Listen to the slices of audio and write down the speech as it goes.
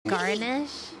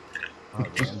Garnish.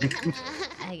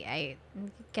 I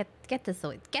get this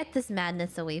away. Get this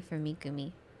madness away from me,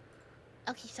 Gumi.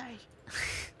 Okay, sorry.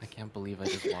 I can't believe I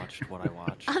just watched what I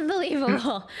watched.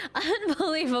 Unbelievable.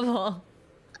 Unbelievable.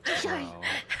 Sorry. Wow.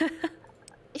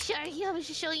 Sorry, I was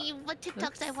just showing you what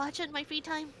TikToks I watch on my free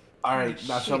time. Alright,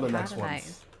 now show the Shoot, next how did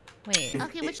ones. Wait.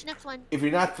 Okay, which next one? If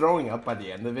you're not throwing up by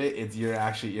the end of it, it's you're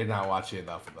not watching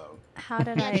enough of them. How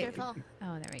did Yeah, I? sure, Paul.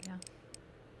 Oh, there we go.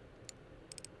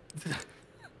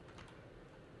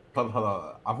 Hold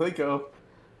on. I'm gonna go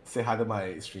say hi to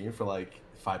my stream for like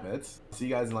 5 minutes. See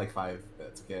you guys in like 5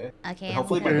 minutes, okay? Okay. And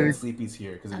hopefully by then Sleepy's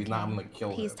here, because if he's not, I'm gonna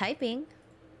kill him. He's typing.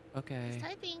 Okay. He's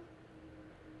typing.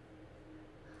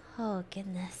 Oh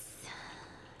goodness.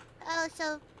 Oh,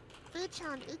 so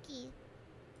Fuchan, Uki.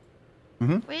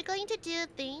 We're going to do a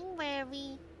thing where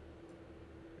we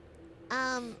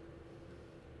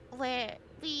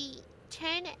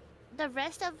turn the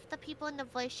rest of the people in the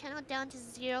voice channel down to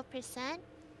 0%,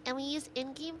 and we use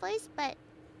in-game voice, but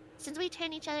since we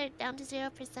turn each other down to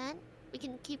 0%, we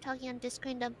can keep talking on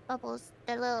Discord and the bubbles,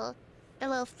 the little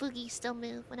foogies still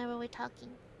move whenever we're talking.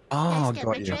 Oh, get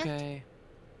got my you. drift? Okay.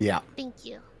 Yeah. Thank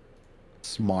you.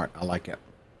 Smart. I like it.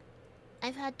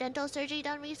 I've had dental surgery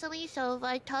done recently, so if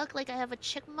I talk like I have a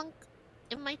chipmunk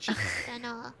in my cheeks, then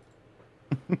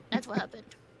that's what happened.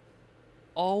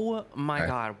 Oh my Okay.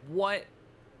 god, what?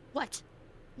 What?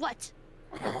 What?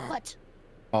 What?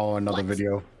 Oh, another What?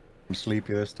 video from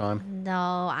Sleepy this time.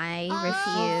 No, I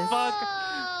refuse. Fuck.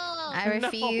 I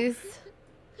refuse.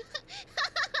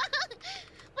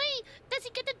 Wait, does he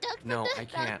get the duck? No, from the I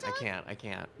can't. bathtub? I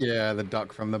can't. Yeah, the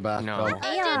duck from the bathtub. No.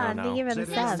 Yeah, no. thank you for the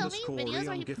There's so sub. many videos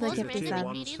where he Look pulls at this random sub.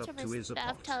 ingredients from his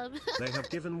bathtub. They have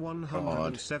given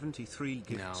 173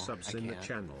 gift No, subs I in the can't.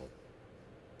 channel.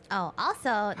 Oh,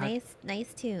 also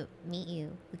nice to meet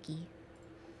you, Uki.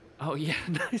 Oh yeah,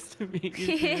 nice to meet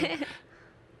you too.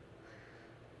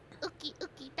 Uki,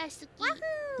 that's Uki.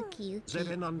 Uki.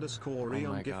 ZN_Eon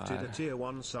Oh my gifted a God. tier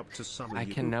 1 sub to Summer. I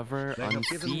can never They have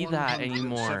given unsee that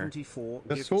anymore. 174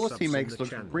 The gift sauce subs he in makes the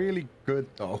looks channel. really good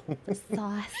though.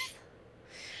 Sauce.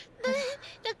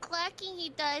 The clacking he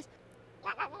does.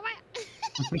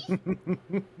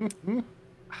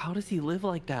 How does he live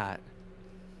like that?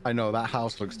 I know, that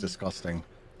house looks disgusting.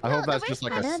 I hope that's just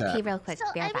like a I'm gonna pee set. real quick. So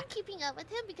Be right I've been back. keeping up with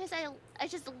him because I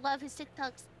just love his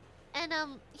TikToks. And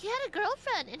he had a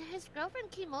girlfriend, and his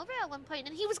girlfriend came over at one point,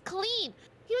 and he was clean.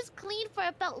 He was clean for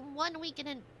about 1 week, and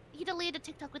then he deleted a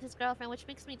TikTok with his girlfriend, which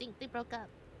makes me think they broke up.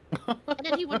 And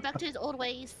then he went back to his old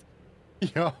ways.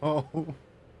 Yo.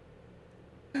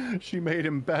 She made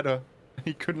him better.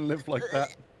 He couldn't live like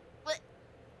that.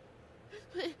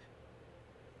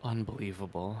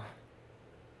 Unbelievable.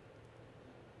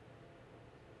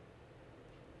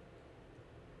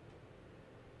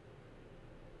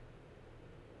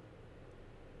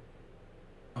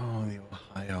 Oh, the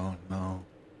Ohio, no.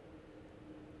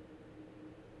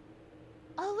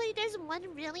 Oh wait, there's one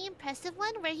really impressive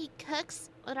one where he cooks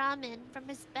ramen from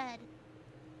his bed.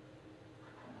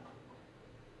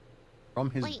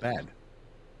 From his Wait. bed.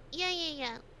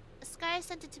 Yeah. Scarra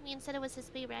sent it to me and said it was his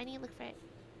favorite. I need to look for it.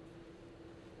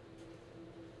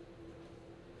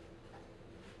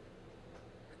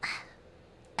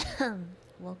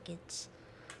 Woke it.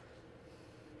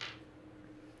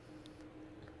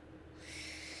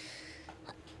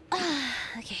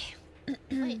 Okay.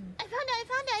 Wait, I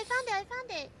found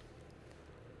it.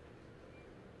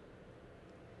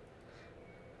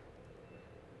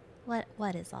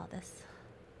 What is all this?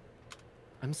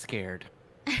 I'm scared.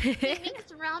 He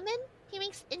makes ramen. He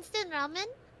makes instant ramen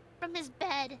from his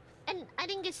bed, and I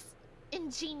think it's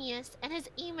ingenious, and his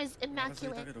aim is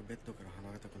immaculate.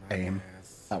 Aim.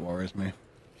 That worries me.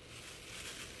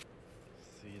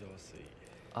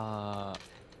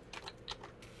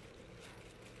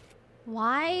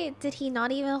 Why did he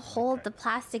not even hold the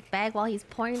plastic bag while he's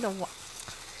pouring the water?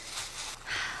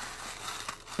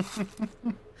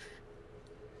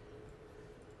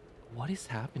 What is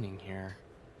happening here?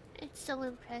 It's so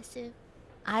impressive.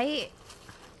 The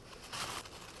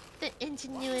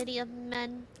ingenuity of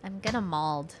men. I'm gonna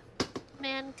mauled.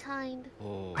 Mankind.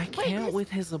 Oh. I can't with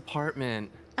his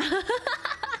apartment.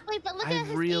 Wait, but look I at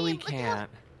his really aim. can't.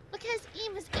 Look at his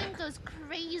aim. His aim goes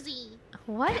crazy.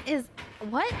 What is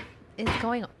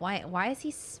going? Why is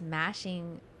he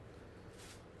smashing?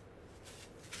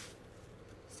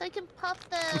 So I can pop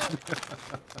the.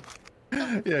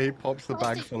 Yeah, he pops the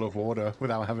bag full of water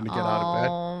without having to get out of bed.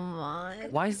 Oh my.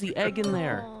 Why is the egg in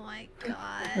there? Oh my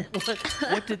god.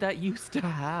 What did that used to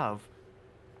have?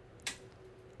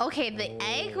 Okay, the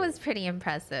egg was pretty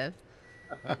impressive.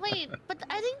 Wait, but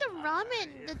I think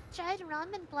the dried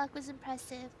ramen block was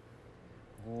impressive.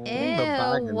 I think the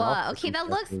bag Ew. enough for Okay, that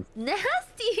looks some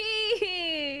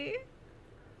nasty.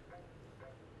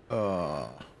 Oh,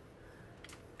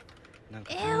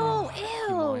 Ew.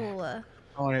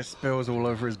 Oh, and it spills all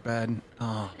over his bed.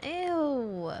 Oh.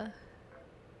 Ew.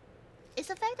 It's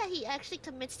the fact that he actually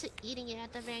commits to eating it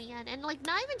at the very end, and like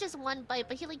not even just one bite,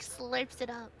 but he like slurps it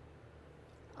up.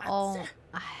 Oh.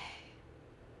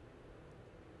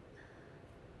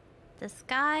 This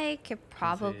guy could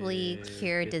probably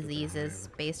cure diseases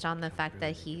based on the fact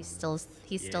that he's still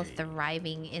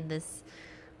thriving in this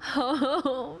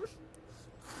home.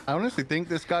 I honestly think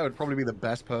this guy would probably be the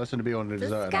best person to be on a This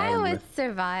deserted guy island would with.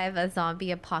 survive a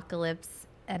zombie apocalypse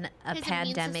and a His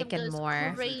immune pandemic system and goes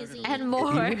more. crazy. And He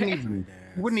more.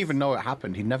 wouldn't even know it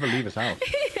happened. He'd never leave his house.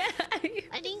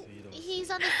 I think he's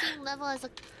on the same level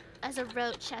as a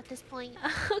roach at this point.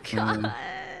 Oh god.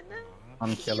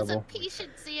 Unkillable. He's a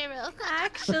patient zero.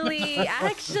 Actually.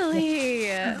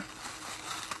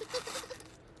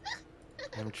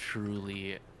 I'm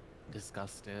truly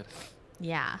disgusted.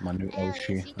 Yeah. My new You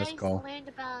Oshi. Let's guys go. learned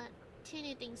about two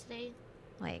new things today.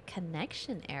 Wait,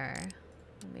 connection error.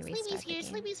 Let me restart Sleepy's the here,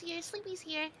 game. Sleepy's here, Sleepy's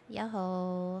here.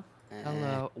 Yo-ho.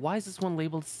 Hello. Why is this one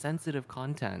labeled sensitive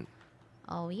content?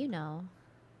 Oh, you know.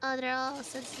 Oh, they're all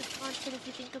sensitive content if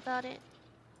you think about it.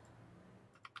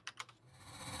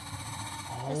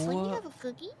 Does Sleepy Oh, have a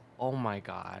Fugi? oh my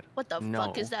god. What the No.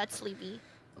 fuck is that, Sleepy?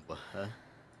 What?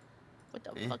 What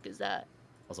the fuck is that?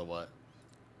 Also what?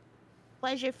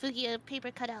 Why is your Fugi a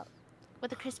paper cutout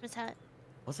with a Christmas hat?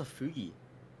 What's a Fugi?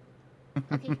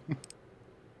 Okay.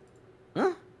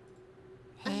 Huh?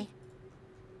 Hey.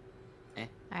 Eh.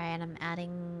 Alright, I'm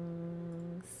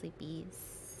adding sleepies.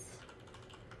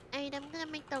 Alright, I'm gonna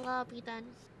make the lobby then.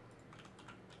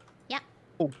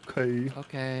 Okay.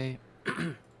 Okay.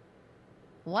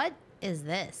 What is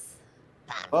this?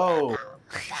 Oh,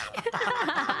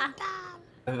 how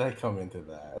did I come into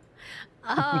that?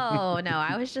 Oh, no,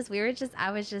 I was just,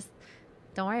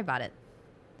 don't worry about it.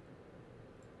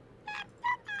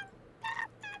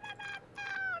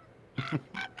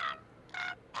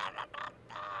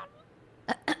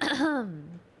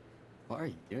 What are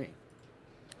you doing?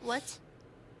 What?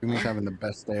 Gumi's having the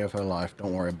best day of her life.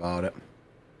 Don't worry about it.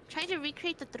 Trying to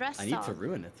recreate the thrust I need to song.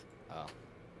 ruin it. Oh.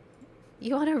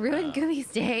 You want to ruin Gumi's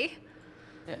day?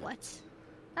 Yeah. What?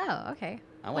 Oh, okay.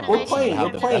 I want We're to playing- have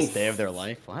we're the playing- best day of their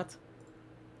life. What?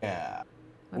 Yeah,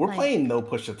 We're we're playing no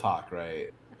push to talk,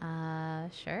 right?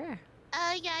 Sure.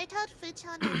 Yeah, I told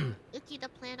Fuchan and Uki the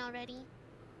plan already.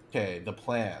 Okay, the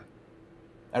plan.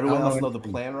 Everyone I don't else know know the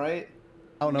anything. plan, right?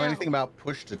 I don't know No. anything about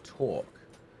push to talk.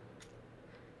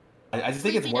 I just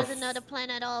think it's Sleepy more. doesn't know the plan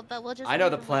at all, but we'll just. I know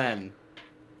leave the him with plan. it. You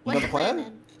What's know the the plan?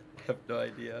 then? I have no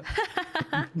idea.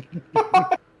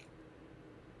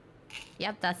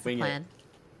 Yep, that's Wing the it. plan.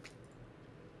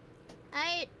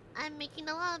 Alright, I'm making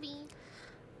the lobby.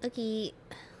 Okay.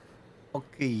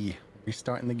 Okay.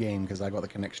 Restarting the game because I got the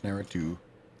connection error too.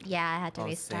 Yeah, I had to Oh,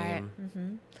 restart.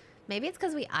 same. Maybe it's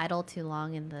because we idle too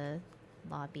long in the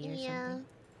lobby or Yeah. something.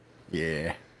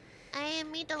 Yeah. I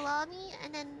made the lobby,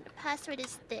 and then the password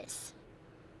is this.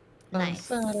 Nice.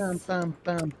 Bum, bum,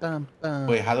 bum, bum, bum.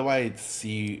 Wait, how do I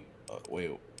see?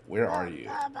 Wait, where are you?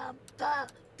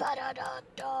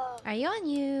 Are you on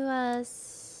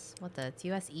US? What the? It's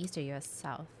US East or US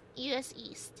South? US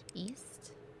East.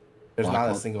 East? There's Oh, not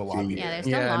a oh, single gee. lobby. Yeah, there. there's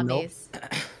no Yeah, nope. lobbies.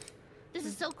 This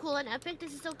is so cool and epic.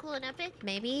 This is so cool and epic.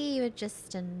 Maybe you would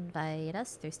just invite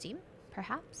us through Steam,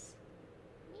 perhaps?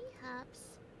 Perhaps.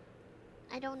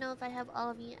 I don't know if I have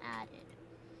all of you added.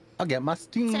 I'll get my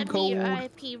Steam Send me your code.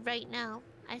 IP right now.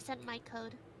 I sent my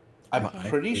code. I'm Okay.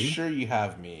 pretty Okay. sure you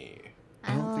have me.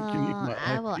 I don't think you need my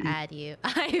I will IP. add you.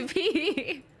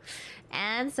 IP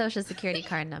and social security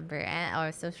card number and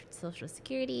or social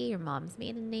security, your mom's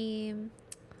maiden name.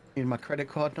 Need my credit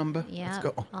card number? Yeah, Let's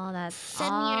go. all that. Send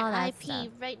all me your that IP stuff.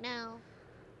 right now.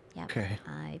 Yep. Okay.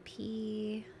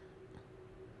 IP.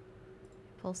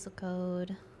 Postal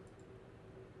code.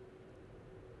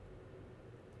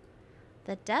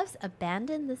 The devs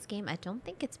abandoned this game. I don't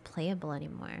think it's playable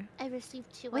anymore. I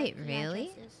received 2 Wait, IP really?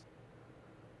 addresses.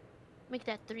 Make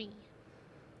that 3.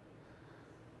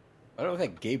 I don't look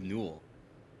like Gabe Newell.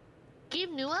 Gabe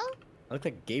Newell? I look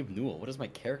like Gabe Newell. What is my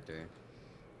character?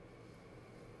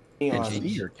 Hang Can on. you see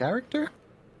your character?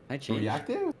 Can I change?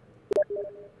 Reactive?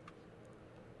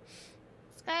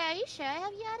 Sky, are you sure I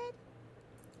have you added?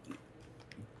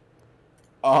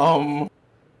 Oh,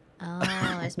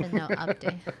 there's been no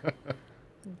update.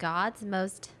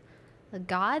 The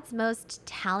God's most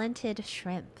talented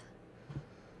shrimp.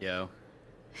 Yo.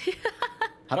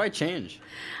 How do I change?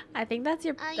 I think that's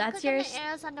your You that's click on your the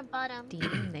arrows on the bottom.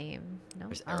 Steam name. No.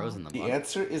 There's arrows Oh. in the The bottom.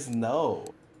 answer is no.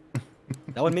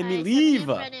 That one made me Alright, send me leave.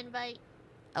 a friend invite.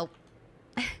 Oh.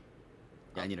 Yeah,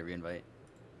 I need a reinvite.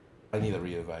 I need a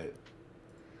re-invite.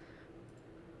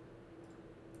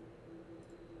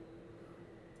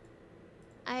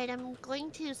 Alright, I'm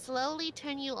going to slowly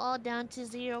turn you all down to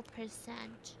 0%.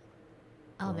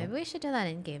 Oh, maybe we should do that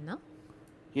in game, no?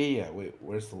 Yeah. Wait,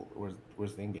 where's the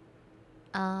in-game?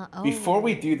 Oh. Before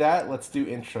we do that, let's do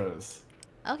intros.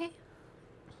 Okay.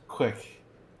 Quick.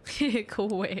 Cool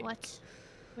way. What?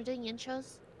 We're doing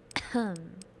intros?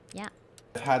 Yeah.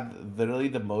 I've had literally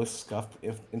the most scuffed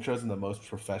intros and the most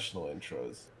professional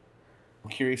intros. I'm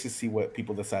curious to see what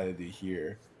people decided to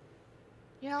hear.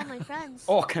 You're all my friends.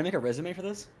 Oh, can I make a resume for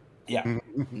this? Yeah.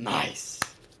 Nice.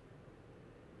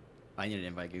 I need an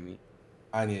invite, Gumi.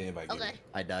 I need an invite. Okay.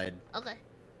 I died. Okay.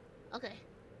 Okay.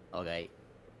 Okay.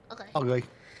 Okay. Okay.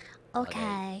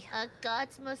 Okay.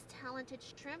 God's most talented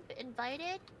shrimp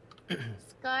invited.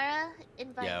 Scarra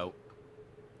invited. Yo.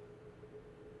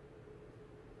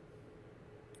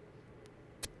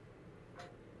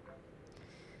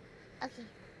 Okay.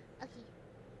 Okay.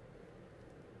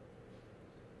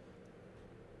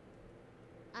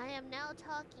 I am now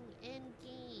talking in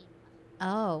game.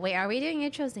 Oh, wait, are we doing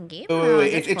intros in game?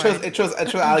 Wait. Intros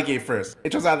out of the game first.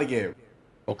 Intros out of the game.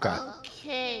 Okay.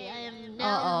 Okay, I am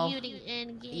now muting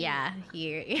in game. Yeah,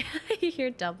 you hear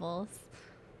doubles.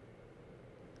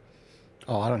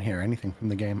 Oh, I don't hear anything from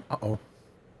the game. Uh-oh.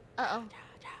 Uh-oh.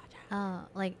 Oh,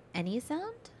 like any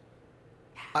sound?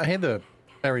 I hear the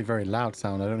very, very loud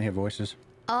sound. I don't hear voices.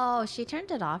 Oh, she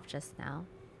turned it off just now.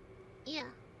 Yeah.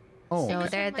 Oh. So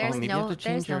okay. there's maybe you have to there's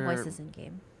change no your- voices in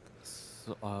game.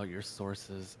 So, your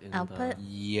sources in Output?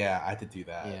 Yeah, I had to do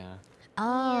that. Yeah.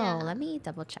 Oh, Yeah. let me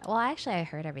double check. Well, actually, I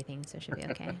heard everything, so it should be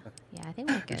okay. Yeah, I think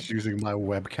we're good. It's using my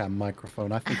webcam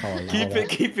microphone. I think I'll allow Keep that.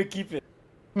 keep it.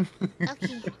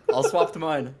 Okay. I'll swap to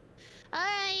mine.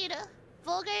 Alright.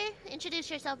 Fulgur,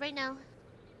 introduce yourself right now.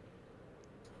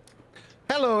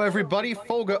 Hello, everybody.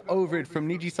 Fulgur Ovid from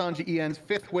Niji-Sanji EN's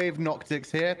 5th Wave Noctix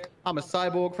here. I'm a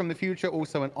cyborg from the future,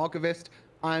 also an archivist.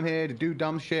 I'm here to do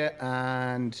dumb shit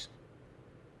and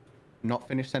not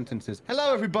finish sentences.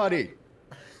 Hello, everybody.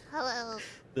 Hello.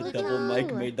 The Woohoo. double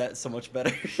mic made that so much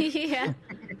better. Yeah.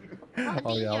 Oh yeah,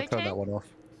 I'll your turn turn? that one off.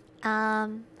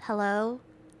 Hello.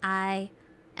 I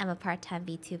am a part-time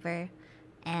VTuber,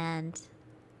 and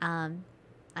I'm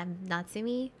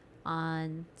Natsumiii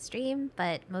on stream,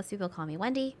 but most people call me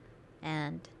Wendy,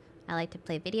 and I like to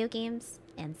play video games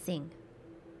and sing.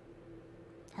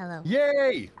 Hello.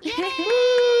 Yay! Yay!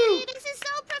 This is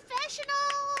so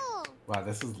professional! Wow,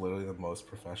 this is literally the most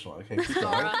professional. Okay, keep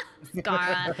going.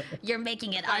 Scarra, you're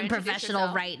making it Scarra, introduce unprofessional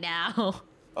yourself. right now.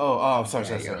 I'm sorry.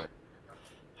 There you go.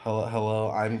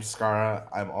 Hello, I'm Scarra.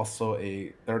 I'm also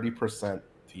a 30%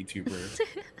 VTuber.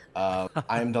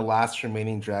 I'm the last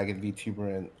remaining dragon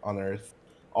VTuber on Earth.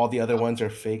 All the other ones are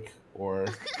fake or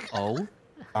Oh?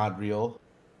 not real,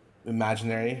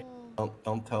 imaginary.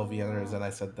 Don't tell Vienna or Zen I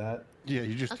said that. Yeah,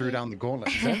 you just threw Okay. down the gauntlet.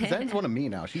 Zen's one of me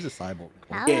now. She's a cyborg.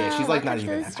 Yeah, she's like not welcome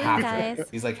to even the stream, half. guys.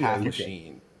 She's like Yeah, half you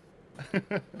machine.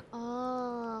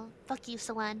 Oh, fuck you,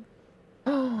 Salan.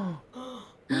 What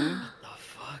the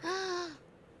fuck?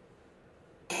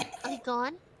 Are you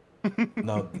gone?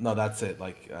 No, that's it.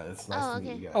 Like, it's nice Oh, to meet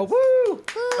okay. you guys. Oh woo!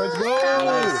 Let's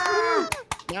go!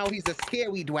 Now he's a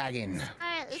scary dragon.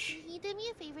 Alright, can you do me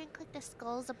a favor and click the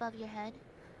skulls above your head?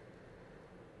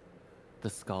 The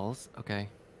skulls? Okay.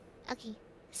 Okay.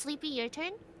 Sleepy, your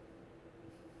turn?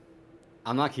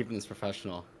 I'm not keeping this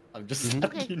professional. I'm just Mhm.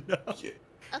 letting Okay. you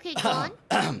know. Okay,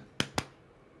 gone.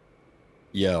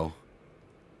 Yo.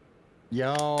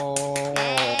 Yo.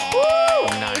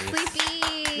 Nice.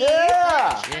 Sleepy.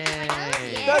 Yeah!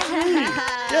 Yay! That's me!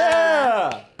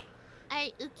 Yeah!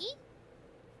 Alright, Uki?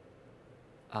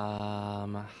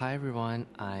 Hi everyone.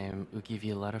 I'm Uki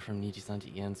Violeta from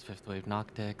Niji-Sanji EN's 5th Wave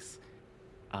Noctix.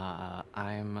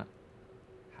 I'm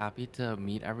happy to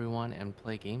meet everyone and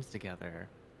play games together.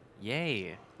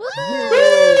 Yay!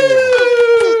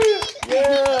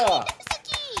 Yeah!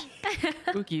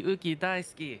 Uki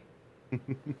daisuki.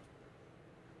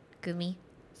 Gumi.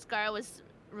 Scar was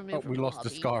removed Oh, from we the lost the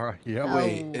lobby. Scarra. Yeah, Oh.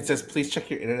 Wait, it says please check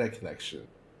your internet connection.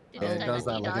 Did Yeah, this it guy does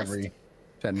let that me like dust? every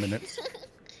 10 minutes.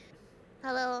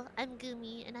 Hello, I'm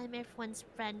Gumi, and I'm everyone's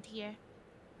friend here.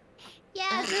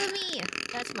 Yeah,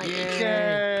 Gumi. That's my Yay.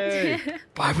 intro. Yay!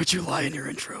 Why would you lie in your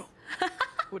intro?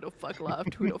 Who the fuck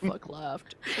laughed? Who the fuck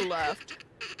laughed? Who laughed?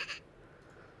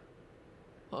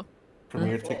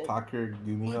 Premier TikToker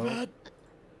Gumiho.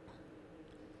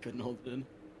 Couldn't hold it in.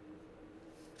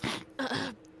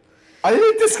 I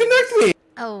didn't disconnect me.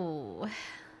 Oh.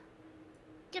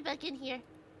 Get back in here.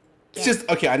 It's just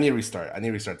okay. I need to restart. I need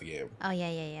to restart the game. Oh,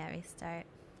 yeah. Restart.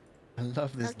 I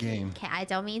love this game. Okay, I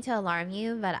don't mean to alarm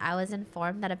you, but I was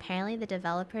informed that apparently the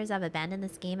developers have abandoned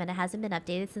this game and it hasn't been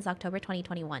updated since October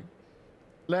 2021.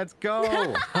 Let's go. Yeah,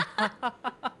 that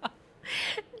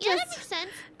makes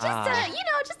sense.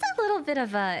 Just a little bit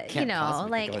of a, Can't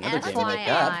possibly like think of another game like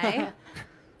that. FYI.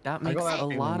 That makes got a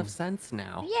that lot game. of sense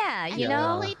now. Yeah, you I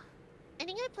know. think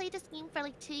I played this game for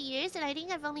like 2 years, and I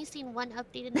think I've only seen one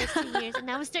update in those 2 years, and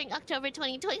that was during October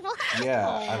 2021. Yeah.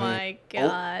 Oh I mean, my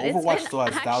god. It's Overwatch been still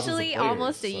has thousands of actually players,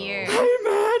 almost a so- year. Hey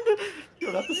man, you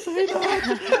don't have to say that.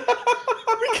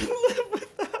 We can live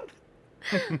with that.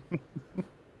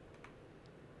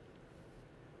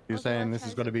 You're saying this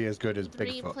is going to be as good as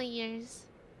 3 Bigfoot? players.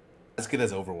 As good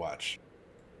as Overwatch.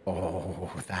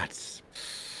 Oh, that's...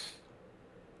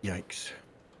 Yikes.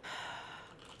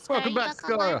 Scarra, Welcome you back, got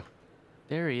caught Scarra. one?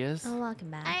 There he is. Oh, welcome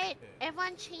back. Alright,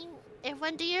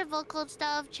 everyone do your vocal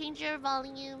stuff, change your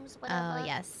volumes, whatever. Oh,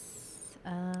 yes.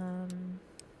 I will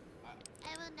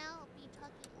now be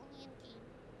talking only in game.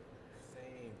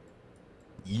 Same.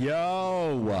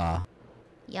 Yo.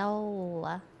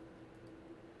 Yo.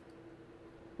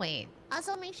 Wait.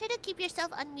 Also, make sure to keep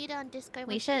yourself unmuted on Discord.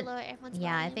 We once should... lower everyone's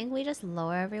Yeah, I volume. think we just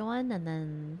lower everyone and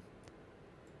then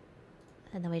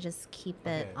we just keep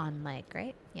it Okay. on mic,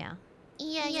 right? Yeah.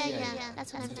 Yeah.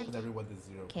 That's what I'm Just doing. put everyone to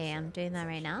 0%. Okay, I'm doing that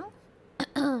right now.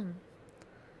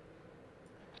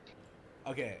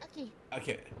 Okay.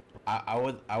 Okay. I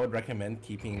would recommend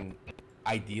keeping,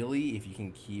 ideally, if you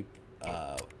can keep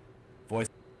voice.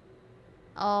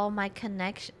 Oh, my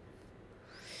connection.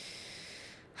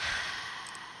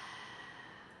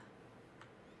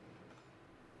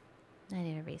 I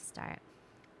need to restart.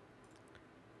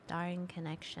 Darn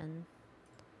connection.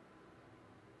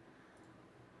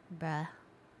 Bruh.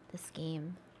 This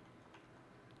game.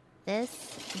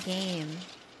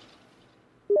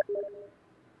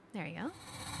 There we go.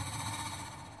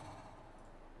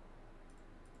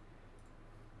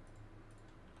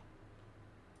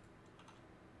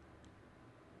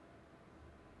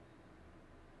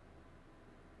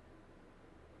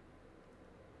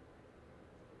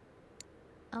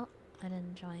 Oh, I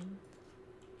didn't join.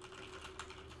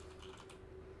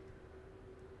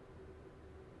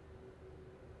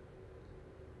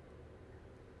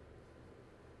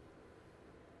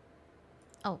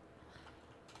 Oh.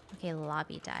 Okay, the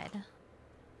lobby died.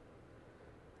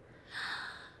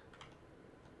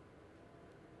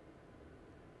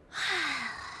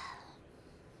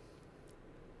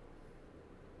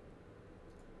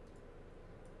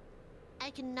 I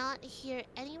cannot hear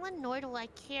anyone, nor do I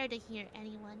care to hear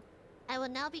anyone. I will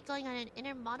now be going on an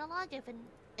inner monologue.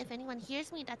 If anyone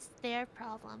hears me, that's their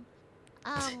problem.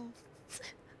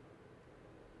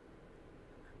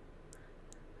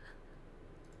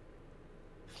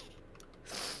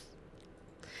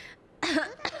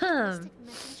 Mystic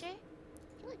Messenger? I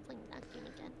feel like playing that game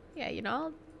again. Yeah, you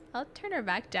know, I'll turn her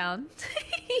back down.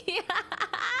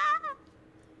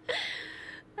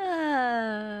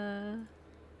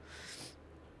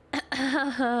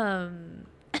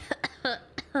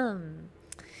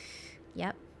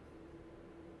 Yep.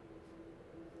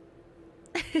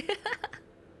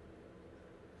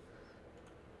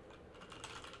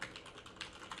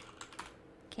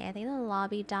 Okay, I think the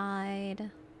lobby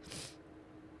died.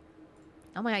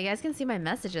 Oh my god, you guys can see my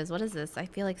messages. What is this? I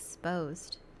feel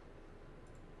exposed.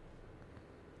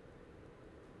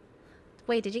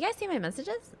 Wait, did you guys see my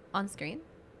messages on screen?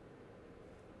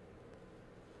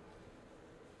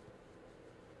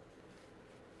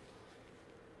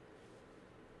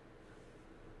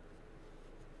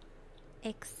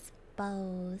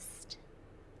 Exposed.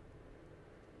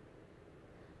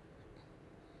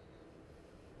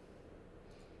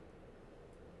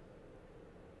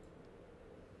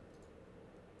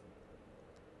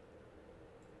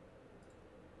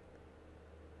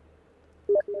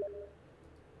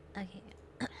 Okay.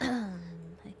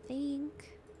 I think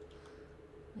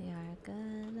we are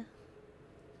good.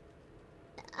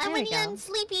 I'm There we running on go.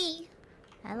 Sleepy.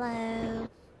 Hello.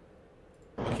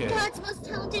 Okay. God's most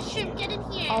talented shrimp, get in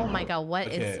here. Oh my god, what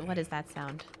Okay. is that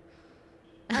sound?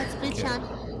 Oh, it's Buchan.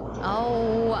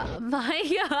 Oh my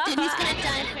god. Dude, he's gonna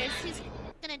die first. He's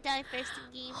gonna die first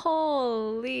in game.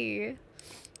 Holy.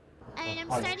 Alright, I'm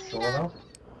starting it up.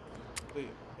 Wait,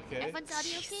 okay. Everyone's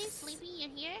audio okay? Sleepy, you're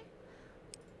here?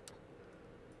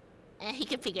 He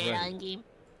can figure it out in game.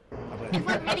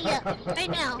 Everyone ready up, right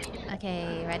now.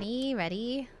 Okay, ready?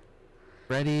 Ready?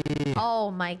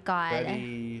 Oh my god.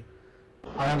 Ready.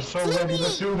 I am so ready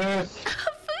to do this.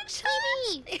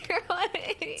 Sleepy!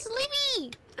 Right.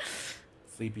 Sleepy!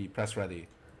 Sleepy, press ready.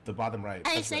 The bottom right.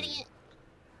 I'm press setting ready.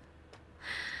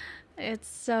 it. It's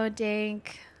so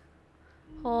dank.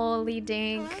 Holy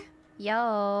dank.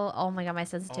 Yo. Oh my god, my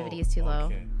sensitivity Oh, is too low.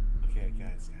 okay. Okay,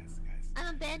 guys.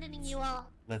 I'm abandoning you all.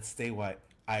 Let's stay white.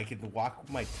 I can walk with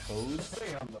my toes.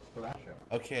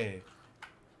 Okay.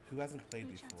 Who hasn't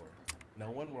played before?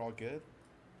 No one? We're all good?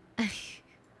 Yes.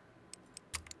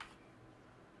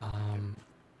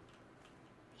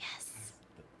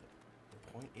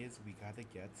 The point is we gotta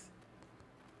get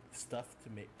stuff to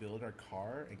build our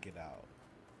car and get out.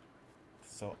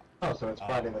 So. Oh, so it's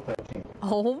Friday the 13th.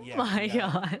 Oh yeah, my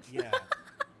god. Yeah.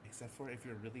 Except for if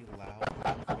you're really loud.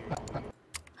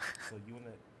 So you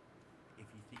wanna. If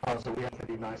you think. Oh, so we have to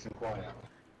be nice and quiet.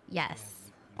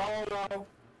 Yes. Oh no.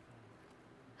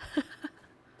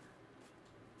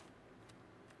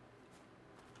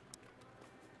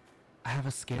 I have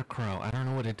a scarecrow. I don't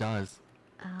know what it does.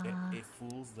 It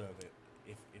fools them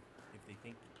if they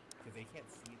think, because they can't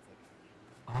see it's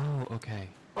like. Oh, okay.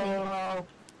 Oh.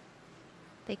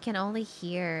 They can only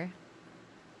hear.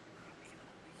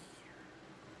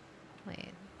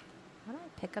 Wait. How do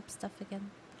I pick up stuff again?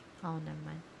 Oh, never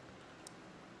mind.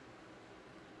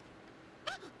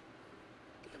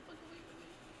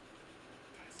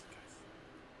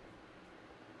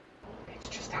 It's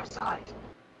just outside.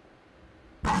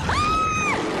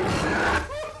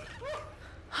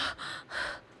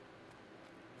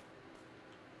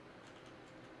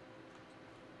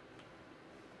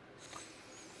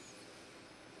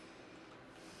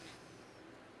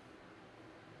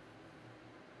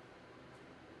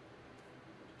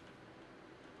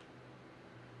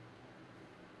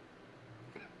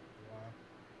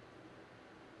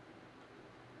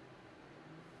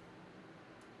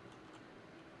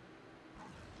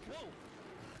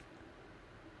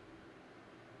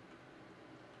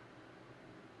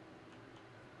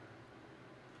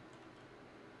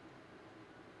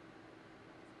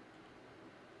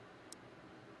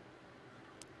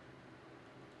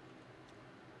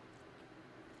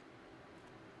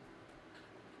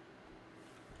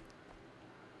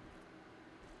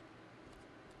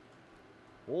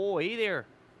 Oh, hey there.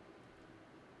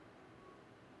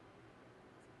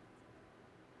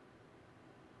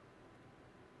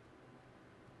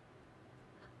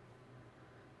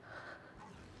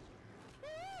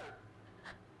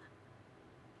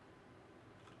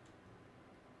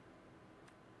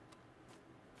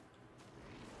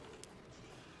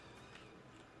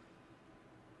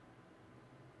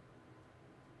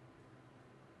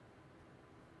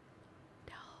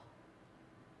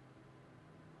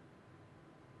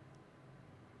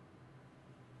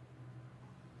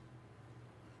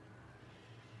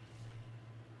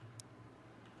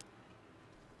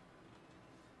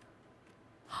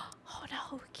 Oh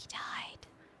no, Uki died.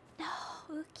 No,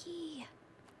 Uki.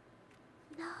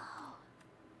 No.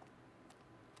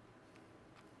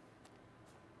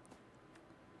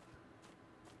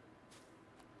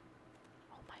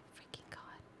 Oh my freaking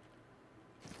god.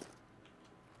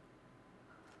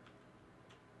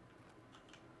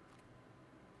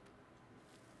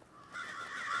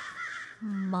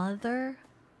 Mother?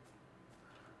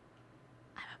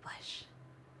 I'm a bush.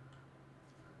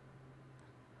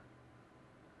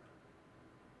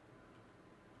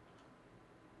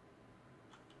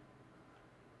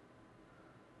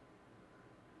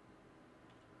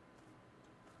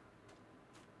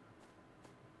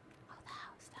 Oh, the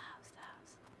house, the house, the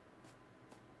house.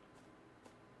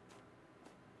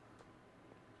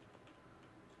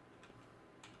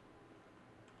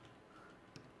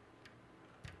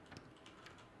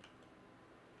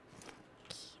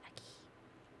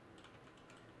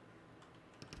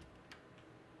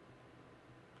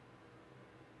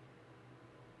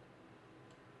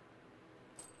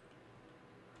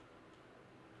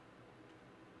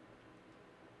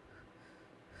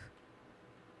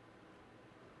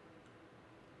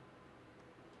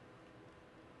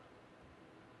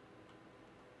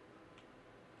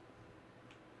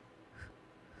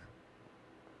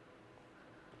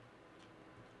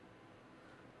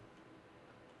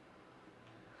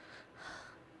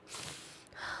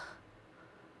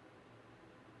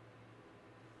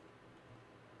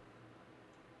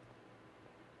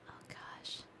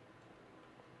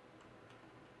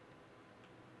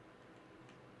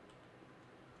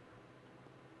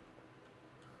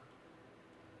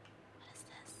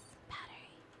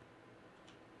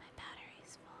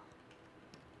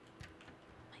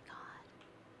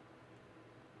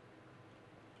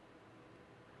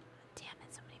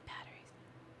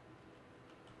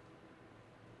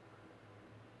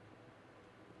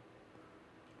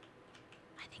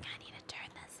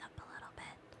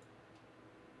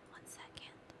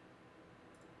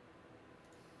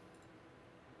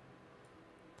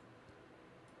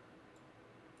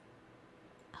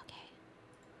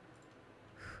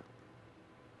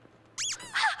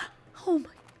 Oh my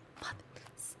mother,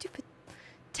 stupid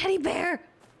teddy bear.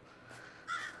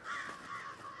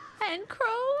 And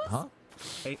crows. Huh?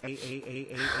 I can't see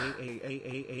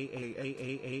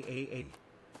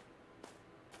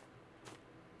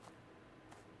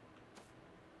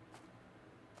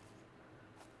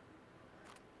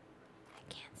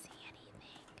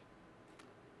anything.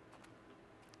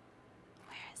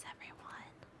 Where is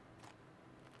everyone?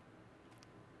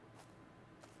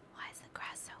 Why is the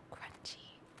grass so crunchy?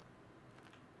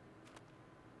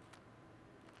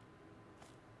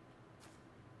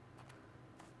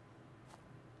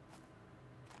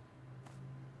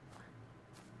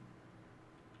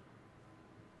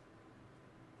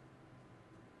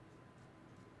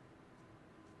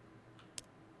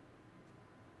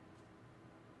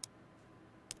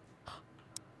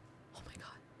 Oh my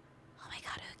god. Oh my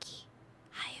god, Uki.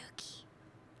 Hi, Uki.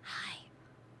 Hi.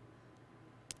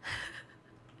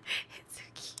 It's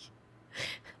Uki.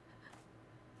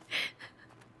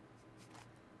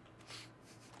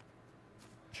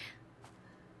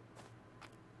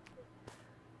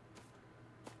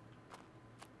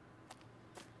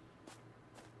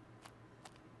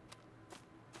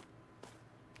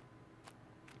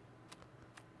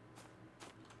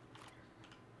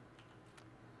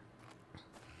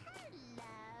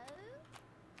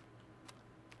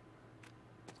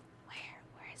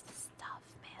 Where's the stuff,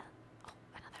 man? Oh,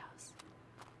 another house.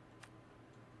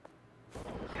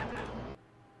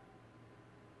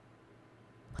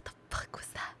 What the fuck was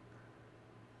that?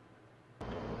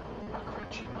 A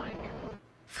crunchy mic.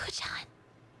 Fujan!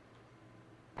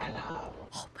 Hello.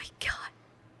 Oh my god.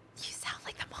 You sound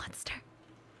like the monster.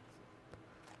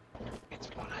 It's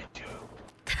what I do.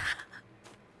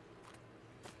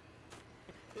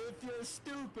 If you're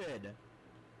stupid,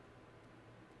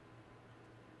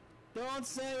 don't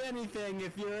say anything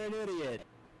if you're an idiot.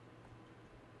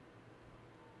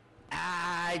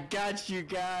 Ah, I got you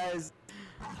guys.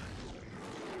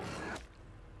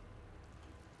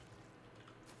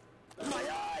 My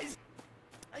eyes!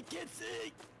 I can't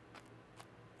see!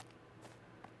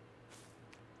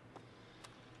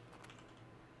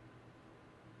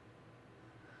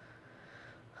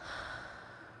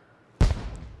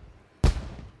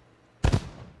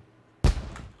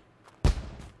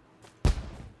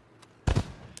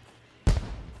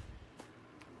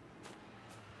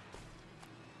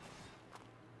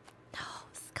 No,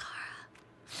 Scarra.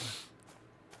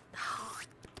 No.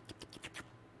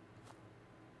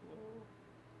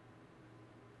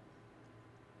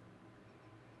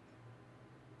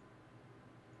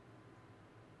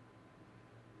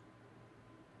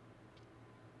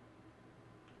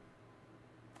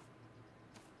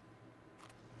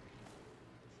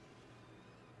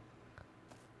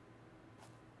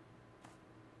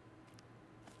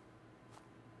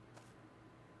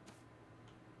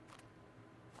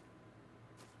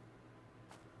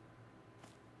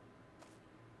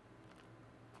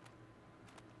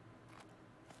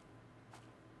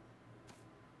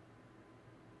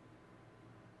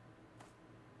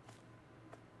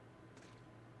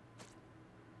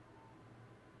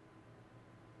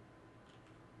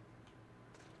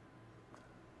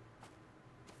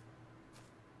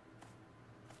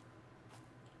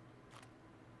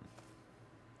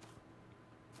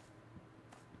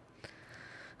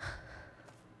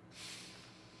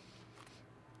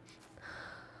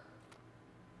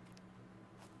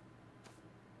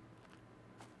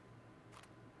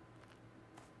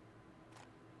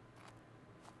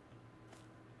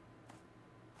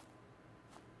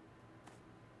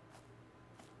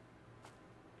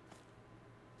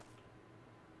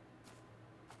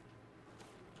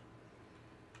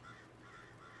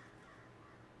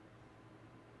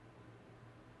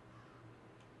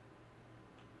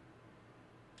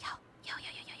 Yo, yo,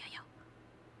 yo, yo, yo, yo.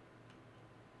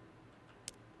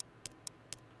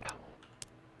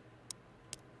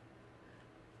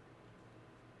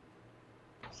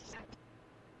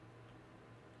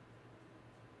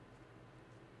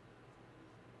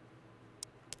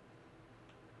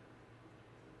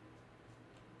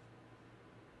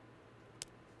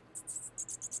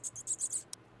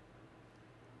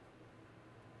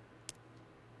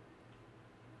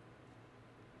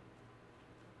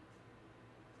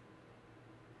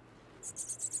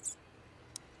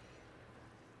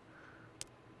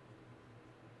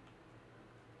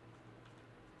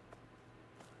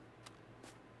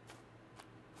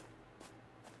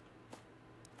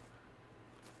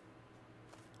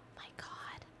 My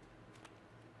god.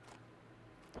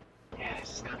 Yeah, this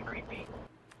is kind of creepy.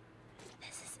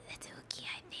 It's Uki,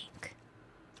 I think.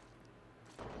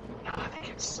 No, I think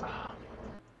it's,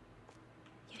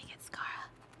 You think it's Scarra?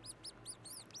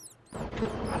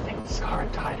 I think it's Scarra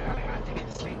died earlier. I think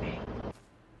it's sleepy.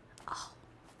 Oh.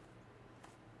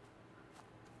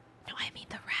 No, I mean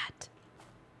the rat.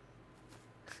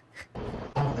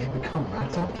 Oh, they become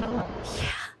rats after that?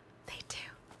 Yeah, they do.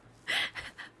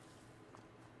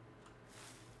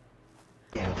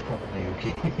 Yeah, probably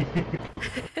Uki.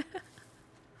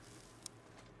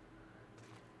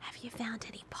 Have you found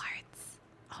any parts?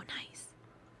 Oh, nice.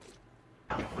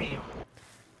 Found a wheel.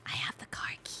 I have the car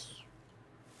key.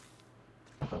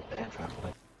 Of a bear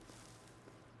traveler.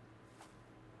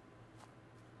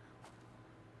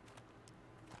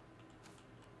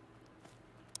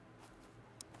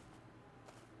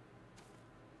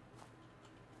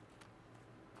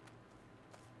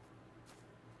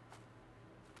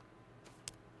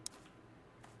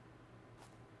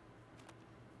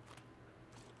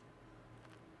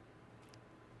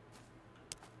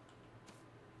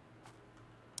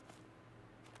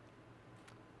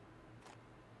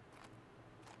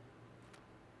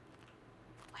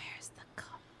 Where's the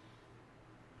cup?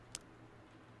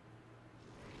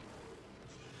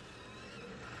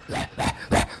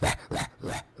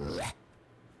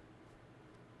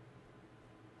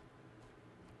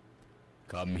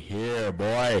 Come here,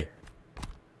 boy.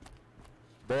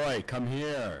 Boy, come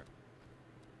here.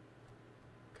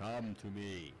 Come to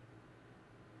me.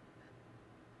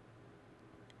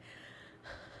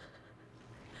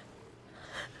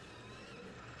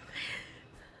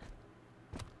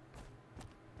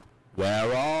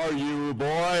 Where are you,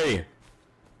 boy?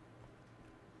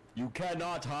 You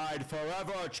cannot hide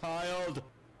forever, child.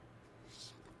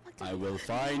 I will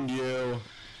find you.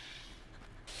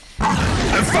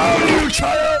 I found you,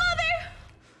 child!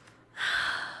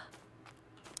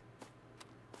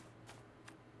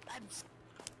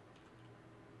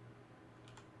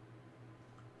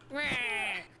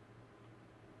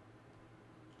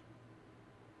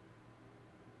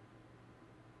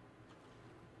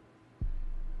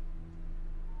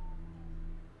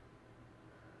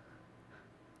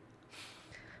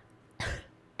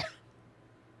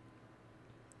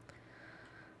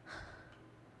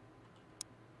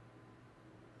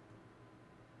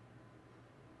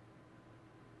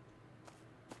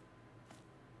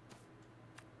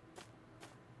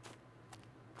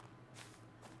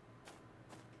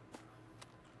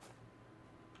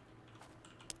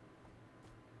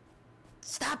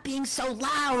 Stop being so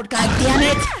loud,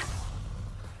 goddammit!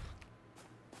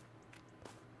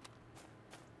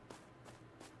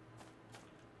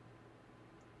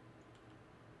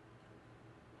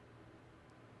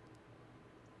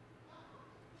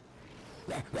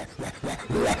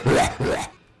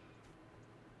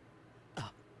 Oh,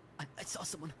 I saw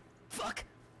someone. Fuck!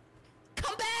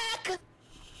 Come back!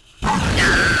 Damn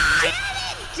it!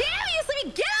 Damn you,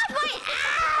 Slimmy! Get off my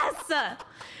ass!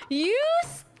 You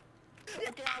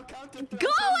go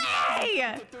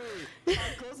away!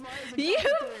 You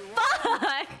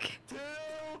fuck!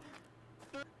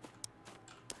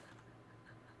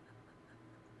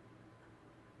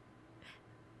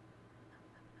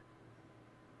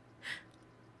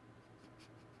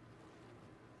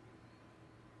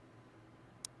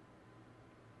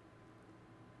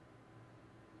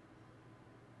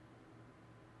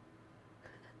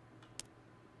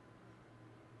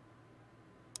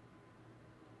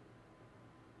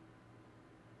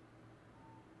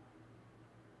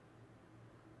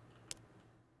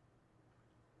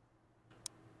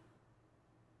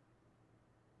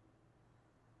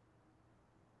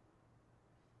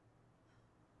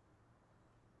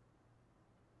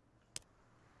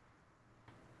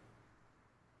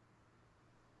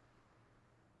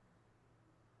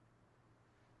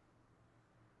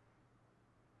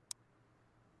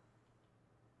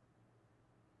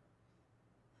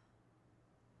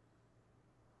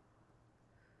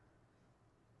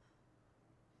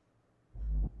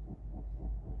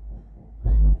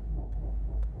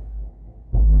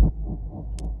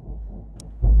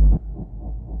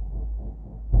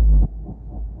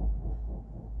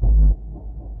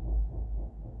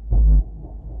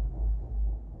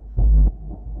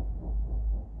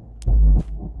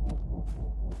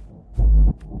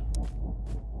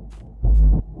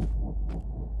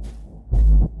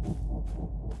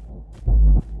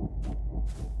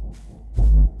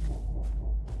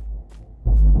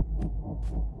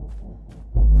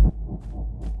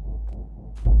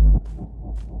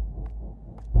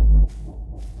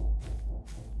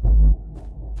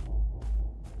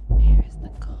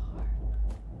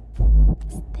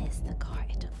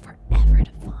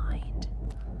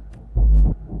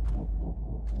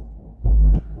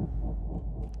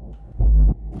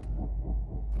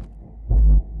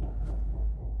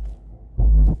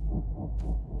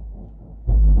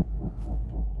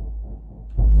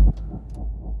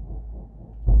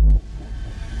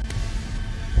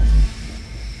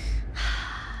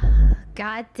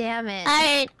 God damn it.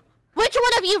 Alright. Which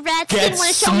one of you rats didn't want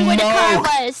to show me where the car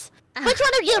was? Which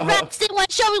one of you rats didn't want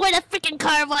to show me where the freaking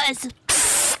car was?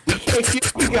 You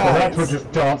The rats were guys.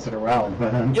 just dancing around,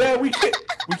 man. Yeah, we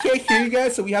can't hear you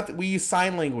guys, so we use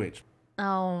sign language.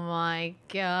 Oh my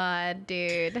god,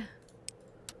 dude.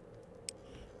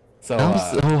 So That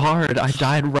was so hard. I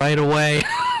died right away.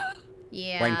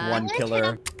 Yeah. Rank 1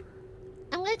 killer.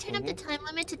 I'm gonna turn up the time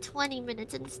limit to 20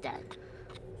 minutes instead.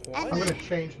 I'm gonna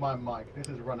change my mic. This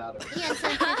has run out of. Yeah, so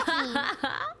 15.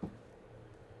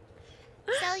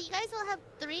 So you guys will have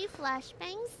 3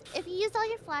 flashbangs. If you use all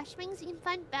your flashbangs, you can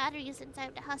find batteries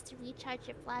inside the house to recharge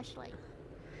your flashlight.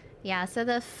 Yeah, so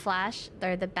the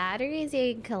batteries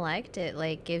you can collect, it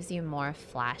like gives you more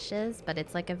flashes, but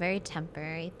it's like a very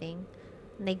temporary thing.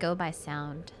 And they go by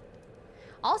sound.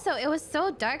 Also, it was so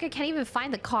dark I can't even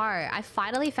find the car. I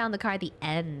finally found the car at the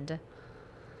end.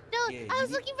 No, I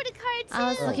was looking for the car too. I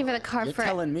was looking for the car You're forever.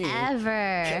 telling me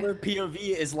killer POV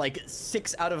is like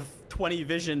 6 out of 20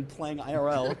 vision playing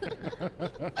IRL.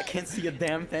 I can't see a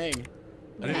damn thing.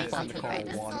 I didn't find the car Right, at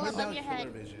that's all 1. above your head.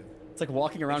 It's like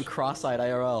walking around cross-eyed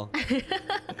IRL.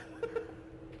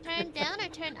 Turn down or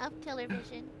turn up killer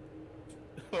vision?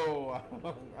 Oh,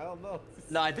 I don't know.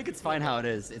 No, I think it's fine how it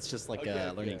is. It's just like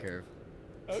a learning curve.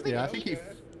 Yeah, I think he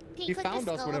click the found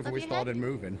us skull whenever above we your started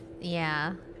moving.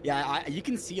 Yeah. Yeah, you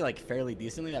can see like fairly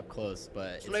decently up close,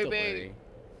 but it's still blurry.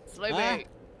 Sleepy.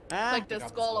 Click the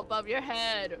skull above your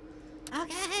head. Okay.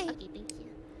 Okay, thank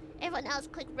you. Everyone else,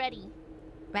 click ready.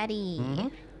 Ready.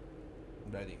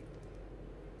 Ready.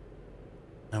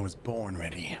 I was born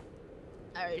ready.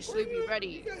 Alright, Sleepy, ready.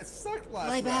 You guys sucked last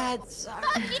My night. bad. Sorry.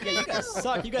 Yeah, you guys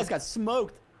suck. You guys got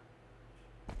smoked.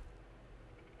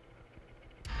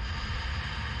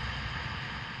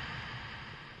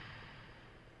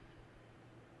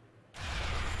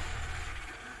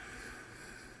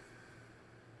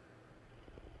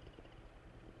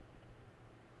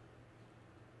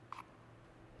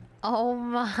 Oh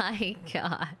my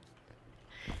god.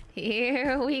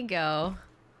 Here we go.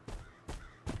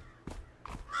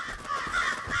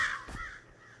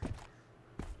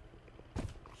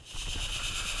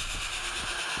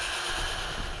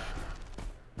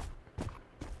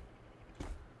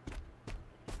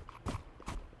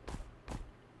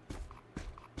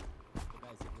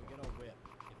 Guys, if we get a whip,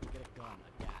 if we get a gun, a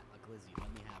gat, a glizzy, let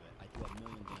me have it. I do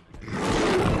 1,000,000 damage.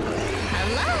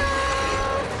 Hello?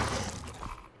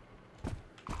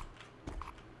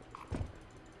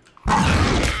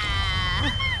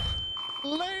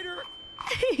 Later.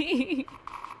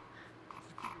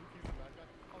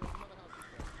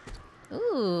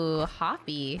 Ooh,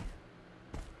 hoppy.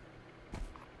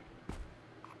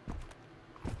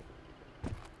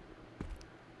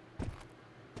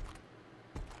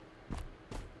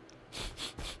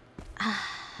 I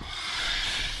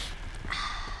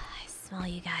smell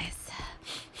you guys.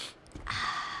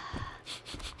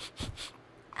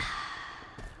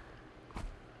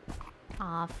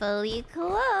 Awfully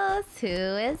close. Who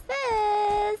is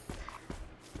this?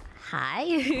 Hi,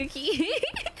 Uki.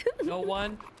 No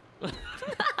one.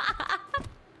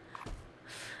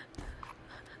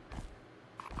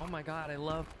 Oh my god, I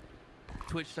love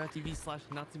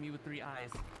twitch.tv/Natsumiii with 3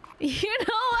 eyes. You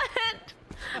know what?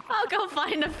 I'll go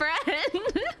find a friend. you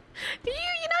know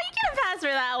you can't pass for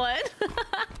that one.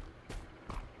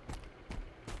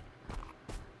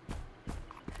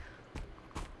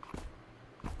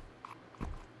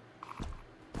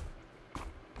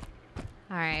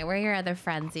 All right, where are your other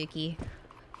friends, Uki?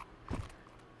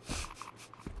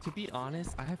 To be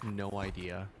honest, I have no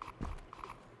idea.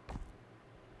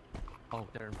 Oh,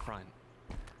 they're in front.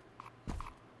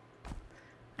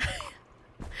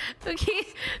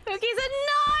 Uki's a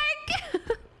narc.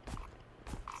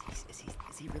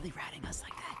 Is he really ratting us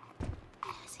like that?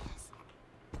 Yes, yes.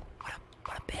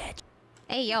 What a bitch.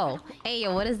 Hey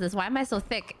yo, what is this? Why am I so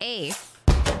thick? Hey,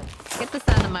 get this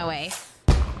out of my way.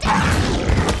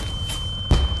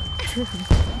 There's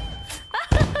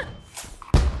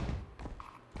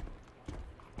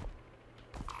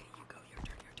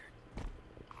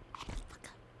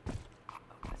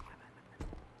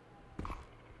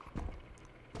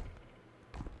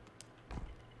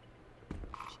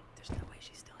no way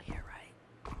she's still here, right?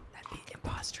 That'd be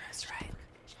imposteress, right?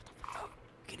 Oh,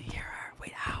 you can hear her.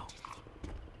 Wait, how?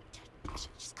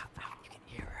 She's got out. You can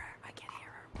hear her. I can't hear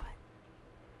her. What?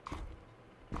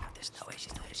 No, there's no way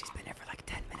she's still here. She's been here for like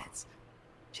 10 minutes.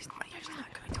 She's not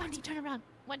coming towards Wendy, me. turn around.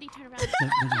 Wendy, turn around.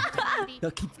 No,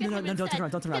 keep, Get no, him don't turn instead.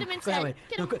 around, don't turn Get around. him Go that way. instead.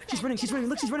 Get No, him go. instead. She's running, she's running.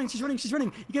 Look, she's running, she's running, she's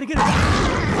running. You gotta get her.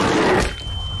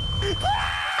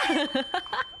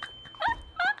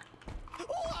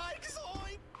 Oh, I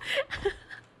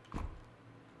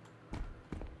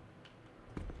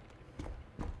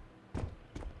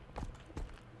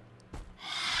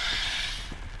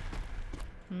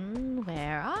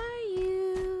Where are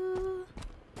you?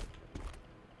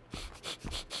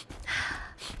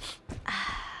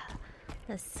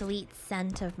 The sweet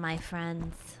scent of my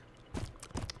friends.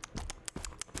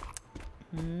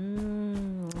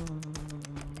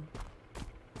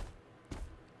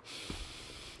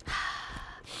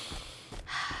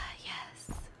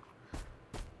 Yes.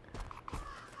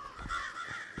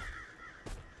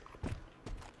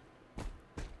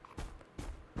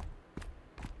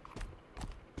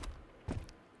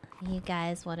 You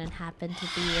guys wouldn't happen to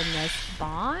be in this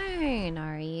barn,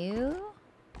 are you?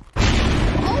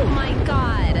 Oh my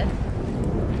god!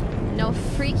 No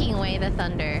freaking way, the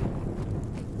thunder.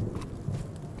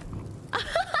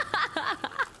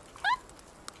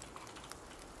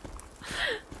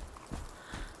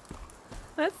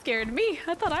 That scared me.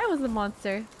 I thought I was the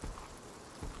monster.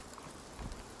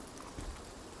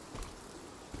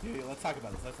 Yeah, let's talk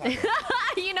about this. Let's talk about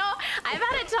this. You know, I've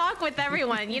had a talk with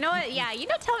everyone. You know what? Yeah, you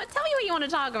know, tell me what you want to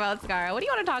talk about, Scarra. What do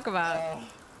you want to talk about?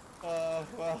 Well,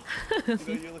 you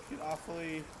know, you're looking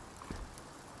awfully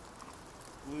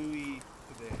bluey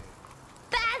today.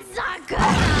 That's not good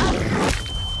enough!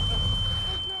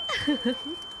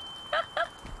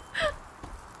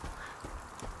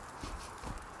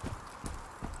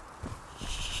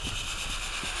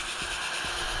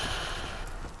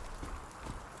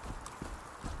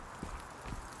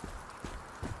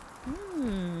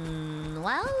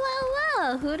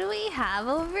 Well, who do we have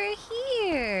over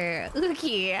here?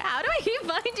 Uki, how do I keep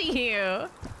finding you?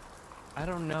 I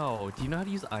don't know. Do you know how to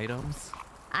use items?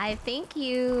 I think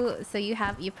you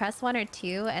press 1 or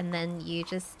 2 and then you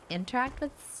just interact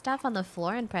with stuff on the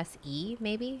floor and press E,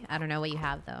 maybe? I don't know what you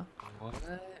have though. What?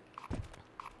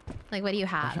 Like, what do you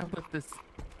have?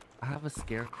 I have a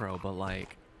scarecrow, but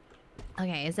like...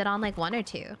 Okay, is it on like 1 or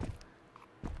 2?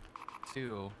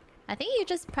 2. I think you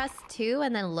just press 2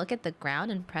 and then look at the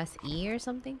ground and press E or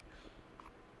something.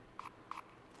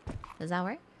 Does that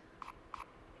work?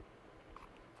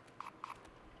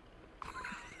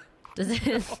 Does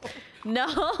it? No?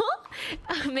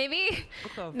 Maybe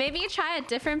try a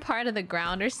different part of the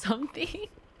ground or something.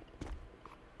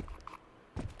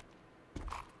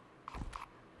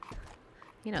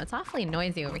 You know, it's awfully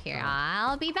noisy over here.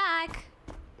 I'll be back.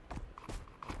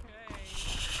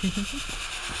 Okay.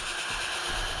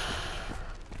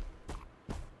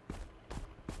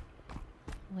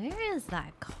 Where is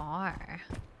that car?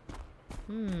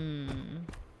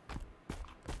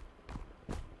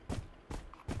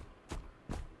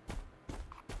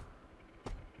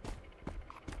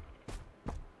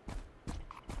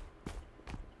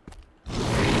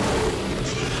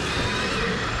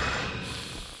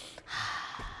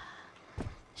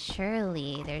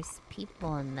 Surely there's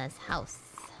people in this house.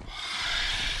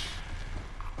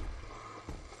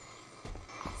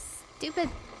 Stupid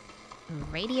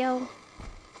radio.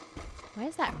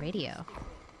 Where's that radio?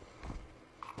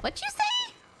 What'd you say?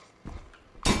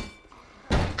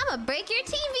 I'ma break your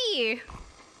TV!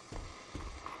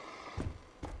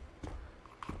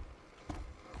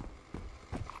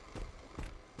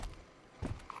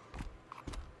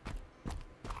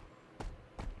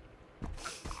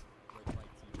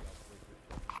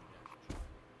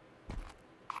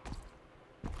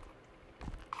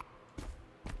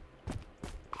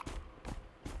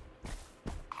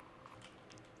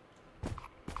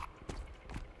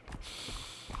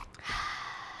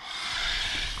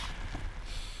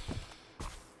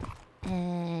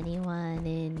 Anyone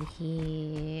in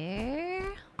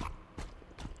here?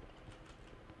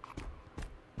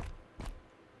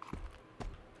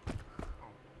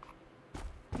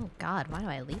 Oh god, why do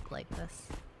I leap like this?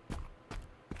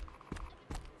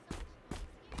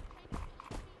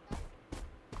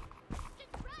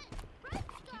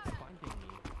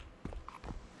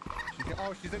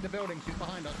 Oh, she's in the building. She's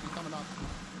behind us. She's coming up.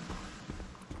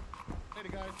 Later,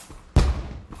 guys.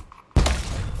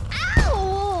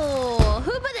 Ow!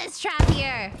 Who put this trap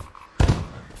here?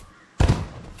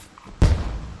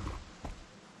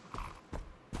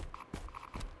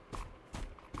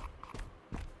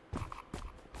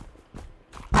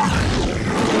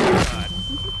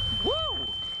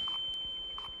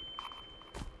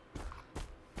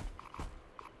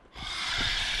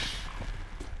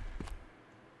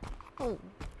 Oh,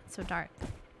 it's so dark.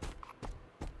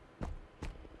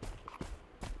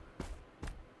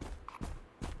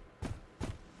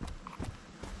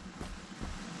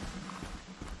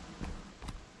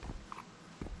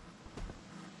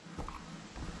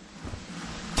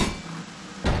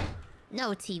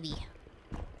 No TV.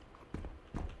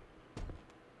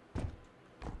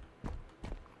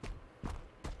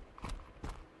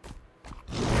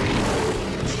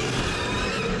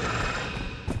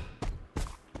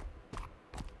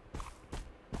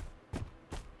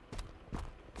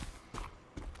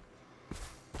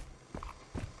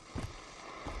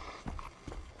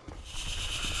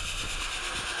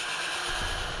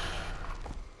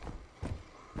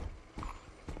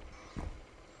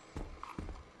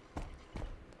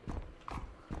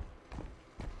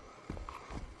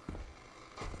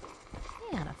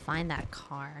 find that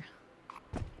car.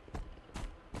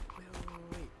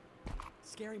 Wait.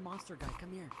 Scary monster guy,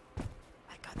 come here.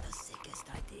 I got the sickest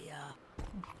idea.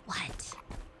 What?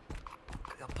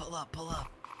 Pull up.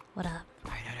 What up?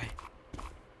 Alright.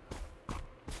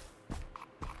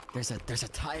 There's a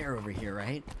tire over here,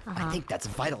 right? I think that's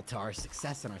vital to our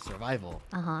success and our survival.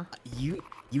 You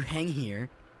hang here.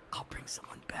 I'll bring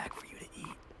someone back for you to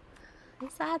eat.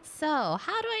 Is that so?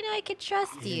 How do I know I can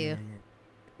trust you? Yeah.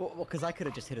 Well, because I could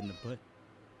have just hidden the butt.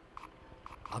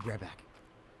 I'll be right back.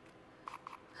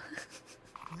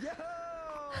 Yo! Is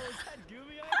that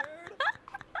Gumi I heard?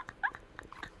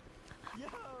 Yo,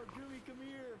 Gumi, come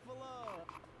here. Pull up.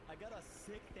 I got a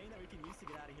sick thing that we can use to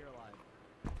get out of here alive.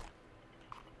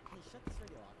 Hey, shut this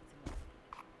radio off. It's enough.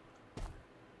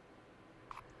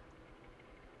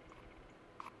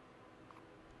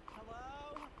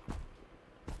 Hello?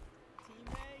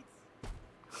 Teammates?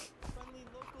 Friendly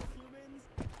local humans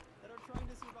that are trying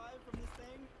to survive from this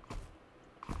thing?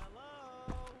 Hello?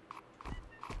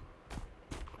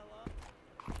 Hello?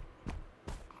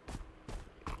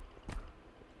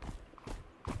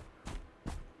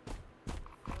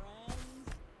 Friends?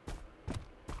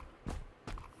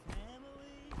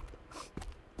 Family?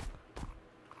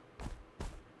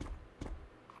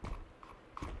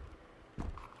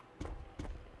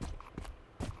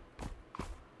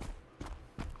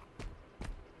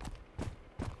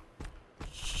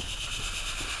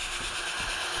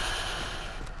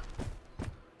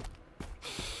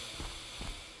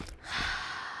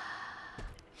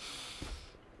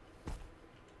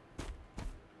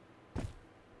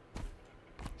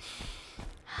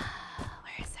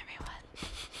 Where's everyone?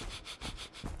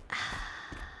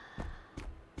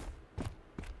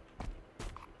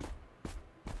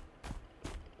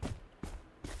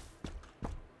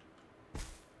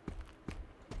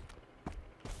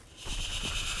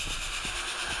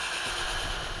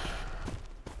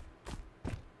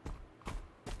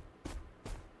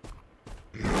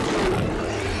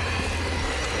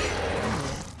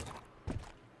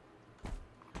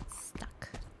 Stuck.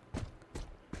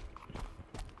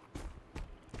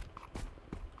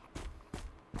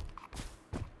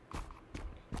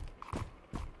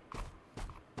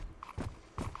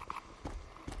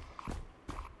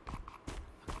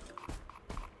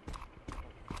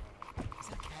 Is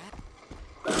that a cat?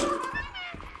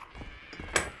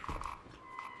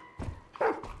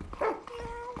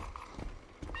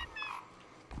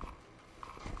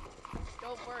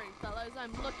 Don't worry, fellas.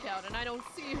 I'm lookout and I don't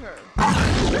see her.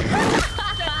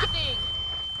 Just kidding.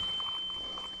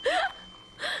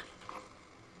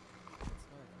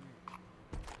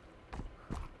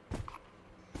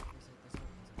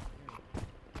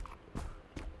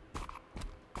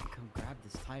 Come grab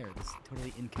this tire, this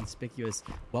totally inconspicuous,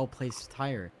 well-placed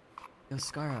tire. Yo,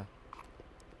 Scarra.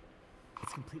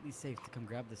 It's completely safe to come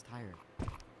grab this tire.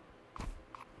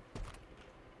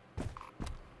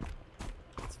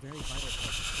 It's very vital to our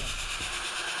success.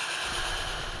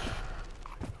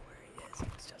 I don't know where he is. He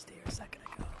was just here a second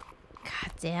ago.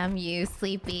 God damn you,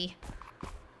 Sleepy.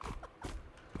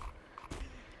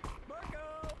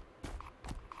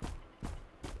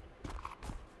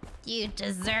 You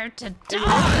deserve to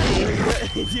die.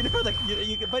 Do you know where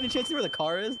by any chance you know where the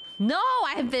car is? No,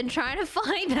 I've been trying to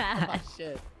find that. Oh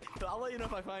shit. But I'll let you know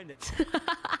if I find it.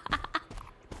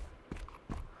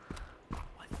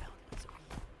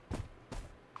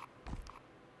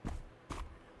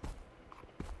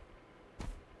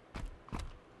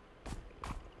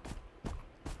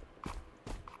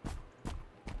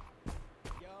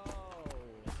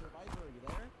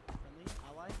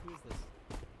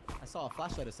 I saw a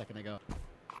flashlight a second ago.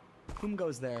 Whom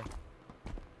goes there?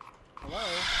 Hello?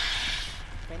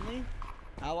 Friendly?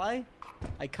 Ally?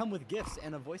 I come with gifts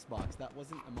and a voice box. That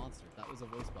wasn't a monster. That was a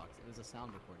voice box. It was a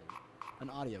sound recording. An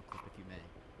audio clip, if you may.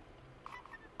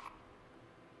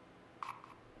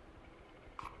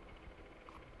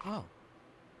 Oh.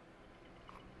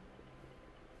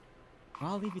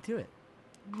 Well, I'll leave you to it.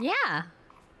 Yeah.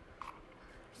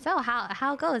 So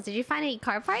how it goes? Did you find any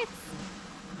car parts?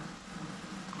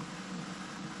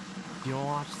 You wanna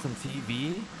watch some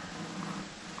TV?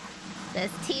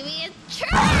 This TV is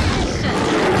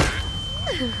trash!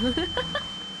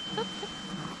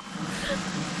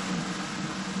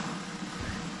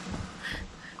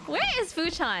 Where is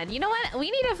Fuchan? You know what?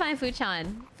 We need to find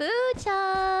Fuchan.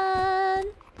 Fuchan!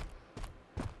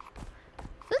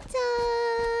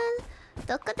 Fuchan!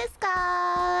 Doko desu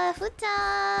ka?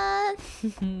 Fuchan!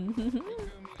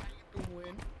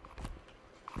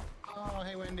 Oh,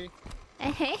 hey, Wendy.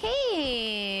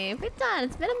 Hey, Fuchan,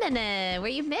 it's been a minute.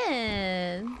 Where you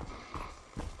been?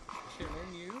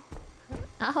 Chilling, you?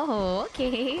 Oh,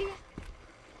 okay.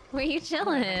 Where you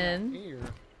chilling? Here.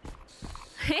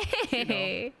 Hey. You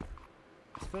know,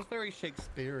 it feels very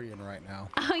Shakespearean right now.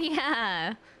 Oh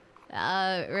yeah.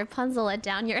 Rapunzel let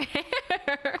down your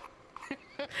hair.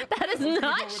 That is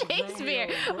not Shakespeare.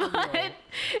 What?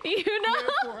 You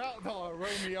know?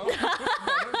 Romeo.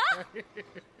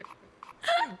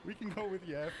 We can go with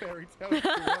fairy tale.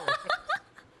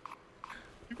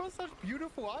 You've got such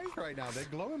beautiful eyes right now. They're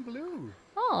glowing blue.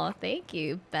 Oh, thank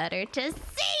you. Better to see you.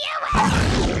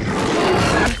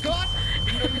 God,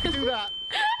 you know you can do that.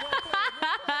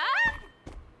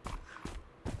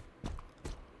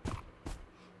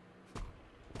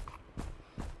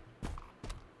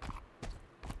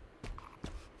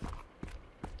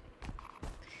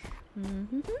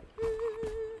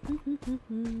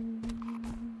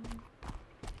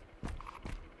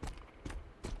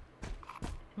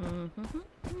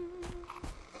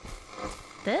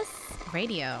 This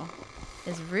radio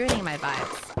is ruining my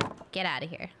vibes. Get out of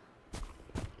here.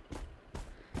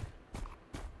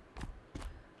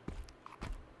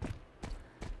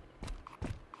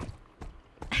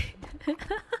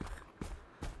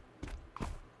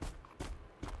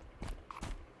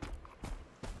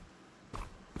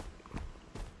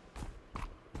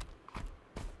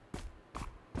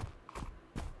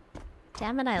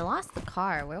 Damn it, I lost the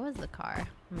car. Where was the car?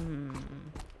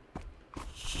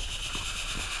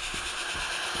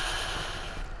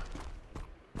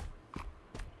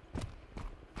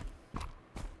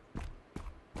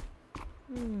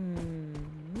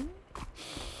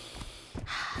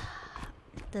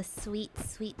 The sweet,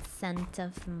 sweet scent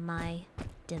of my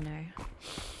dinner.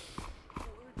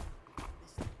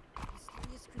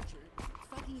 Mysterious creature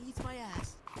fucking eats my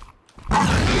ass.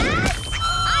 Ass! I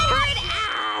heard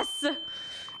ass!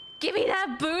 Give me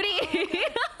that booty!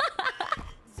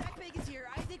 Zach Bacon's here.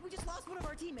 I think we just lost one of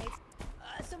our teammates.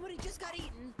 Somebody just got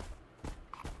eaten.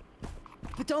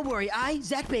 But don't worry,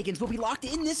 Zach Bacons, will be locked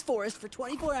in this forest for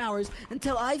 24 hours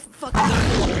until I fucking...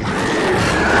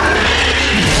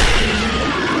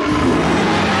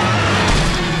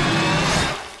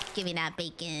 Give me that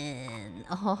bacon.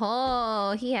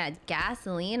 Oh, he had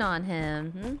gasoline on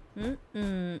him.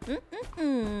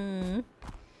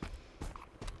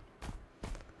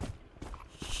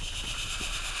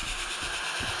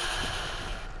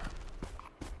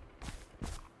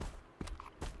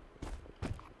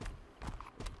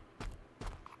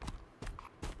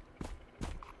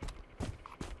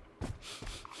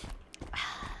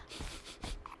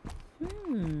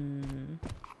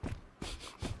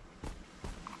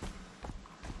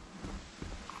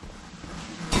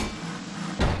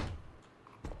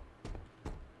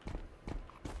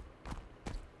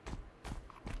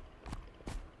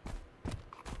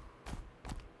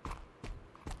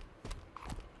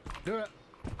 Do it.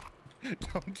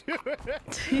 Don't do it.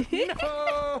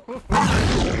 No.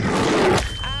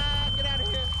 Get out of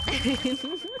here.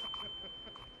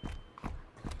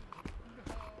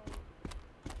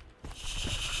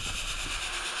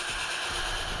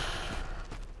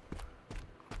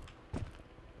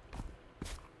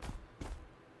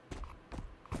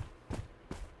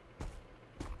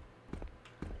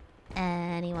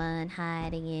 Anyone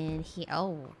hiding in here?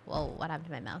 Oh, whoa, what happened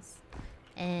to my mouse?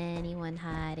 Anyone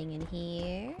hiding in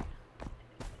here?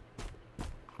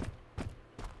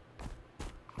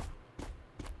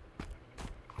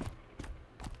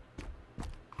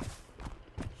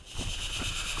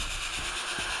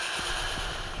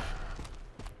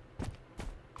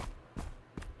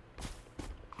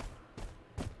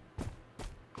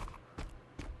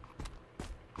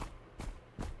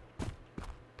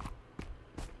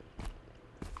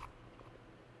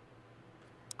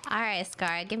 Alright,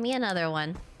 Scar, give me another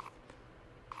one.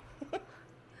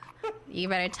 You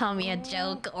better tell me a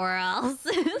joke or else.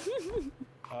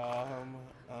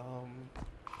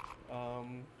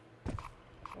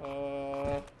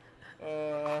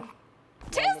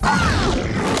 Too slow!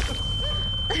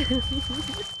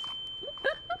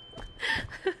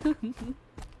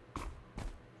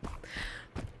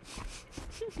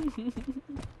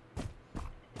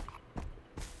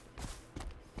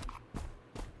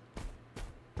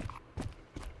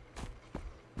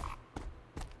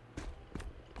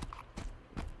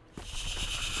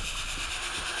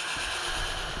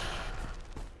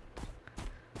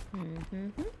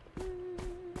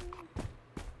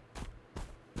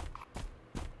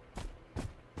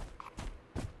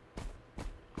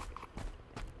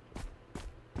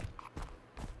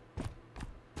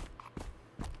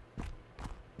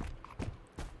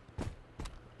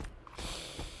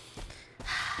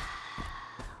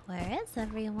 Where is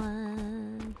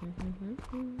everyone?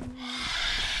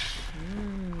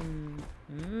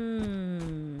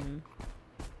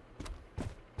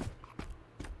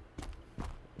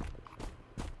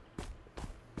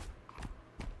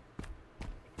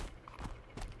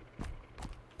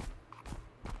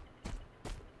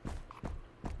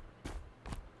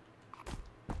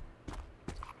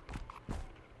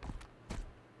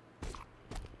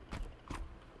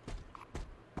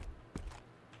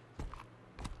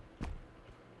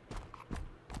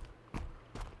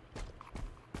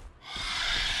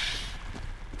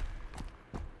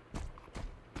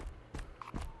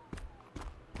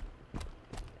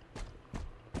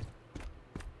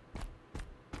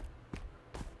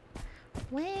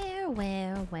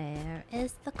 Where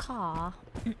is the car?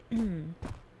 I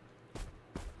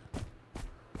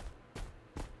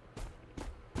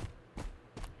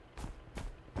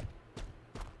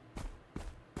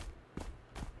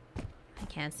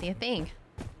can't see a thing.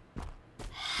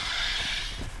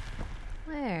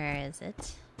 Where is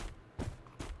it?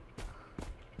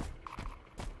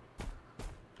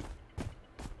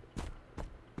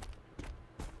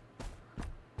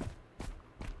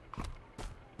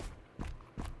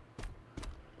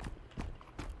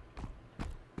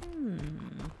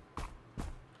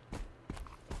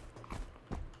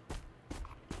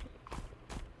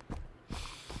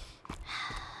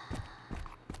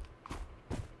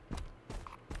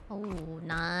 Oh,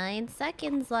 9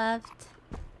 seconds left.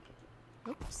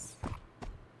 Oops.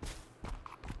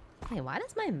 Hey, why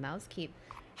does my mouse keep...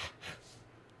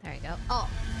 There we go. Oh.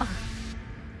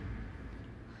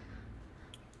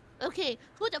 Okay,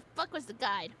 who the fuck was the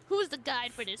guide? Who's the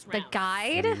guide for this round? The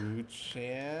guide?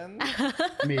 Buchan.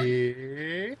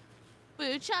 Me.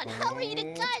 Buchan, how are you the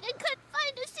guide? I couldn't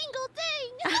find a single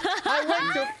thing! I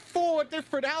went to 4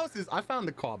 different houses. I found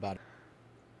the car battery.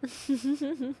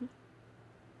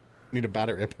 Need a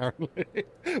battery apparently,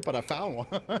 but I found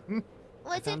one.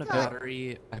 What's I found it a called?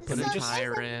 battery. I put a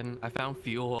tire in. I found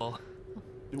fuel.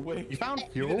 You found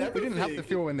fuel? We didn't have the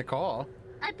fuel in the car.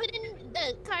 I put in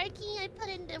the car key, I put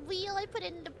in the wheel, I put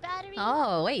in the battery.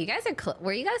 Oh, wait, you guys are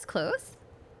were you guys close?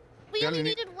 We only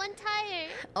needed 1 tire.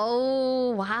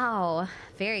 Oh, wow.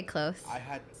 Very close. I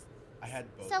had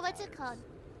both. So what's it called?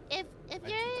 If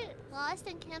you're lost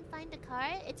and can't find the car,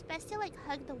 it's best to like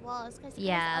hug the walls because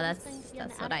Yeah, that's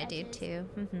what I do too.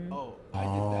 Mm-hmm. Oh, I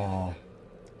did that.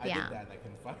 I Yeah. did that and I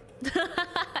couldn't find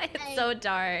it. It's so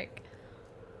dark.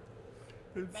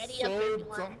 Ready up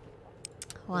everyone.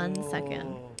 1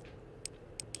 second.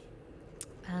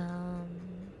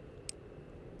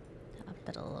 Up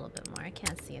it a little bit more. I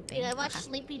can't see a thing. Dude, I watched Okay.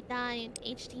 Sleepy die in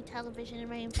HD television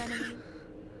right in front of me.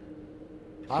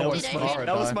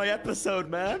 That was my episode,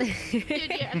 man. Dude,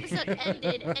 your episode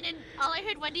ended, and then all I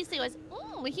heard Wendy say was,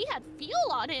 "Oh, he had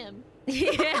fuel on him."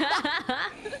 Yeah.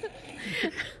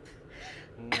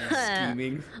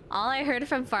 Scheming. All I heard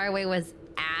from far away was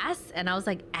ass, and I was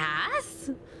like,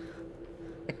 ass?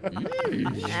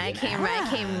 I came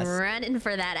running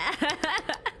for that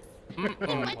ass.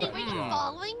 Wendy, were you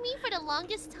following me for the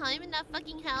longest time in that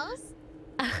fucking house?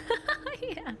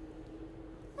 Yeah.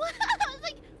 I was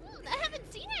like, I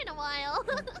haven't seen her in a while.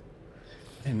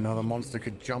 Didn't know the monster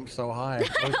could jump so high. I was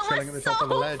That chilling at the top of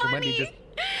the ledge and Wendy just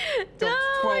jumped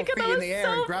 12 feet in the air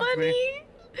and grabbed me.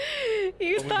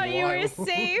 You That was thought you were wild.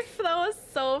 safe. That was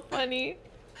so funny.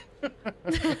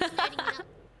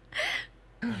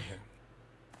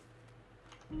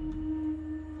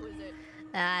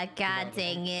 Ah, god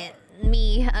dang it.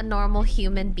 Me, a normal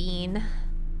human being.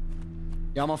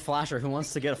 Yeah, I'm a flasher. Who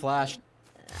wants to get a flash?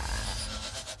 I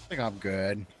think I'm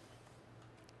good.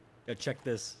 Yo, check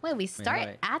this. Wait, we start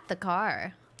right. at the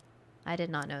car. I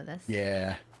did not know this.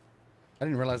 Yeah. I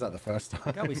didn't realize that the first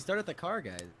time. God, we start at the car,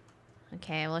 guys.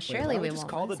 Okay, well Wait, surely why we don't just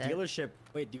won't call the lose it. dealership.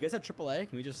 Wait, do you guys have AAA?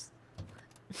 Can we just?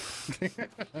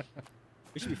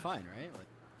 We should be fine, right? Like,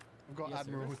 I've got yes,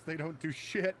 admirals. service? They don't do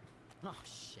shit. Oh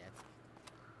shit.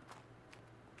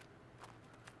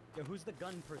 Yo, who's the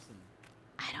gun person?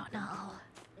 I don't know.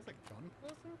 There's a gun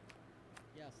person?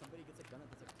 Yeah, somebody gets a gun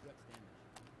that does like 2x damage.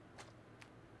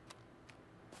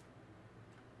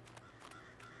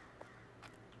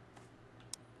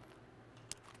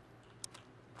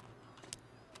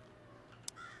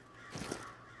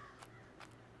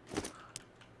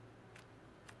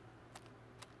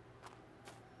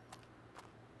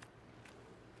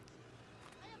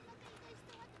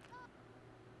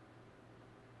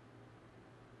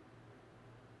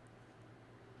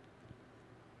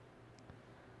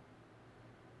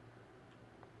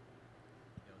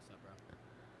 Yo, what's up, bro?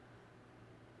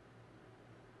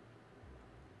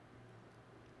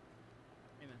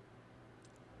 Hey, man.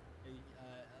 Hey,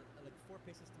 like 4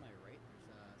 paces to my right,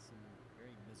 there's some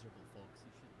very miserable folks.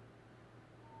 You should.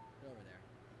 They're over there.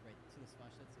 Right. See those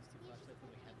flashlights? Those 2 flashlights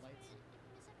with like headlights?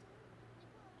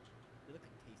 They look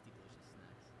like tasty, delicious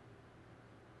snacks.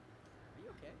 Are you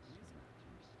okay? Are you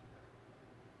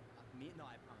me? No,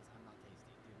 I promise I'm not tasty,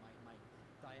 dude. My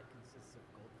diet consists of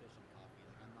goldfish and coffee.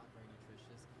 Like I'm not very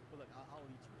nutritious. But look, I'll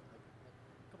eat you. Like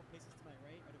a couple paces to my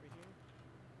right over here.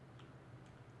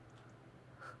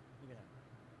 Look at him.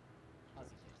 How's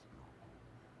he taste? No.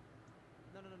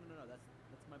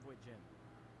 That's my boy Jim.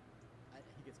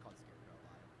 He gets called Scarecrow a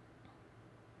lot.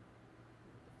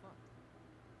 What the fuck?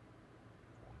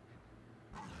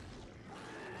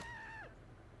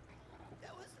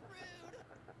 That was rude.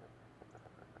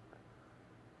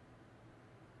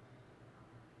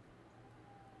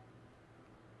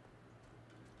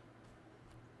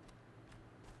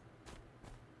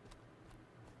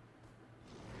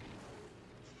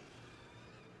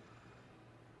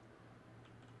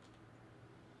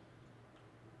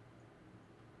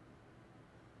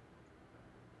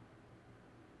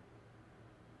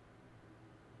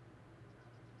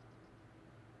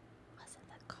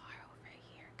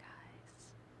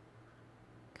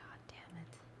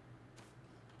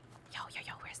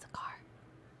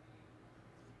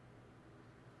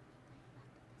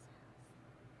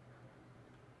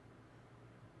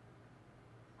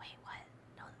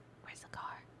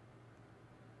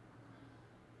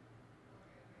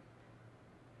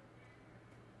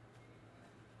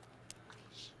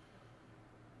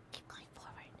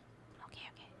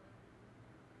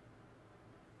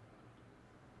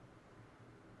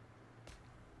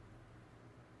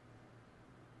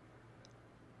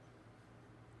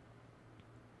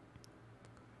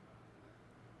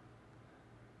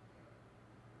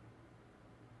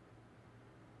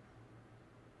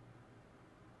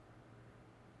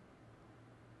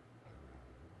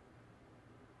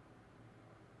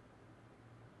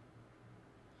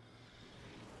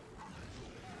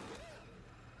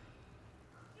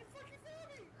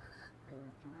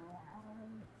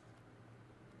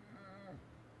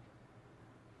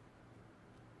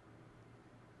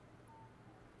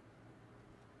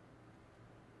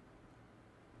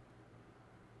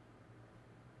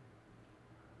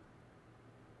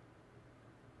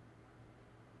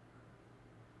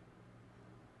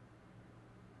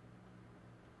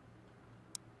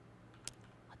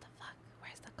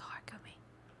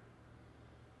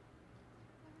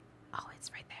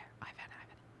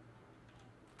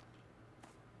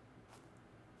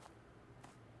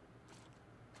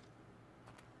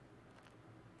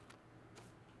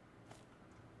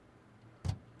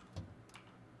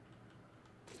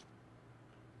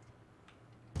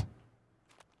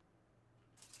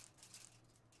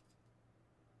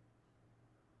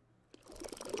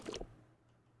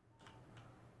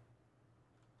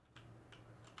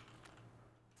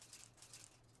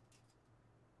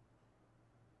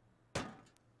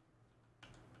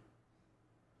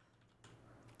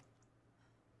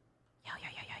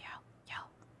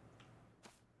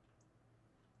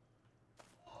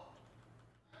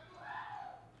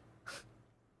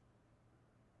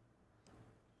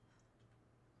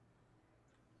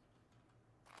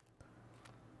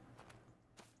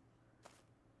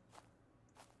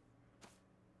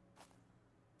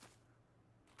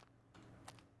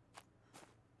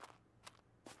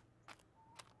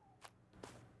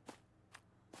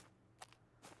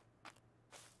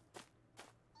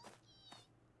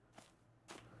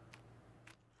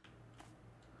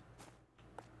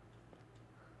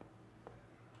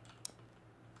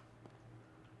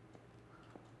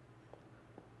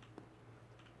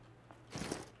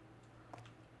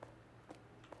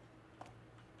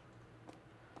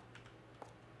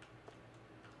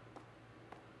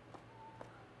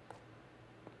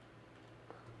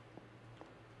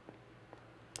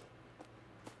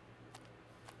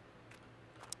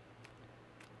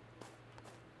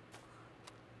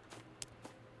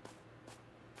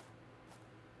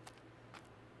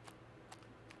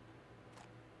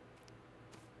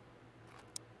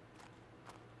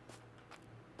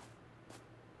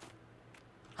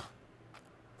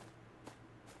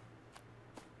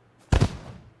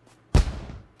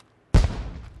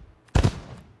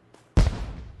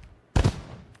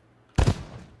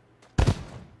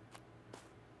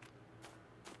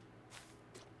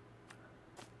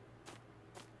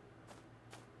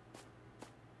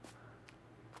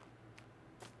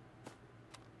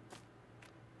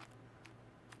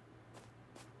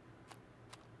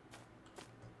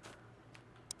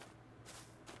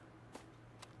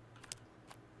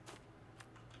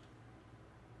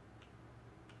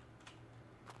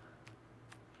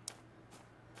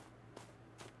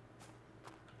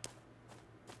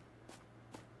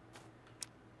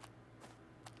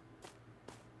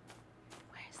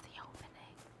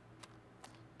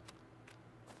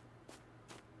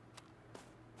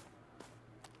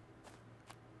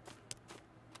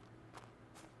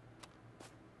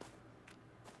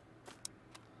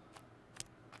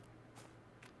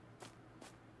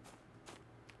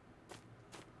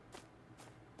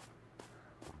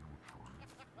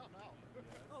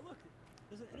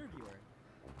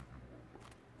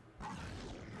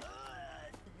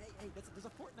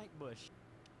 bush.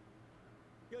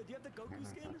 Yo, do you have the Goku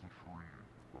skin?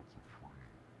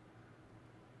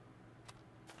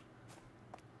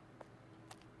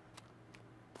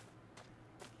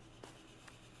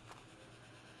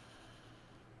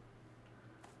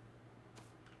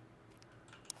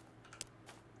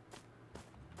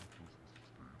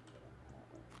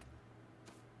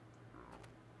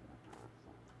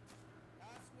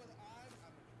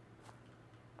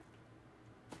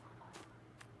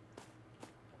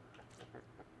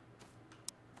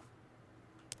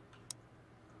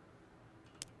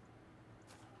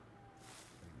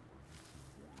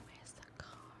 Where's the car?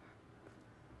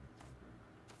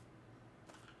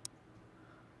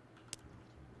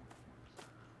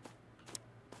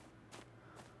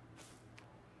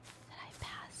 Did I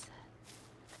pass it?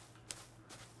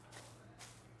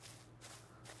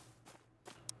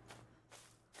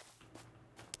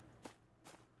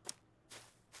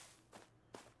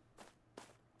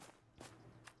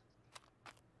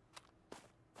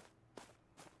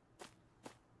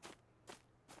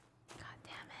 God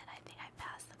damn it, I think I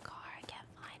passed the car. I can't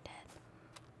find it.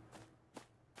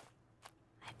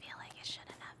 I feel like it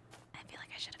shouldn't have. I feel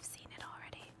like I should have seen it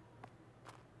already.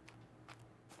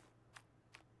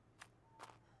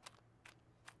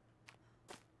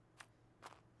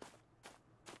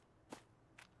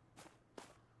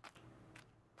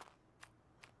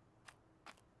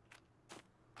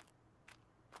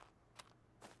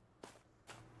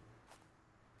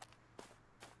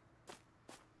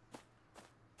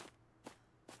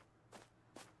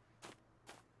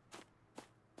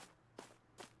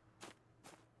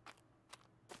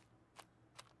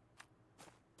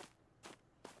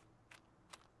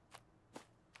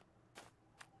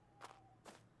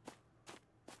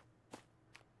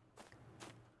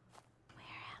 Where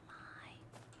am I?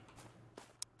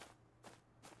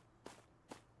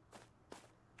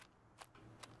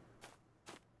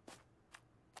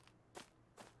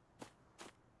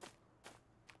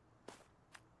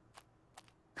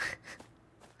 I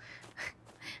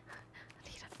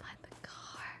need to find the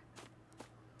car.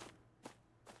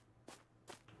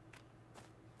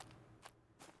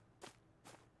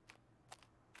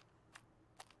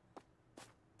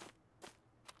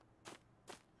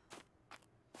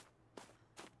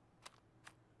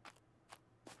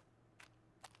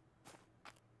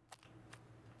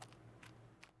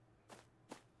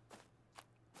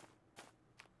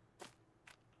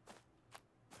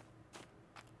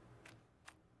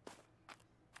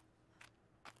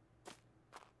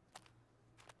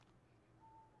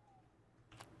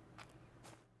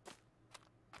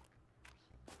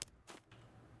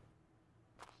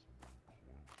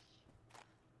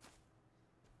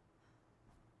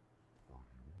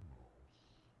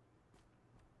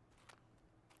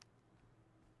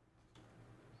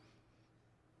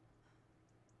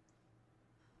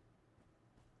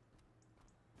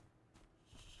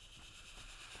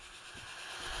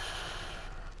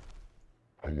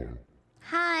 Hello.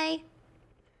 Hi.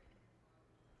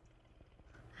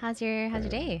 How's your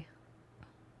day?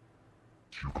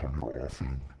 Do you come here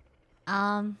often?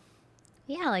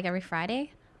 Yeah, like every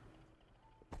Friday.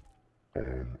 I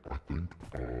think,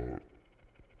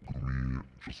 Gumi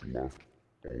just left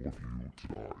all of you to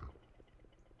die.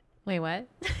 Wait, what?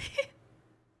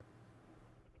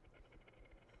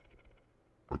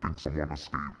 I think someone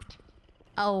escaped.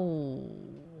 Oh.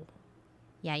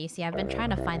 Yeah, you see, I've been trying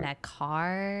to find that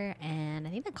car, and I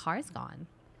think the car's gone.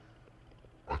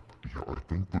 Yeah, I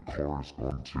think the car is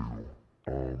gone too.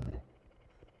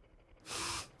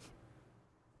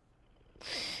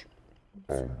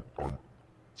 I'm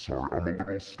sorry, I'm a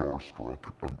little starstruck.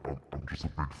 I'm just a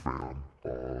big fan.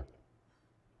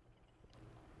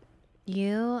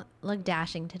 You look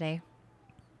dashing today.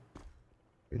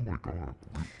 Oh my god.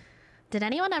 Did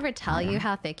anyone ever tell you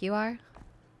how thick you are?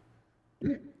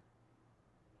 Oh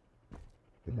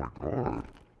my god.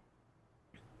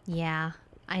 Yeah,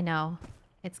 I know.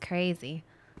 It's crazy.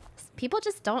 People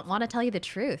just don't want to tell you the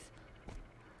truth.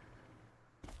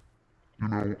 You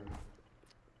know,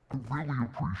 I really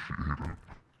appreciate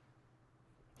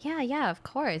it. Yeah, of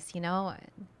course. You know,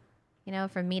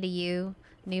 from me to you,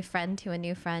 new friend to a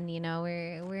new friend. You know,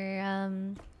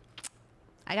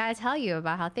 I gotta tell you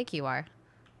about how thick you are.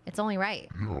 It's only right.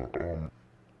 Yeah,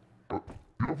 you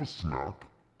have a snack?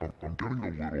 I'm getting a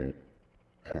little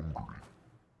hungry.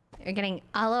 You're getting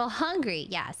a little hungry.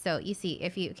 Yeah, so you see,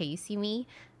 you see me?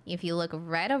 If you look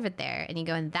right over there and you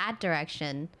go in that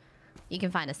direction, you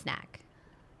can find a snack.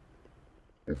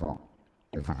 Over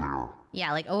there?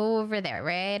 Yeah, like over there,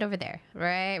 right over there.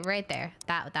 Right there.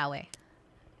 That way.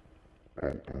 Oh,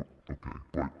 okay.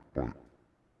 But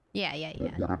Yeah.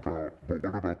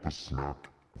 what about the snack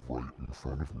right in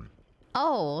front of me.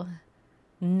 Oh.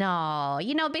 No.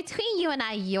 You know, between you and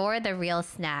I, you're the real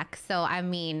snack. So, I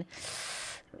mean...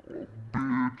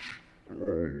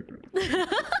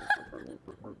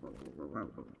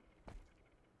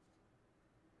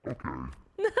 Okay.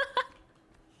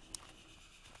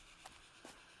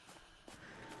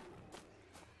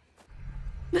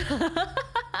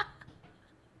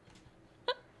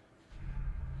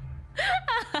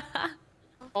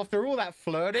 After all that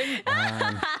flirting,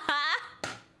 oh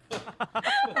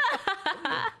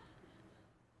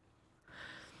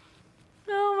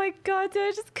my god, dude,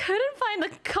 I just couldn't find the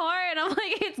car and I'm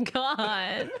like, it's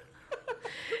gone.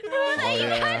 You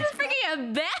guys freaking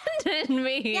abandoned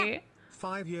me.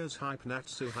 5 years hype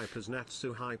Natsu hypers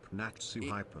Natsu hype Natsu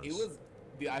hypers. It was.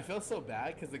 Dude, I felt so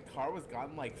bad because the car was gone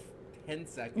in like 10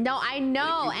 seconds. No, I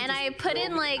know, Like, and I put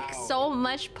in like so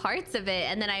much parts of it,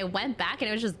 and then I went back and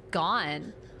it was just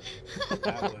gone.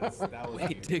 That was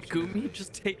Wait, did Gumi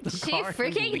just take the She car and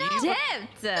freaking leave?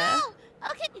 dipped. No!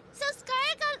 Okay, so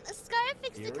Scarra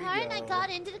fixed the car and I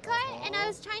got into the car and I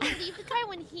was trying to leave the car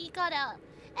when he got out.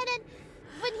 And then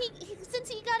when since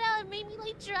he got out, it made me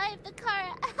like drive the car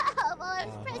out while I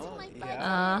was pressing my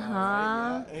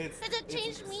button. Because it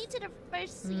changed me to the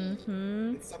first seat.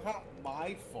 It's somehow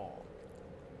my fault.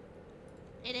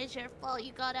 It is your fault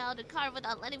you got out of the car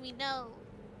without letting me know.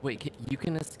 Wait, you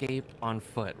can escape on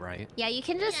foot, right? Yeah, you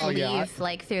can just Oh, leave yeah,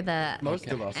 like through the most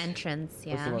of us. entrance.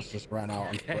 Yeah. Most of us just ran out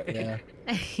on foot. Yeah.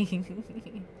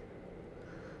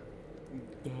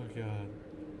 Oh god.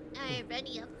 Alright,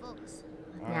 ready up, folks.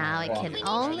 Now it can We need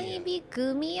only be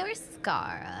Gumi or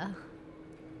Scarra.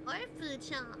 Or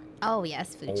Fuchan. Oh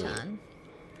yes, Fuchan.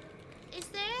 Is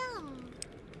there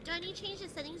do I need to change the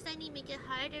settings? Do I need to make it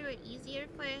harder or easier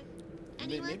for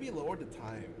anyone? Maybe lower the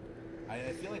time.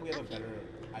 I feel like we have a better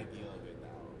idea of it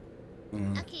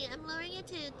now. Okay, I'm lowering it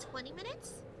to 20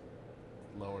 minutes.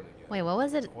 Lower it again. Wait, what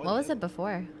was it? What was it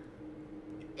before?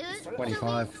 It was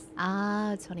 25.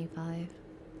 Ah, 25.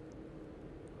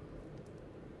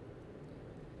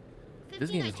 This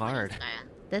game is hard.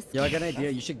 This. Yo, I got an idea.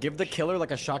 You should give the killer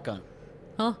like a shotgun.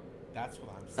 Huh? That's what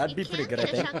I'm saying. That'd be pretty good, I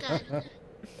get a think. shotgun.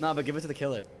 No, but give it to the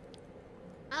killer.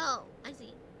 Oh, I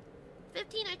see.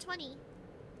 15 or 20?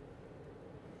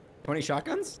 20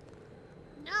 shotguns?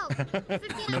 No,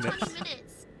 15 or 20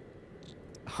 minutes.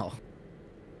 Oh.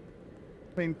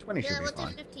 I mean, 20 should Yeah, be we'll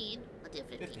fine. do 15. We'll do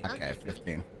 15. Okay,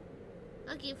 15.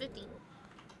 Okay, 15.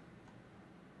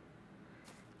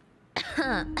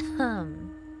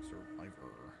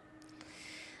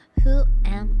 Who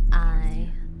am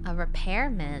I? A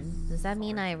repairman? Does that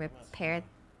mean I repaired?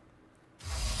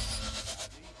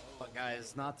 But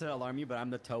guys, not to alarm you, but I'm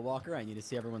the toe walker. I need to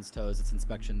see everyone's toes. It's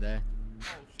inspection day.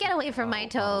 Get away from my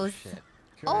toes.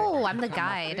 Oh, I'm the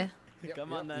guide.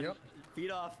 Come on then. Feet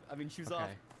off. I mean, shoes off.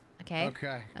 Okay.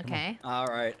 Okay. Okay. All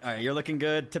right. You're looking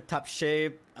good. Tip top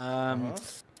shape. I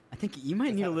think you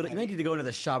might need a little. You might need to go into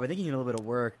the shop. I think you need a little bit of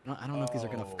work. I don't know if these are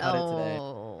gonna cut it today.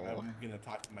 I'm gonna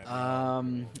talk to my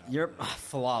You're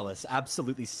flawless.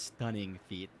 Absolutely stunning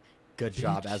feet. Good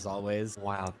job as always.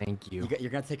 Wow, thank you. You're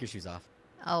gonna take your shoes off.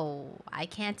 Oh, I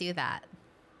can't do that.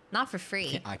 Not for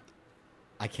free.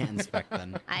 I can't inspect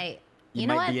them. You You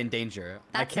know might what? be in danger.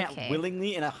 That's I can't okay.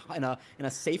 willingly, in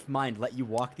a safe mind, let you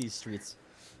walk these streets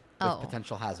with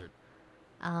potential hazard.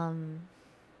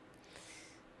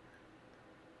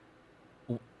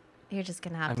 You're just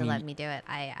gonna have to let me do it.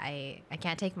 I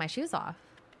can't take my shoes off.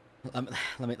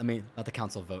 Let me let the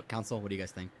council vote. Council, what do you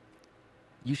guys think?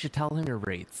 You should tell him your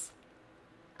rates.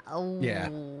 Oh. Yeah.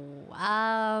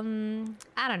 I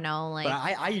don't know. Like. But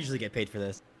I usually get paid for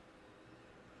this.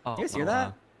 Oh, You guys hear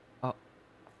that? Oh. Is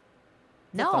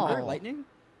that thunder, No. lightning?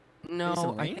 No,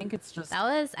 Some I rain? think it's just. That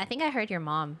was. I think I heard your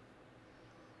mom.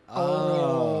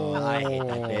 Oh, I hate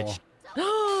that bitch.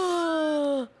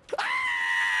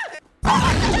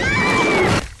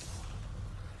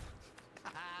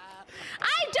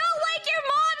 I don't like your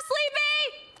mom,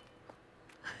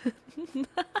 Sleepy.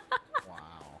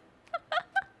 Wow.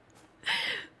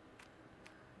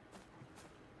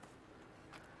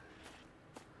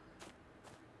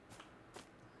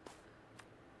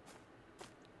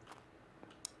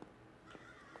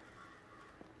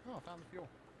 Oh, I found the fuel.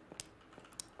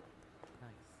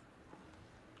 Nice.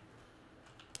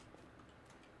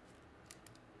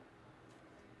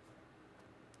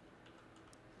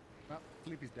 Oh,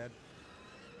 Sleepy's dead.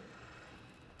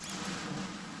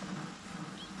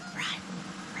 Run,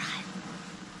 run.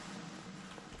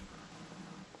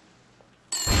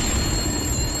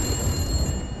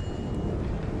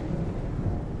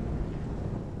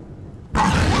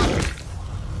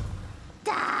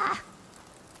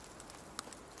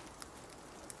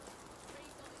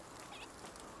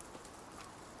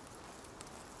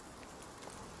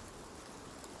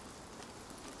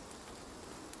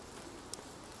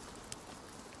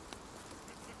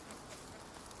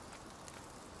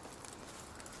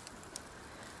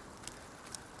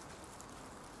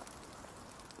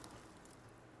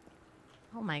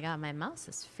 Oh my god, my mouse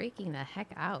is freaking the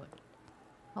heck out.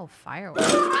 Oh, fireworks.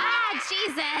 Ah,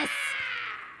 Jesus!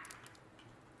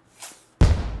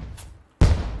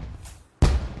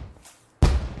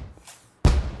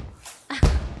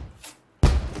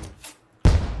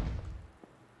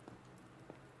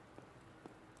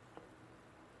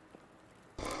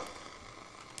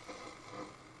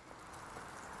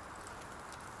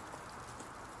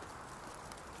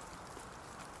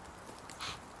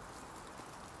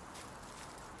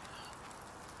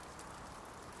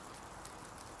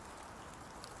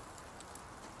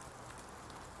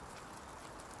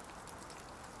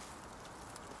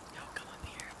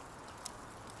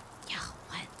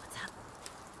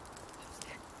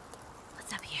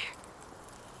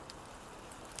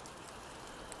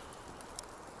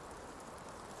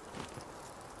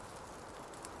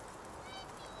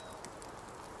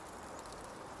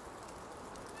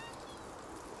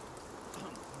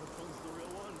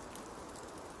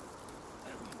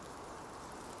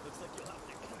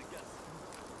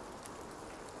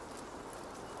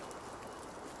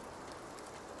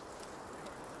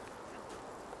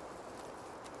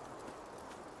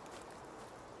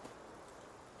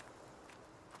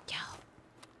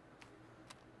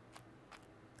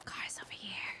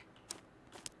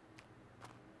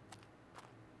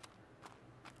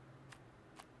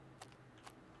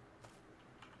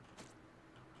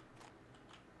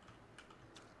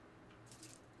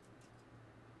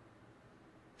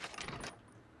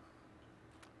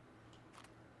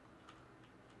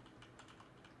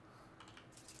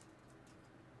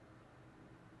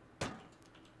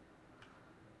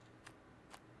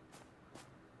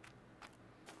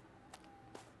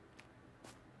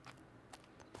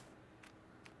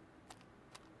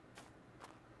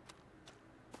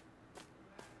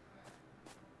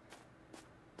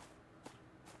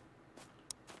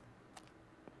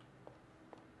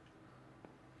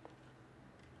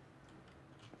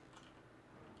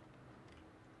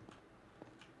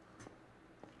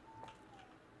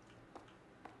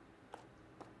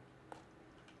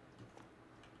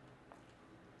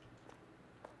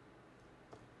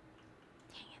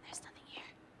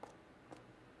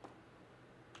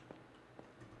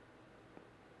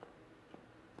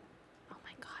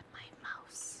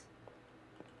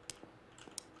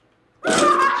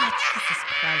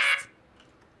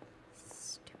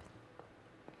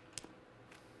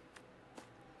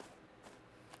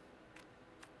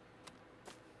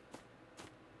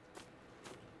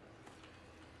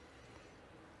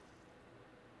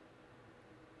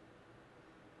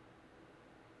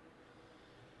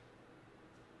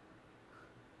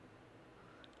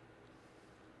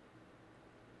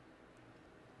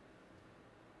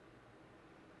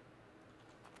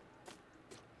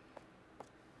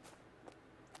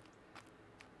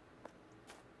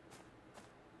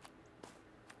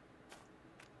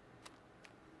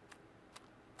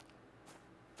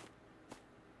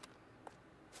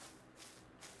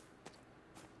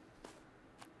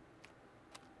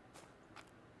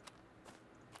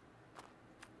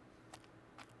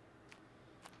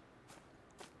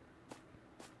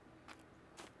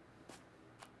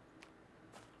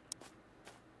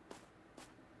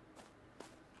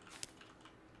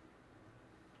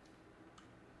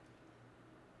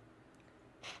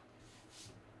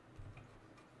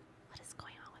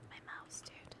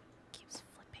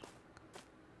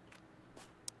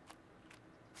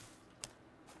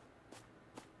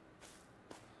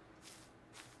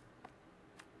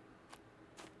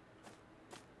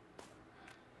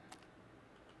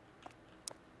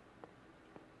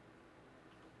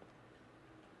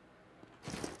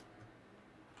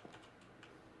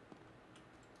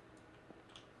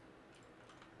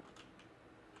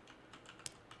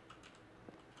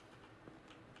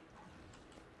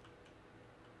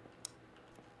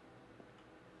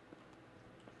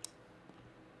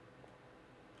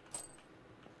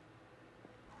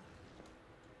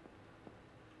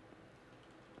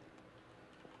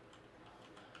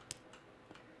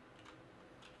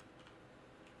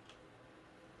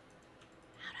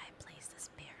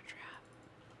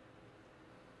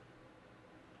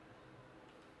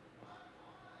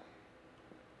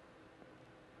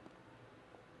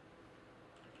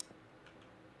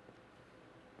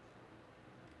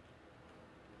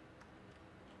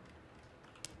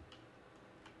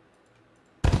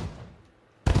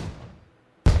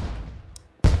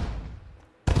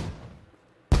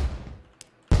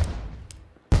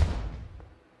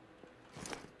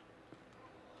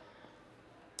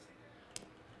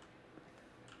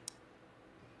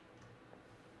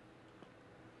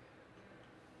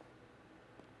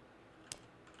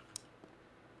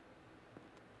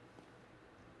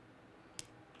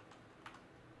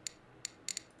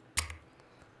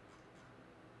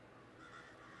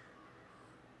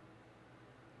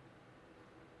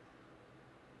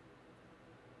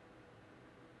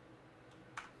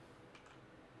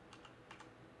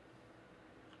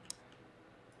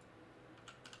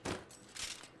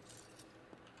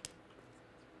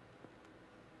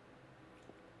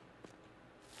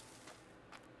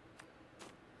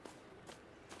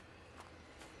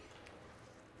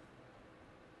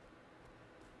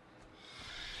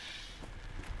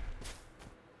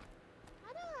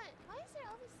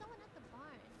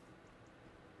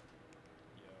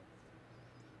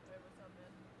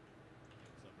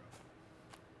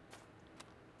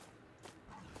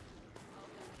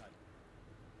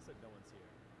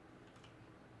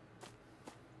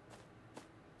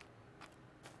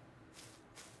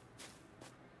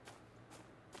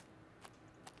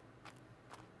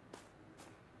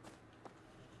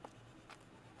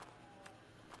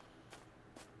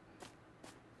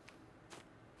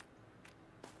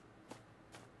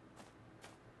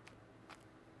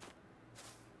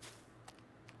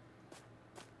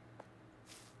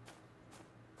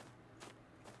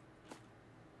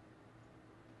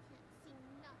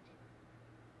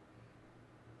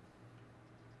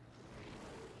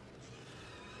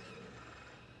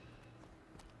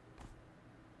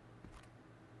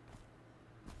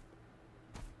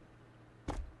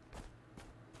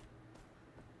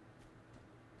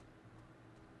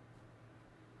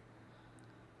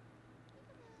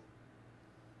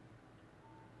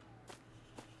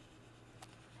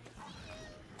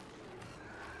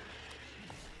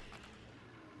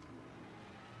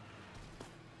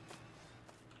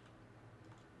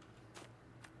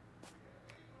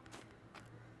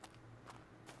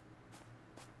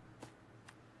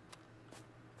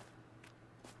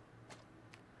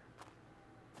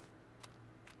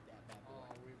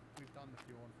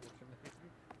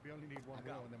 only need one I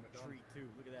wheel got and then we're done. tree too.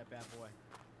 Look at that bad boy.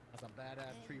 That's a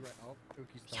badass tree right. Oh,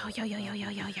 Uki Yo, stole it. yo, yo, yo, yo,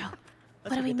 yo, yo. Let's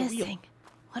What are we get the wheel. missing?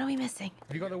 What are we missing?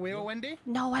 Have you got a wheel, Wendy?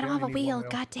 No, I We don't have a only need one wheel. wheel.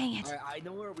 God dang it. All right, I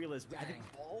know where a wheel is. I think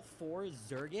all four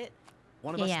Zergit.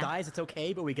 One of Yeah, us yeah. dies, it's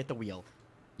okay, but we get the wheel.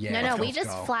 Yeah. No, no, we let's just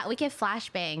go. we can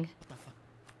flashbang.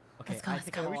 Okay, Let's go, I let's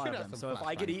think go. I'm We all should out of have them. some So if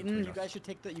I get flashbangs eaten, between you us. guys should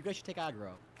take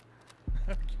aggro.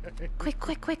 Okay. Quick,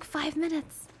 quick, quick. 5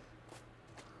 minutes.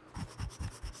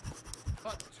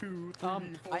 1, 2,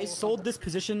 3, 4. I sold this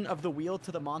position of the wheel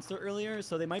to the monster earlier,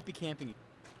 so they might be camping.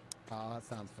 Oh, that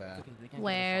sounds fair. Okay, they can't get us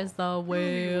Where's all. the Gumi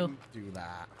wheel? wouldn't do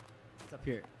that. It's up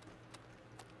here.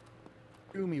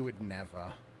 Gumi would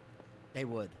never. They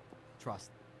would.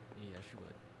 Trust. Yeah, she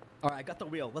would. All right, I got the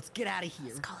wheel. Let's get out of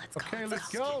here. Let's go, let's go. Okay,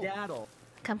 let's let's go. Skedaddle.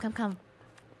 Come, come, come.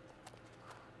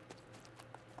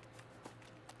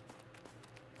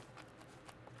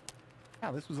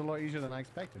 Wow, this was a lot easier than I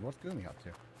expected. What's Gumi up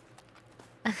to?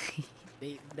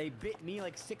 They bit me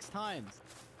like 6 times.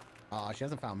 Ah, she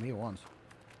hasn't found me once.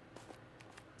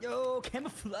 Yo,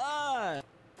 camouflage.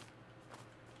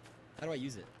 How do I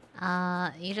use it?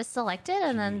 You just select it,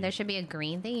 and then there should be a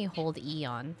green thing you hold E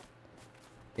on.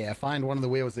 Yeah, find one of the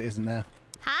wheels that isn't there.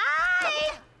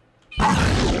 Hi! Get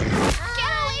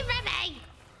away from me!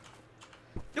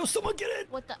 Yo, someone get it!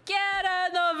 What the? Get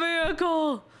in the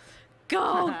vehicle!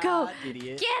 Go, go!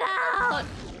 Idiot. Get out!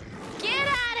 Get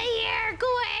out of here,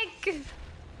 quick!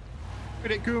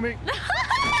 Get it, Gumi!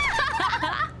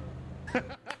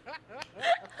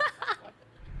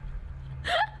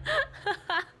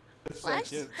 Flash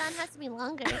stun has to be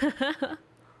longer.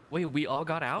 Wait, we all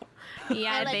got out?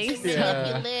 Yeah, I let think you so. live if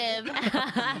you live.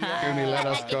 Gumi, let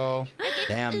us go.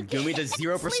 Damn, Gumi the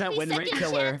 0% win rate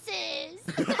killer.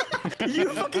 Chances. You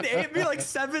fucking ate me like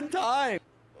 7 times.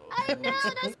 I know.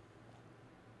 That's...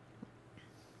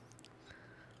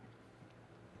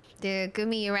 Dude,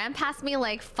 Gumi, you ran past me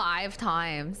like 5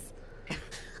 times.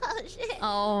 Oh shit.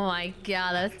 Oh my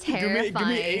god, that was terrifying.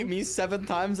 Gumi ate me 7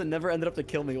 times and never ended up to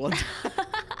kill me once.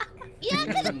 Yeah,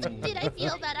 because did I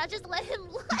feel bad? I just let him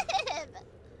live.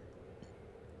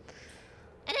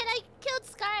 And then I killed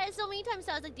Scarra so many times,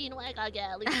 so I was like, do you know what? I gotta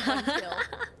get at least 1 kill.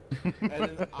 And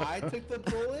then I took the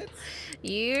bullets.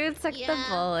 You took the Yeah.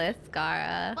 bullet,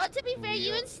 Scarra. Well, to be fair,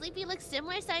 you and Sleepy look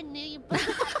similar, so I knew you both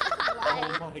Oh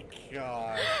lied. my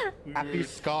god. Happy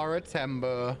Scarra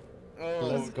Timber. Oh,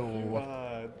 Let's go.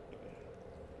 God.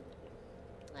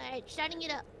 Alright, starting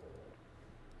it up.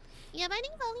 Yeah, but I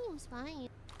think volume's fine.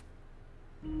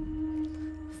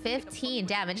 15.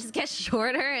 Damn, it just gets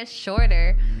shorter and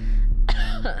shorter.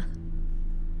 I'm the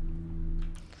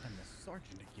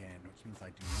sergeant again, which means I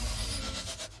do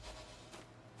not.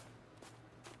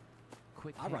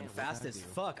 Quick. I run fast as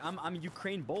fuck. I'm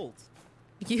Ukraine Bolt.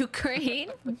 Ukraine?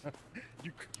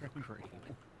 Ukraine.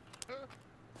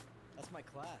 That's my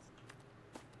class.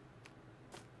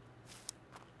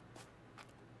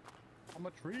 I'm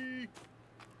a tree.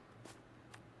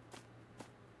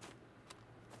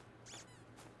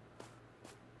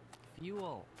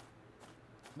 Fuel.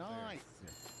 Nice.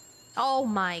 Oh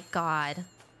my god.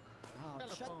 Oh,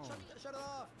 shut it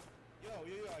off. Yo,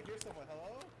 I hear someone.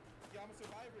 Hello? Yeah, I'm a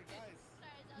survivor, guys.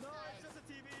 No, it's just a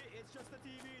TV. It's just a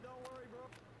TV. Don't worry, bro.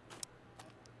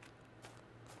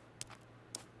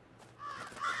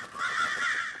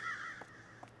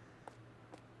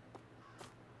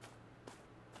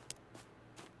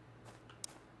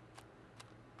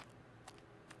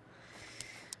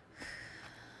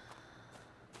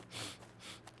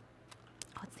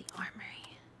 Oh, it's the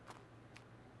armory.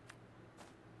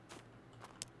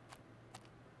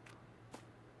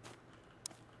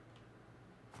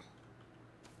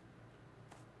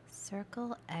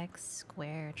 Circle, X,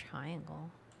 square, triangle.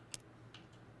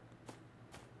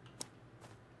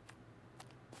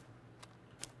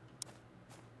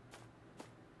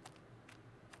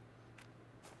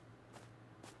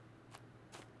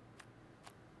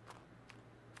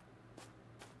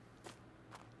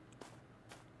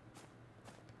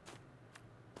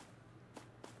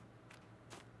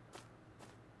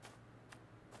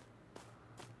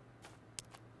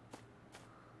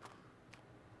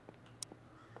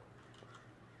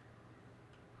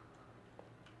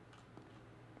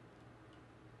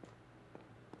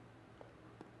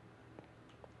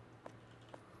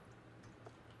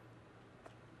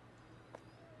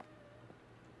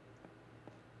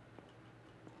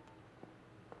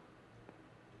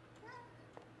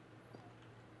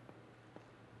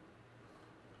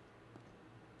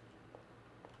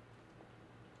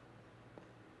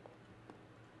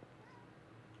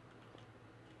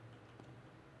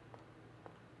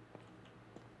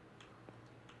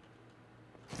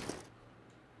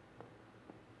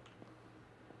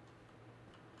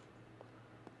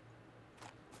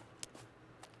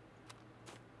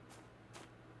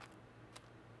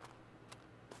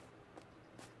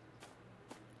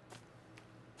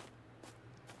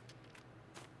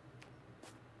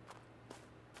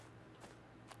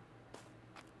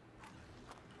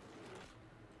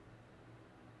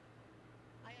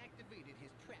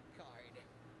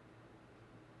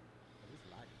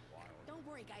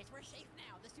 worry, guys. We're safe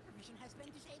now. The supervision has been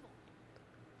disabled.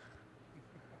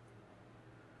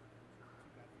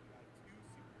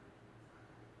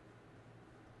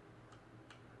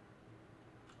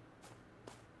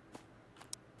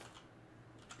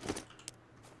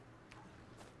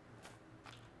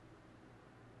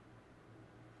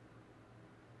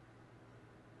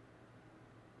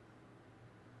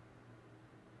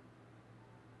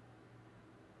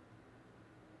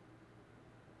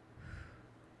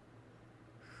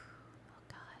 Oh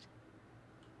god.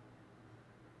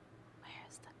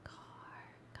 Where's the car?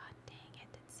 God dang it,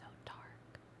 it's so dark.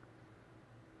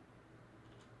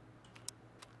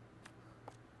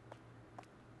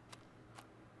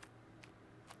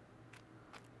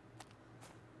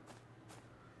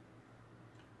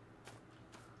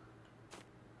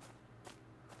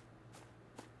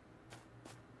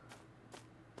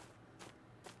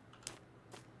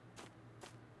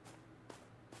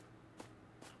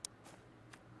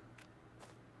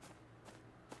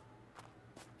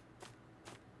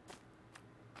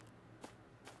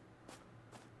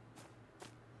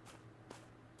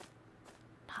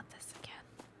 Not this again.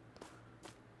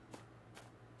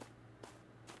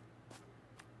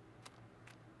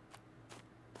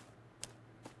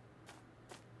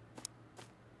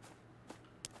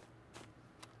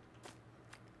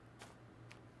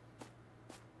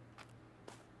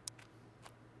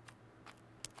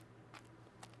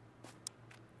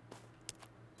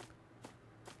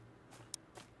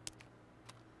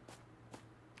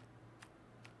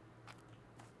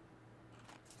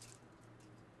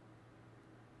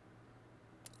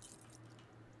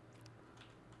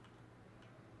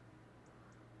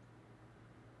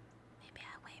 Maybe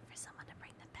I'll wait for someone to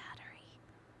bring the battery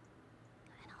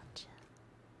and I'll chill.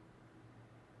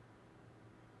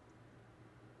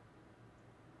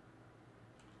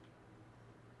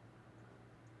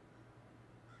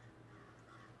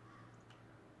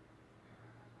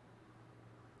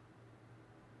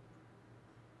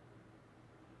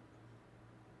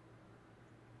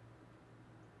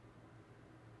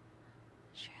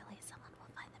 Surely someone will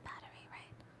find the battery,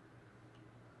 right?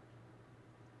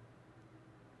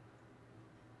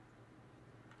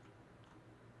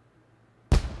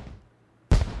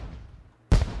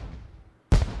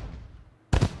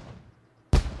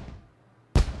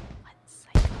 What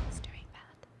psycho is doing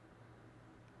that?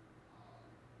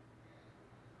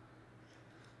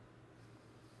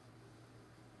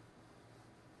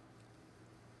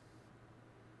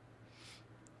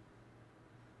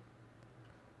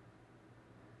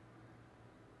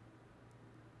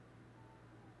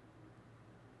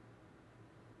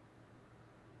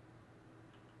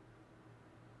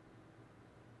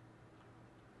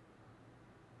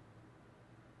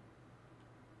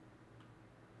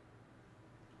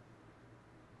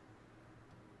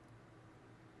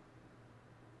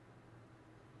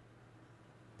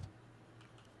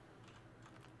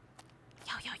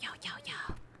 Yo, yo, yo, yo,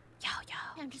 yo. Yo, yo.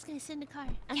 Yeah, I'm just gonna sit in the car.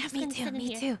 I'm Yeah, just me gonna too, sit in me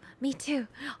here. too, me too.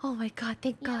 Oh my god,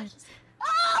 thank God.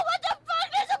 Oh, what the fuck?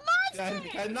 There's a monster!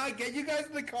 Can I get you guys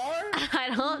in the car?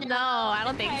 I don't know. I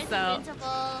don't think so.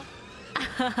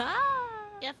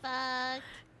 Get fucked.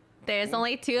 There's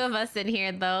only 2 of us in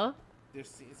here, though.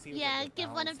 Yeah,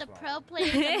 give one of the pro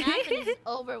players a map and it's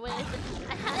over with.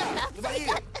 I had a map What about you?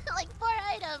 like 4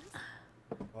 items.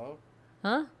 Hello?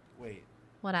 Huh? Wait.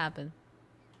 What happened?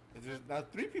 There's now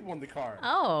 3 people in the car.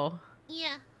 Oh.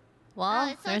 Yeah. Well,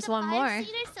 So there's it's a one more.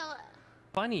 5-seater, so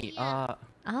Funny. Oh.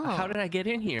 How did I get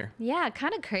in here? Yeah,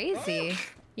 kind of crazy.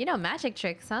 You know magic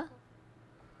tricks, huh?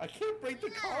 I can't break the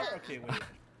car. Okay, wait.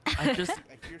 I just,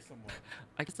 I hear someone.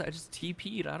 I guess I just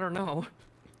TP'd. I don't know.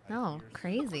 No,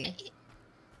 crazy.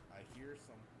 I hear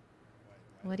some.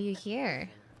 What do you hear?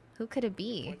 Who could it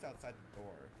be? Points outside the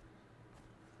door.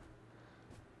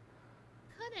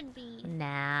 couldn't be.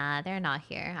 Nah, they're not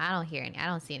here. I don't hear any. I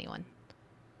don't see anyone.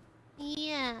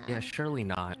 Yeah. Yeah, surely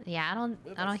not. Yeah, I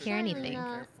don't hear anything.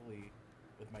 Carefully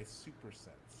with my super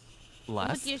sense.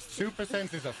 Less. Super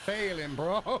sense is a failing,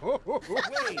 bro.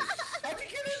 Wait, how'd you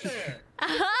get in there?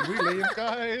 Did we leave,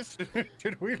 guys?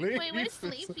 Did we leave? Wait, we're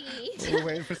sleepy. We're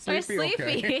waiting for sleepy. We're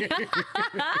sleepy. Okay.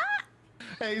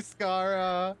 Hey,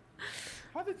 Scarra.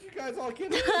 How did you guys all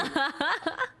get in?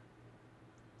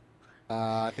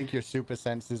 I think your super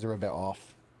senses are a bit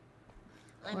off.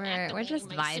 We're just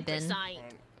vibing.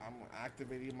 I'm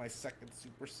activating my second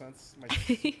super sense, my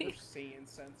super saiyan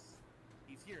sense.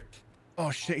 He's here. Oh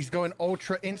shit, he's going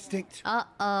ultra instinct.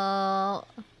 Uh-oh.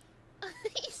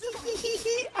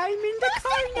 I'm in the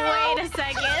car now. Wait a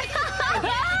second.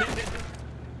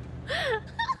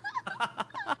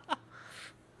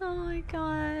 Oh my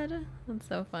god. That's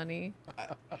so funny.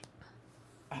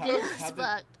 This is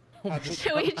fucked.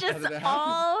 We just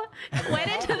all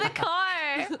went into the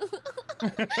car.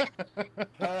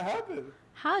 How happened?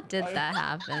 How did that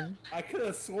happen? I could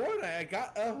have sworn I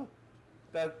got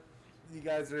that you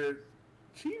guys are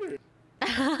cheaters.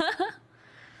 Can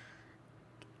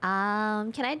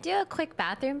I do a quick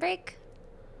bathroom break?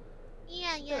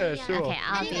 Yeah. Sure. Okay,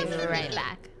 I'll be right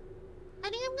back. I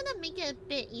think I'm gonna make it a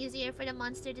bit easier for the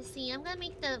monster to see. I'm gonna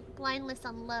make the blind list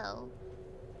on low.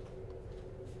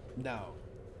 No.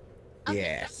 Okay,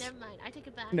 Yes. Never mind. I take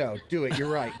it back. No, do it. You're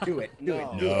right. Do it. Do it.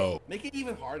 No. Make it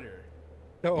even harder.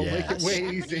 No, Yeah. make it way I'm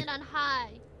putting easy. it on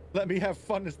high. Let me have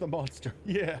fun as the monster.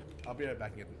 Yeah. I'll be right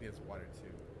back and get some water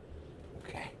too.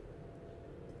 Okay.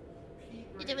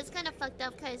 It was kind of fucked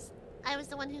up because I was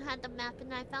the one who had the map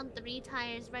and I found 3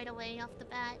 tires right away off the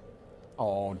bat.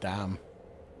 Oh, damn.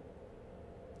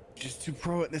 Just too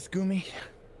pro at this, Gumi.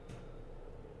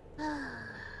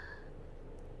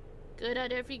 Good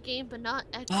at every game, but not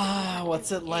excellent. Ah, at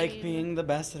what's it every like game. being the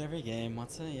best at every game?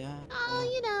 What's it? Yeah. Oh,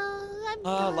 you know, I'm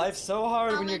Ah, good. life's so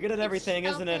hard when you're I'll good at let everything, it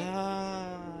isn't it? open.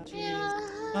 Ah, jeez. Yeah.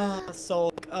 Ah,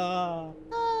 sulk. I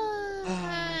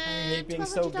hate being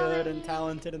so good and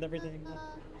talented and everything.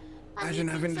 Imagine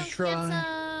having to try.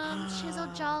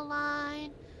 Chiseled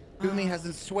jawline. Gumi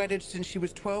hasn't sweated since she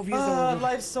was 12 years Ah, old.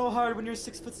 life's so hard when you're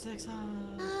 6'6".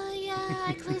 Yeah,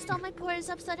 I closed all my pores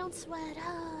up so I don't sweat.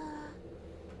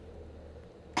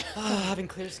 Having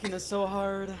clear skin is so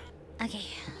hard. Okay.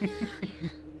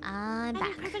 I'm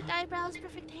Having back. perfect eyebrows,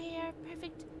 perfect hair,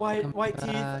 perfect. White Welcome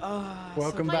teeth. back. Ah,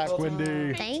 Welcome so back, well Wendy.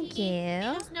 done. Thank you.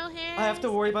 There's no hair. I have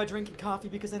to worry about drinking coffee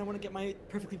because I don't want to get my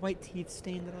perfectly white teeth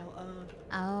stained at all.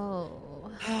 Oh.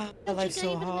 My life's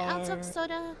so Even an ounce of hard.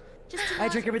 soda. Just to I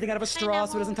drink everything out of a straw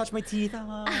so it doesn't know. touch my teeth.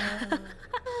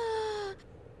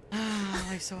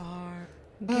 Life's so hard.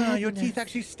 Your teeth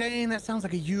actually stain. That sounds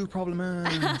like a you problem.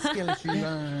 Skill issue.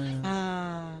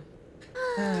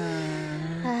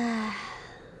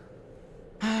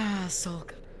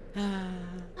 Sulk.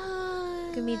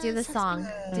 Gumi, do the song.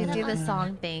 Do the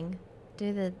song thing.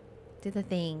 Do the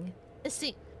thing. Let's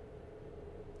see.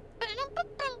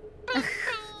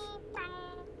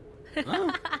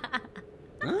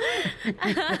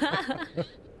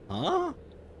 Huh?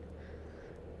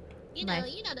 You know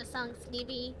the song,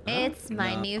 Sleepy. It's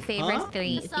my No. new favorite Huh?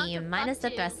 The song theme, to minus the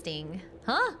fuck to. thrusting.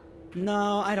 Huh?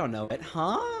 No, I don't know it.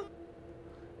 Huh?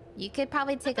 You could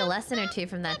probably take a lesson or two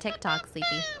from that TikTok,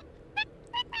 Sleepy.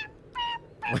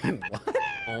 What?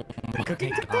 Oh my god.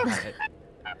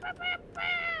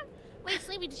 Wait,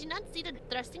 Sleepy, did you not see the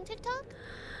thrusting TikTok?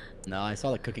 No, I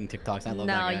saw the cooking TikToks. I love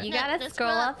No, that guy. you gotta just scroll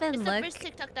up and it's look. the first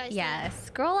TikTok that I Yeah,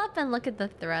 scroll up and look at the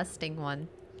thrusting one.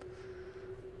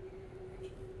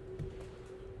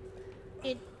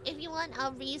 If you want,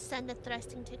 I'll resend the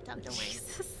thrusting TikTok. Don't worry.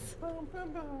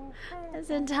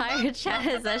 His entire chat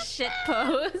is a shit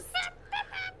post.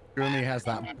 Gumi has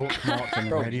that bookmarked and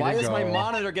Bro, ready why to is go. my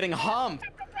monitor getting humped?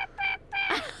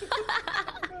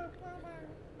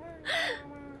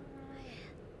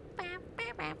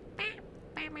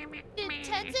 Dude,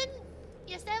 Tenzin,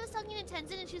 yesterday I was talking to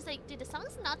Tenzin and she was like, dude, the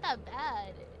song's not that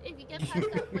bad. If you get past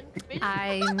that one bridge.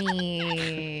 I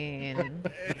mean... No,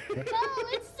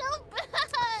 it's so bad!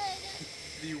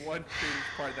 The one change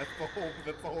part, that's the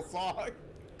whole song.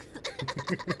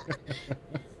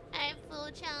 Alright,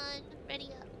 Fu-chan, ready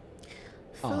up.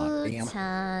 Aw, damn.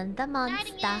 Fu-chan, the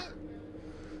monster.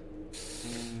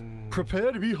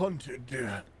 Prepare to be hunted.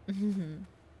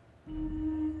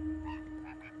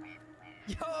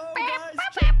 Yo, guys,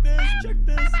 check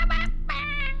this.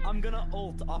 I'm gonna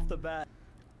ult off the bat.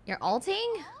 You're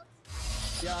ulting?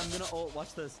 Yeah, I'm gonna ult.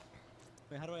 Watch this.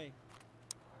 Wait, how do I?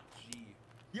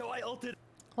 Yo, I ulted.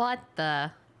 What the?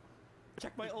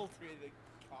 Check my ult.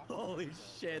 Holy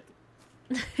shit.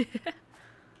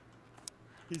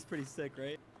 He's pretty sick,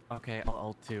 right? Okay, I'll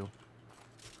ult too.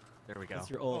 There we go. That's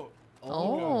your ult.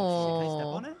 Oh. Shit, can I step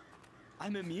on it?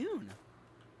 I'm immune.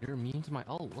 You're immune to my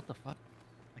ult. What the fuck?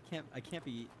 I can't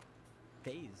be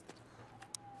phased.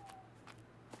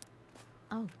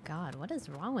 Oh god, what is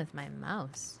wrong with my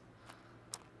mouse?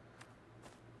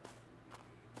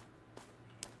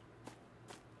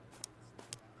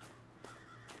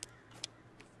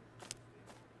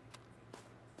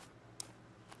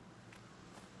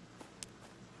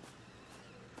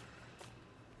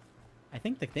 I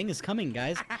think the thing is coming,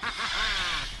 guys.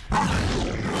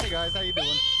 Hey guys, how you doing?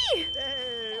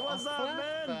 Hey, what's up,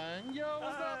 man? Yo,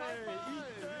 what's up? Hey, how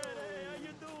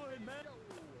you doing, man?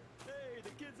 Hey, the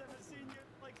kids haven't seen you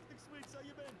in like 6 weeks. How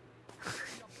you been?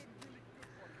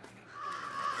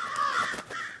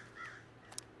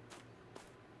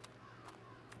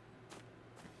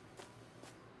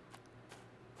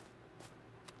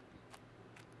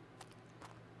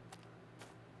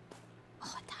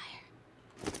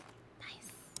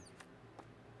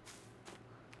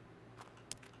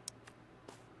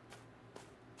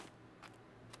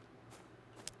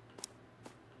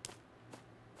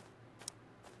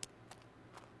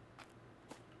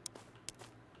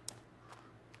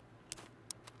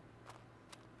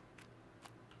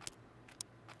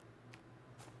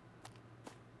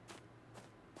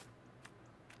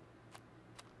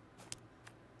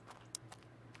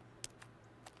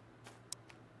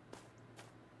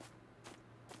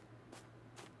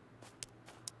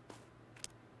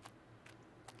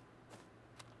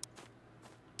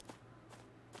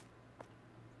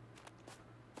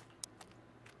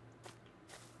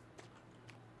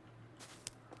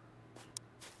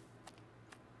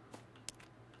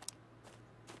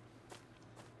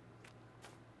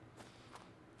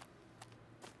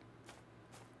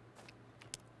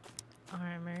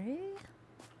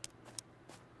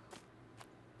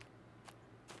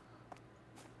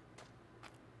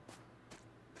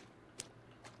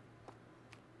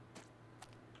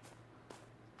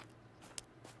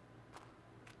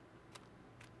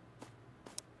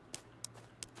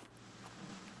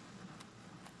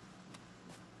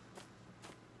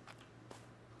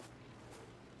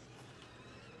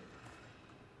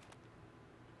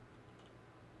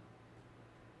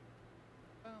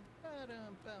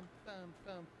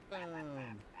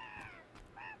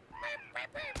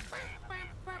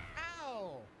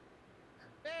 Ow!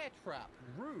 Bear trap,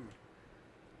 rude.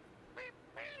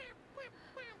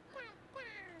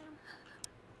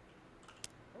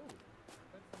 Oh,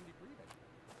 that's somebody breathing.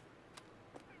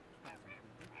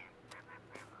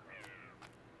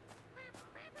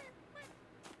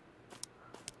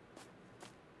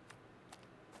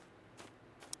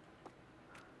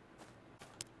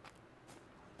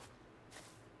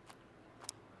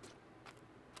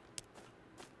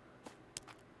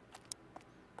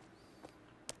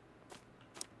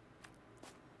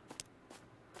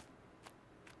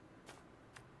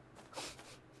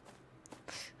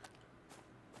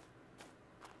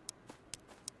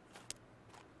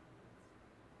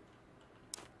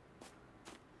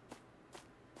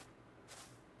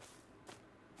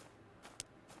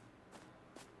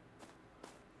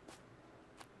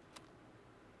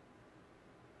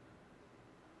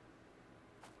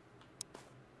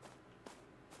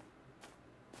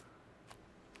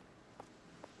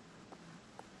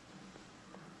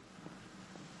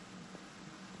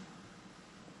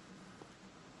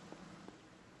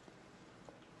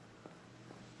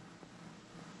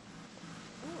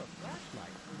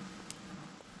 Flashlight.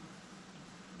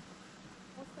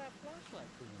 What's that flashlight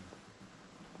doing?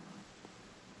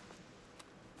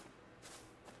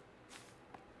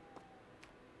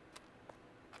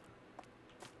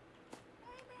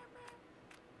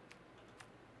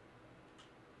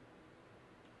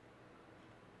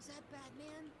 Is that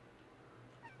Batman?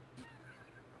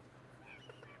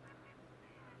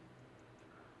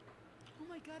 Oh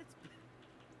my god, it's...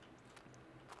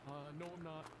 No, I'm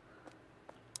not.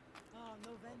 Oh,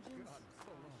 no vengeance? God, I'm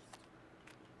so lost.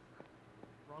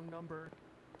 Wrong number.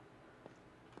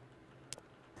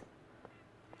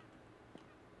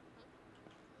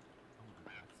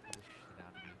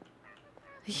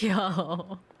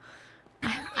 Yo.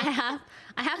 I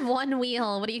have one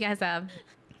wheel. What do you guys have?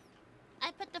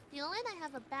 I put the fuel in. I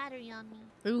have a battery on me.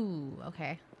 Ooh,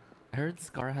 okay. I heard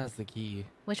Scar has the key.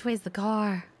 Which way's the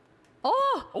car?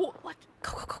 Oh! Oh, what?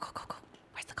 Go, go, go, go, go, go.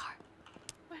 Where's the car?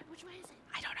 Which way is it?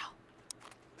 I don't know.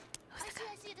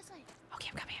 I see it this way. Okay,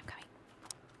 I'm coming, I'm coming.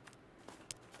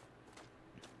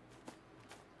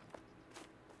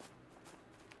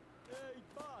 Hey,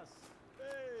 boss.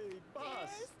 Hey, boss.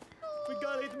 We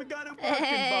got it working,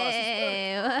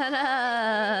 Hey, what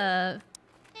up?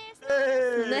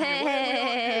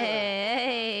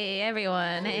 Hey,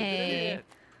 everyone. Hey.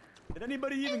 Did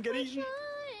anybody even get eaten?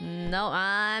 No,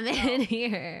 I'm in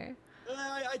here.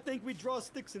 I think we draw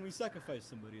sticks and we sacrifice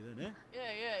somebody then, eh?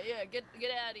 Yeah. Get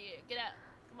out of here. Get out.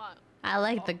 Come on. I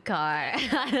like the car.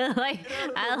 I like the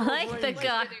car. What is he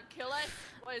gonna do? Kill us?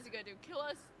 What is he gonna do? Kill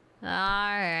us?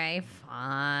 Alright,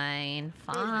 fine.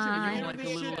 Fine. Are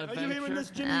you hearing this,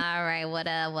 Jimmy? Alright, what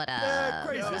up, what up?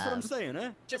 Crazy, that's what I'm saying,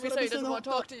 eh? Jimmy said he doesn't want to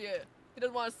talk to you. He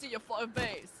doesn't want to see your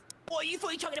face. What, you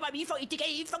thought you were talking about me? You thought you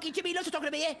dickhead? You fucking Jimmy Lots talking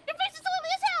to me here? Your face is ugly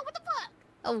as hell. What the fuck?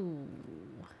 Oh.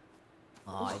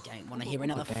 Oh, I don't want to hear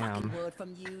another damn. fucking word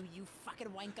from you, you fucking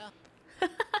wanker.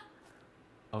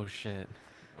 Oh shit.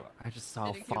 I just saw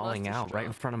I think he falling lost his out right jaw.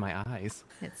 in front of my eyes.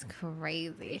 It's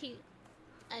crazy.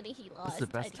 I think he lost. This is the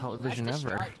best I think he television lost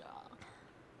his ever. jaw.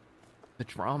 The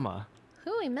drama.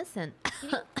 Who are we missing?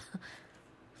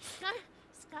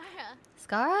 Scarra.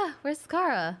 Scarra? Where's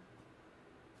Scarra?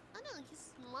 Oh no,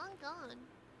 he's long gone.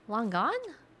 Long gone?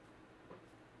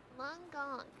 Long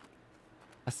gone.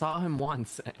 I saw him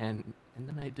once and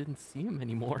then I didn't see him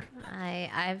anymore.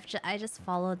 I just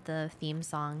followed the theme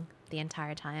song the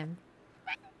entire time.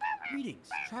 Greetings,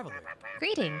 traveler.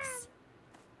 Greetings.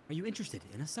 Are you interested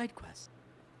in a side quest?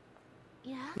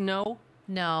 Yeah? No.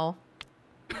 No.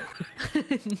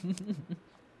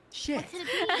 Shit.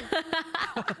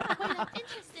 What could it be? Wait, I'm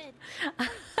interested. Oh,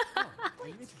 are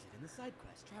you interested in the side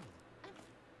quest, traveler?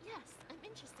 Yes, I'm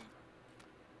interested.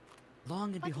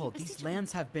 Long and What behold, can you these beseech me?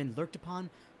 lands have been lurked upon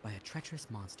by a treacherous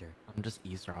monster. I'm just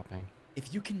eavesdropping.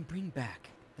 If you can bring back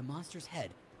the monster's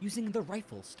head using the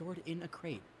rifle stored in a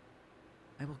crate,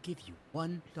 I will give you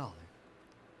 $1.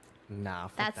 Nah,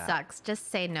 fuck That that. sucks.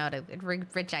 Just say no to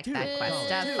reject Dude, that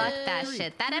question. dude, Fuck that $3,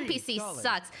 shit. That NPC $3,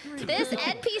 sucks. $3. This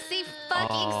NPC fucking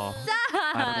Oh,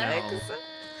 I don't sucks. know.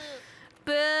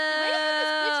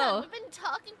 Boo! We've been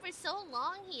talking for so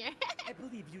long here. I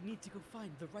believe you need to go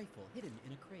find the rifle hidden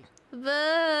in a crate. The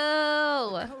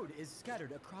Boo! code is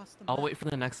scattered across the I'll map. wait for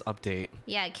the next update.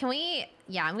 Yeah, can we?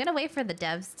 Yeah, I'm gonna wait for the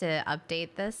devs to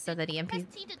update this so that the Press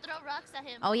NPC. T to throw rocks at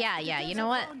him. Oh yeah, The yeah. devs You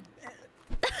know have what? long-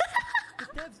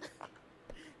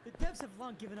 the devs have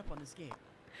long given up on this game.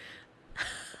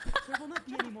 There will not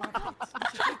be any more updates. You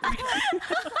should take them.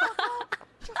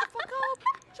 Shut the fuck up!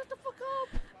 Shut the fuck up!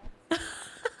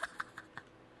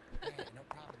 No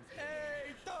problem.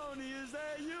 Hey, Tony, is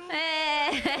that you?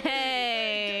 Hey!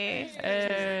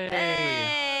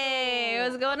 Hey!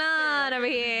 What's going on over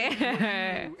here?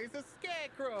 It's a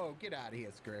scarecrow. Get out of here,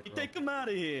 scarecrow. Take him out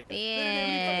of here.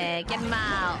 Yeah, get him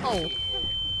out. Oh.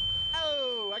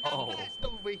 Oh, I got blast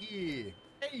over here.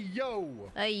 Hey, yo.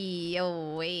 Hey,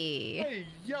 yo, hey. Hey,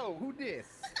 yo, who this?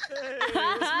 Hey,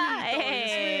 it's me, Tony,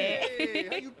 Hey. it's me. Hey,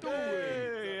 how you doing?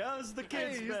 Hey, how's the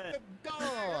kids, Hey, man? it's the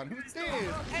Dawn. Who's this?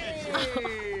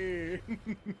 Hey.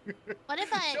 What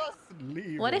if I? Just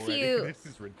leave What if already. you- This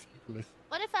is ridiculous.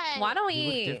 What if I? Why don't You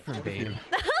look we? different, babe.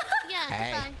 Yeah.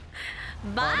 Hey. Fine.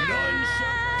 Bye.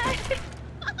 That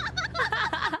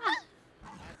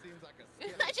seems like a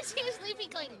I just hear Sleepy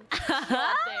going.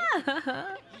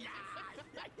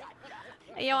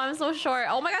 Yo, I'm so short.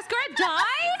 Oh my God, Scarra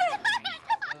died?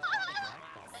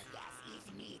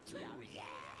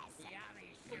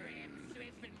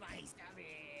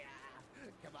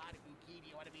 Come on, Uki, do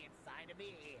you want to be inside of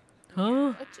me?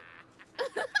 Huh?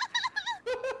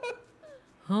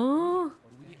 Huh?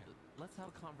 Let's have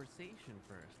a conversation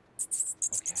first.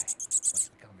 Okay, what's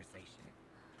the conversation?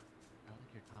 I like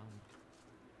your tongue.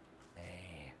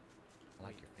 Hey, I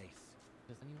like your face.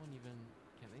 Can anyone even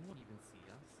see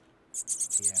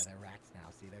us? Yeah, they're rats now.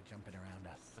 See, they're jumping around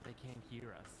us. But they can't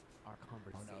hear us. Our Oh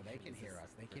conversation. no, they can is hear a us.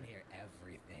 They can secret. hear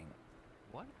everything.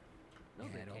 What? No,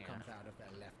 Yeah, they it all can't. comes out of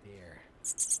that left ear.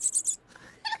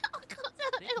 Oh,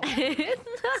 They can hear.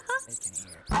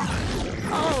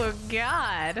 Oh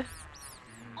God.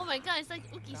 oh my God! It's like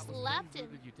Uki That was slapped very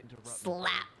him. rude of you to interrupt me.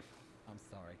 Slap. I'm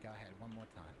sorry. Go ahead, one more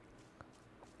time.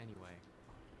 Anyway,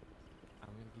 I'm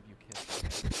gonna give you a kiss.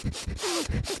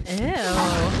 Ew.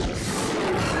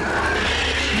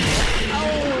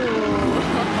 Oh.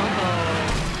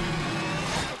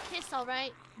 A kiss, all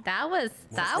right. That was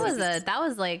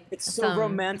like It's so some...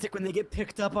 romantic when they get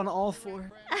picked up on all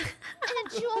four.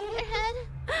 And chew on your head.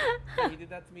 He did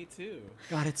that to me too.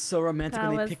 God, it's so romantic That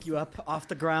when they was- pick you up off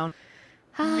the ground.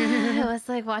 It was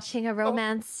like watching a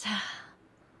romance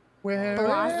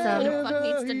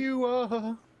blossom. you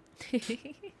are.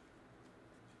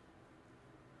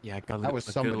 Yeah, I got That was a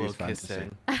good somebody's little kiss fantasy.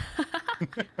 in.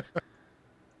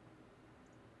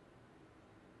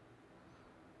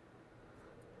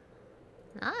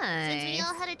 Since we Nice.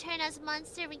 know how to turn as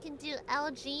monster, we can do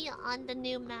LG on the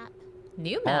new map.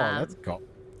 New Oh, map. let's go.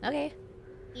 Okay.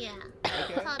 Yeah.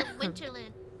 It's called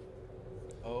Winterland.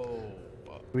 Oh.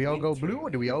 Do we all go blue or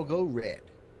do we all go red?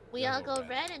 We all go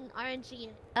red and RNG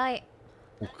it. Alright.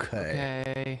 Okay.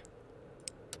 Okay.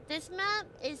 This map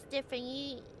is different.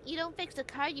 You don't fix a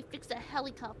car, you fix a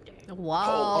helicopter.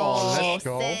 Whoa. let's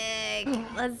go. Sick.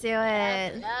 Let's do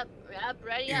it. Yep,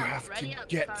 ready You up, have ready to up.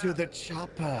 get to the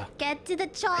chopper. Get to the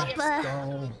Let's chopper.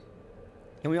 go.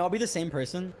 Can we all be the same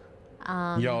person?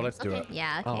 Yo, let's do okay. it.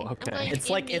 Yeah. Oh, Okay. okay. going It's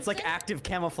in like music. active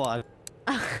camouflage.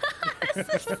 You'll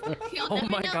Oh never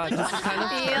my know God, which this is one kind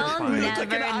of it is. You'll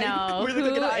terrifying. never know we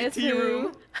look like who an is IT who.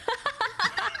 room.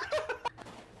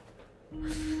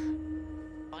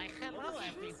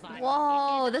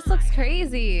 Whoa, this looks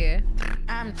crazy.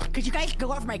 Could you guys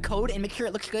go off my code and make sure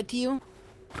it looks good to you?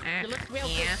 You look real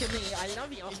yeah. good to me. I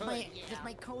love you. Does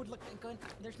my code look good?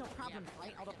 There's no problem,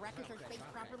 right? All the brackets are spaced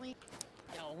properly?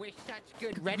 Oh, we're such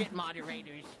good Reddit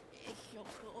moderators. It's so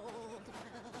cold.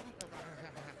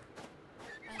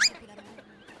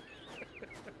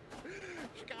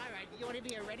 Scarra, do you want to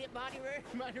be a Reddit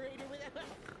moderator with us?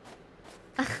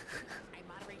 I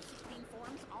moderate 16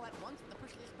 forums all at once with the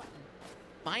push of this button.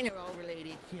 Mine are all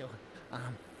related to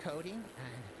coding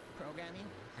and programming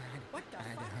and What the fuck?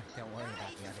 don't worry about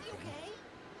Guys, the other is he thing. okay?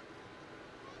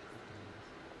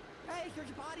 Guys,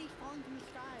 there's bodies falling from the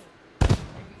sky.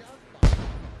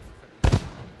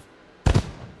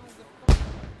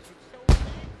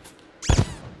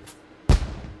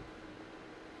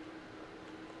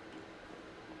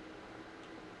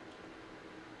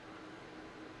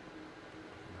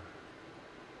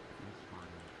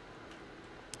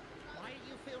 Why do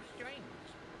you feel strange?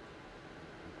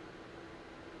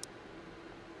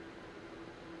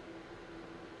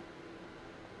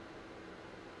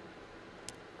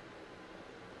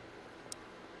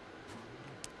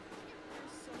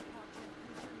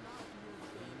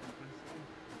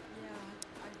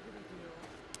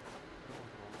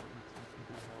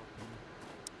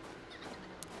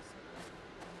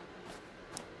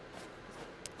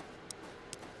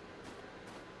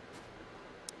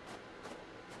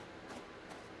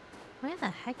 Where the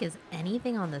heck is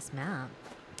anything on this map?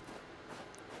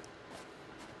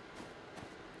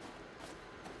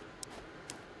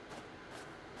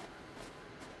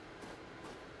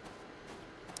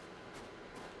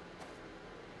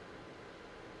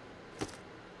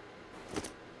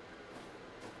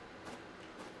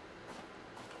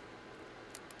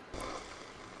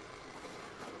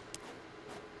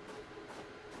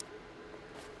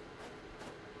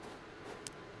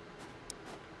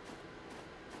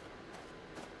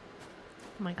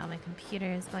 my god, my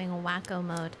computer is going wacko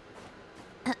mode.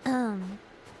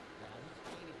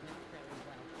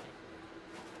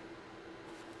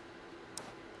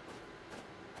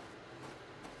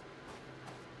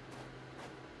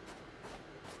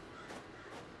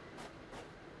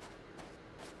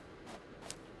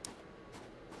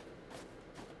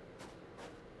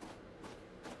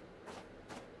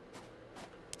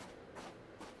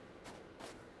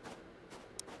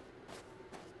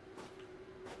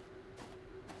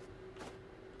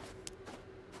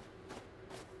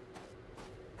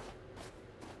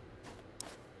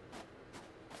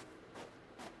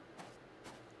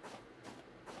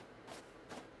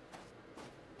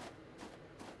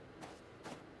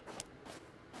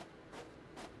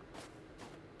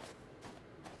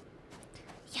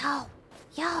 Yo,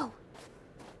 yo,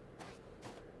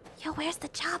 yo, where's the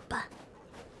chopper?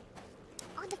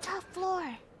 On the top floor.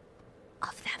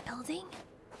 Of that building?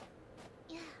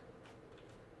 Yeah.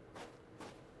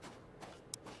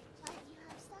 What, you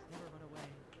have stuff? Never run away.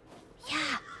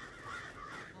 Yeah.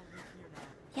 I'll live here now.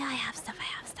 Yeah, I have stuff, I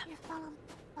have stuff. Here, follow me.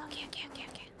 Okay. Yours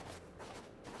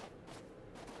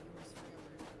forever.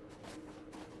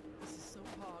 This is so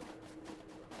pog.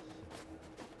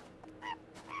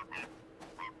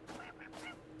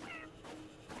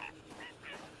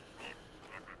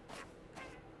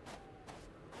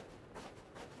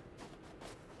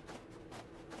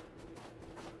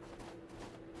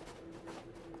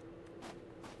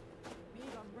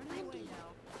 Babe, I'm running away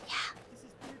now. Yeah. This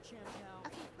is beer champ now.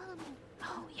 Okay, follow me.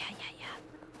 Oh, yeah.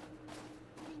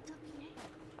 Then go here.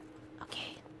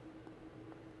 Okay.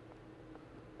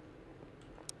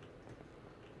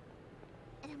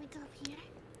 And then we go up here.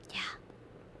 Yeah.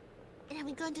 And then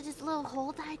we go into this little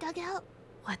hole that I dug out.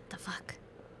 What the fuck?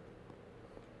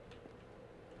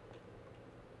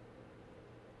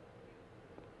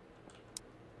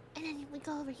 And then we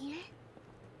go over here.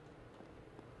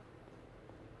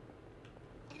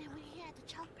 And then we're here at the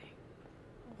chopper.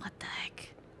 What the heck?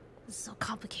 This is so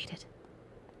complicated.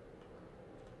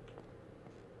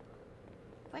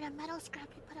 For the metal scrap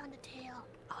you put on the tail.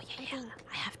 Oh, yeah.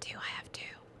 I have two.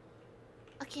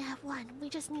 Okay, I have one. We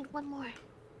just need one more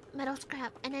metal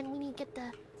scrap. And then we need to get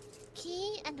the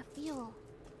key and the fuel.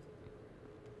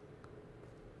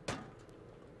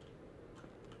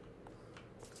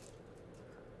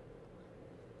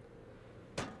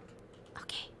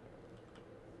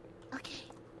 Okay.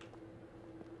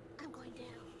 I'm going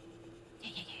down.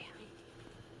 Yeah.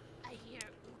 I hear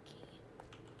Uki.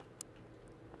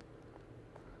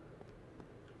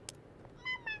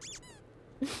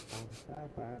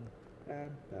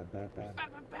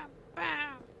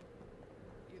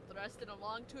 You thrusting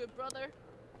along to it, brother?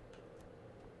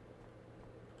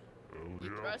 You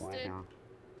thrusting?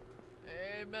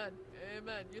 Amen.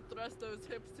 You thrust those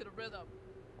hips to the rhythm,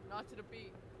 not to the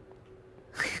beat.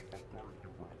 Hey, I'm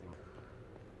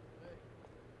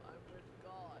with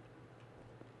God.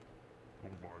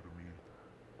 Don't lie to me.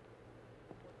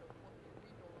 What the fuck you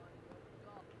mean, don't lie? I'm with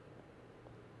God.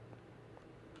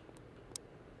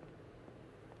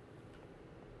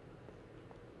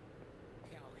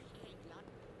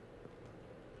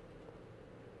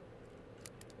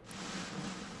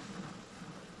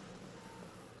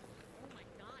 Oh my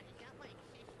god, is that my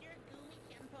sister, Gumi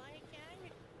Senpai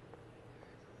again?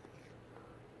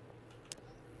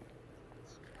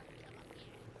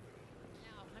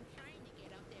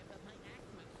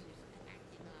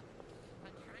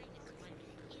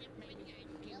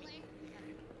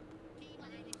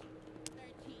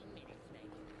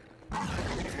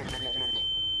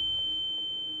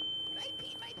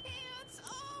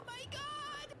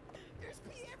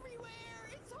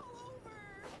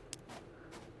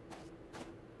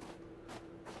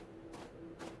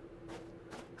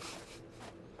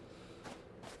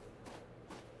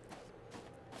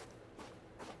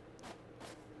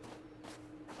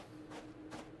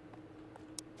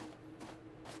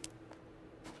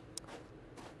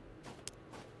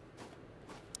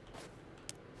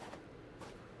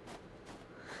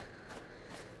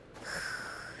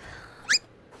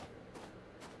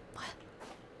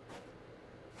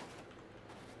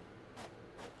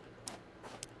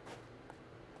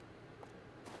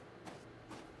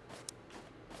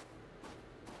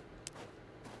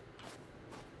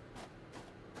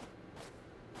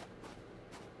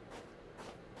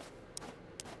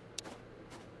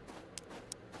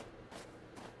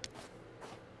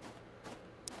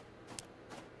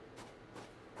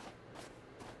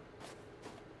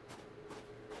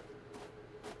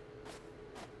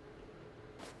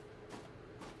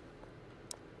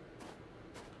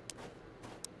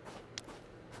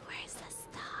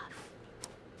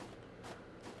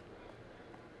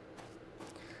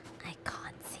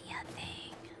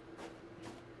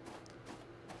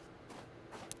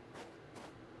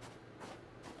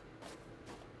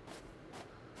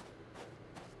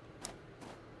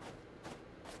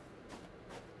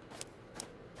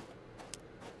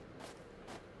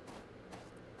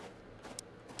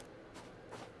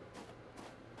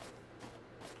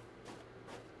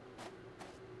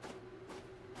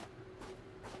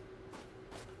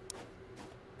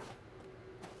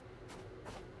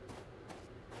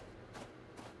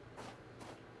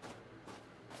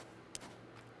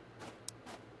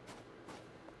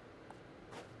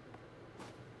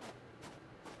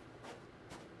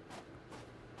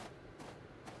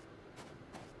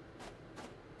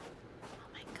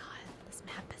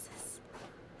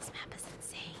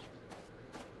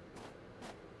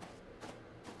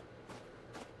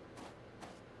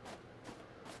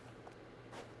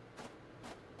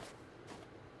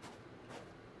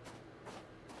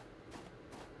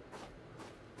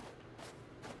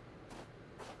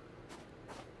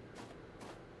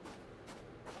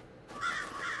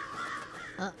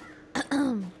 Wait,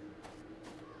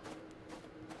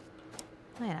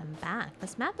 I'm back.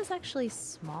 This map is actually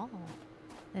small.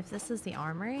 If this is the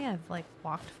armory, I've like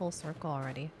walked full circle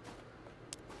already.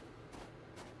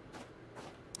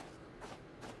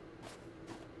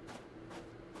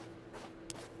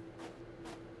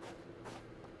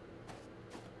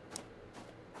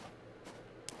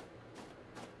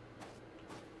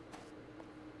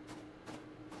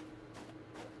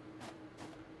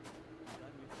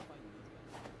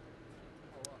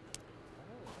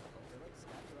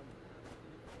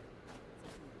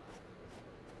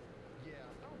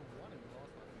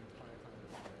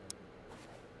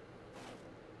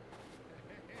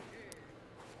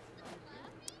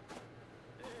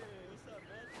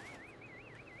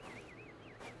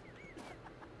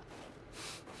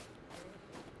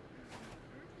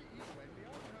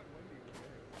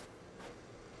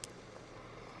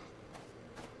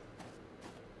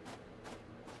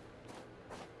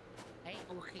 Hey,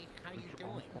 Uki, how you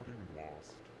doing?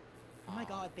 Oh my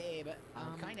god, babe.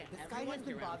 Kinda This guy has everyone's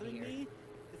been around bothering here. me.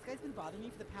 This guy's been bothering me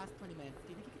for the past 20 minutes. Do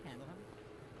you think you can handle him?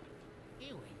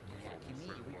 You ain't do that to me,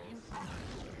 would you?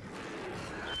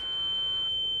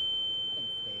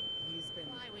 Thanks, babe. He's been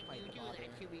Why would quite you the do bother.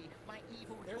 that to me, my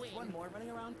evil There's twin? one more running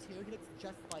around too. He looks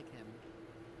just like him.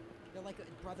 They're like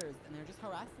brothers, and they're just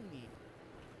harassing me.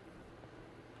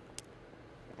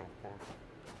 Where'd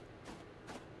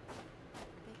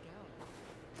they go?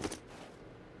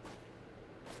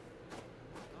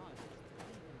 God, they're just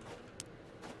hiding from me.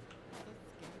 I'm so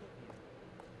scared of you.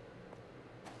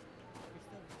 You're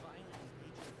so violent and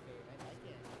dangerous, babe. I like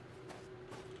it.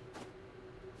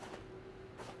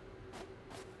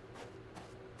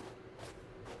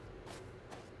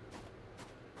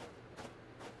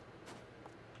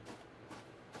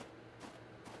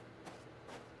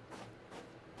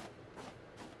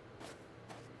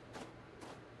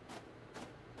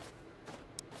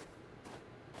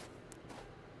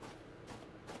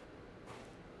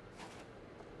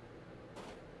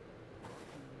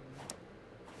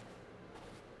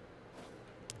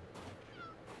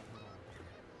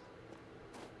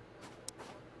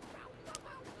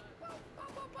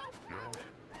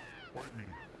 Fight me.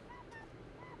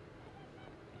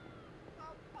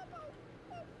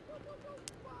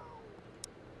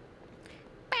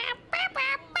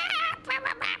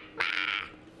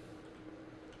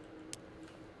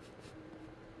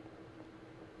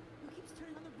 Who keeps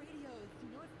turning on the radios? You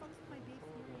know it fucks with my babe's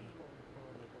hearing.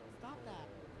 Stop that.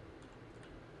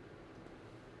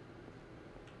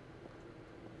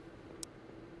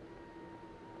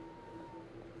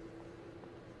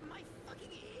 My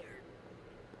fucking ear!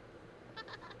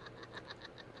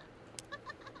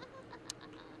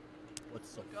 What's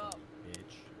so Look up. funny,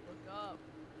 bitch? Look up.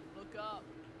 Look up.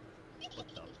 What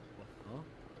the? What? Huh?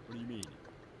 What do you mean?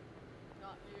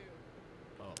 Not you.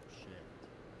 Oh shit.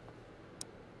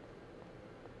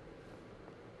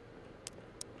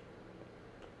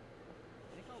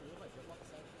 Think I'll live like Roblox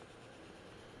said.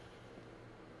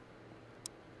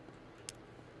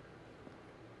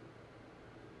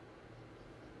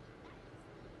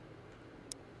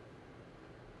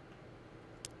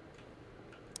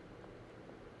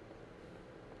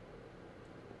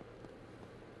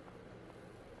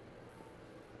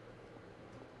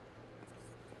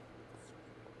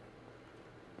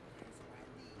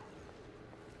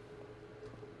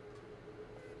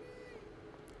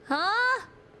 Huh?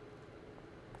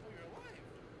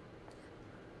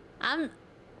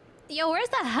 Yo, where's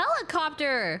the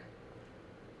helicopter?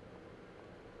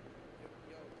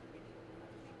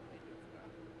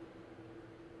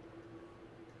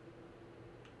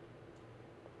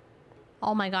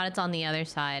 Oh my god, it's on the other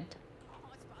side.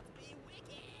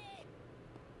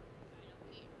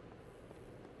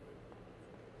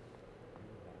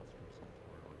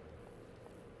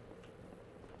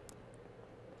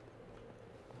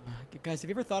 Guys, have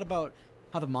you ever thought about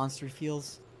how the monster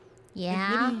feels?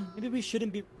 Yeah. Maybe we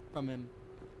shouldn't be from him.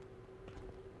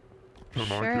 Can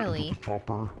Surely. I get into the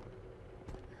chopper?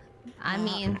 I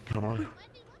mean, Can I?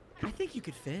 I think you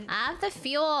could fit. I have the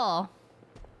fuel.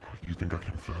 You think I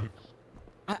can fit?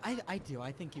 I do.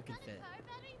 I think you can fit.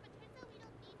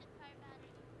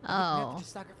 Oh.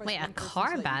 just sacrifice Wait, a one person so car that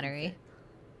you can battery? fit.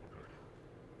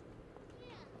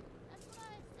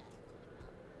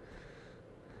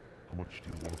 How much do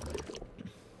you love me?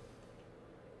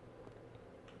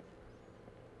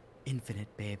 Infinite,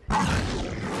 babe.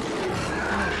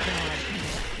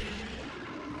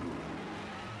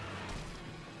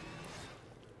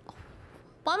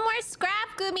 One more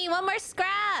scrap, Gumi. One more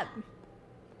scrap.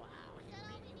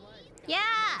 Yeah.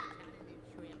 A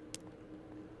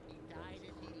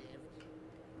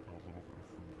little bit of food.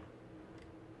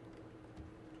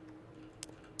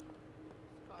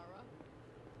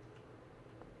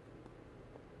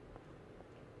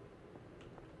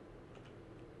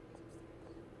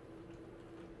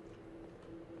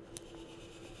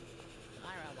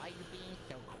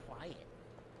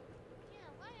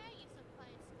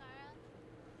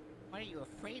 you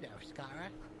afraid of, Scarra?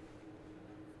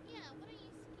 Yeah, what are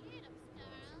you scared of,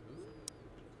 Scarra?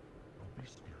 Don't be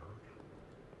scared.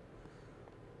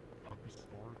 Happy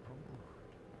Scarra Timber.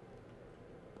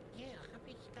 Yeah,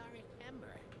 happy Scarra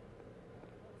Timber.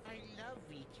 I love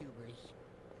VTubers.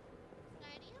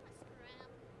 Scar, do you have a scrap?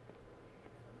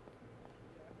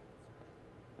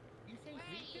 You think Where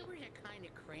are you? VTubers are kind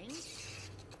of cringe?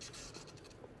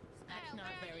 That's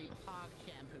not very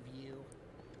PogChamp of you.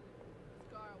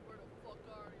 Scarra, where the fuck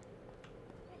are you?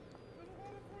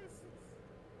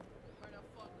 Where the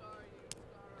fuck are you,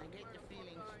 Scarra? I get the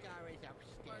feeling Scarra's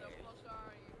upstairs. Where the fuck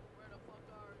are you? Where the fuck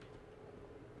are you?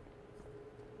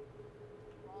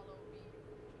 Follow me.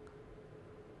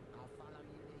 I'll follow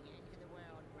you to the end of the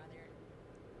world, brother.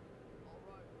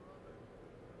 Alright, brother.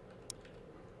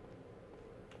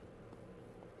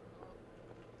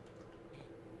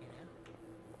 You know?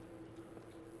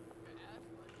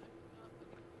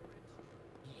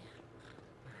 Yeah.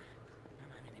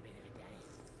 I'm in a bit of a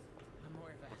daze. I'm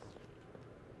more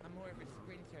of a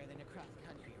sprinter than a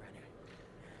cross-country runner.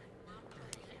 I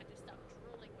have to stop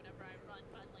drooling whenever I run,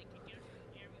 but like it gives me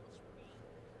aerial speed.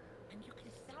 And you can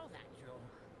sell that, Joel.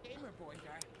 Gamer boys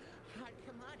are hot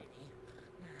commodity.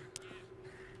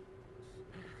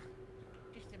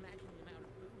 Just imagine the amount of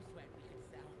boob sweat we could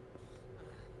sell.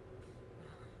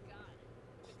 God,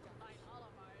 we combine all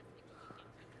of ours and we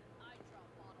can get eye drop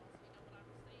bottles, you know what I'm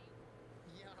saying?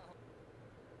 Yo.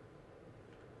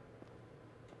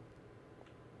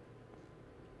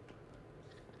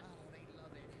 Oh, they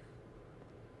love it.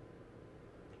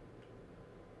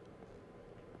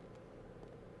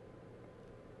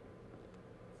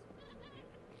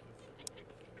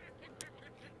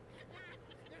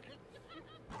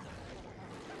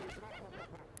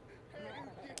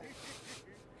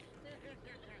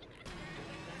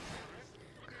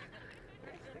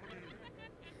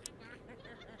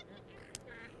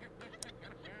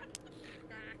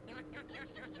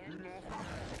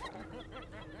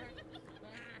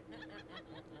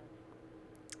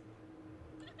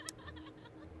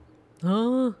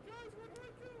 Oh.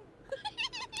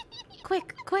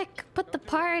 Quick, quick, put the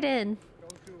part in.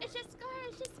 It's just Scarra,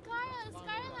 it's just Scarra.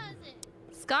 Scarra has it.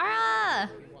 Scarra!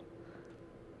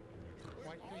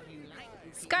 What do you like?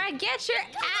 Scarra, get your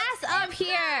ass up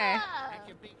here! That's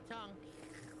a big tongue.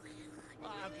 Oh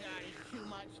god, it's too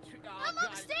much. Oh, I'm god,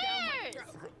 upstairs! so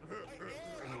much.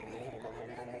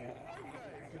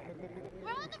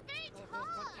 We're on the very top.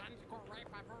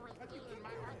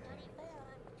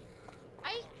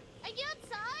 Are you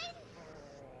outside?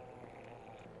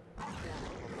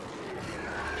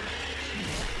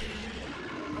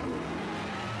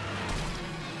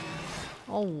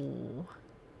 Oh.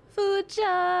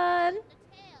 Fuchan!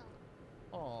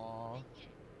 Aww.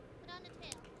 Put on the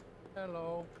tail.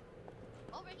 Hello.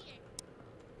 Over here.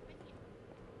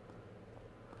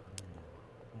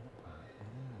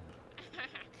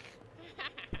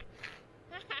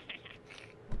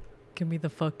 Get me the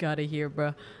fuck out of here,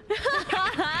 bro.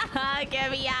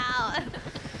 Get me out.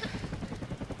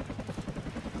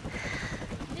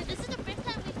 Dude, this is the first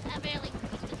time we've ever like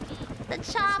used this game. The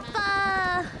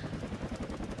chopper!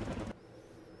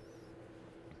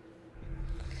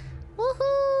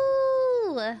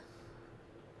 Woohoo!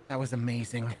 That was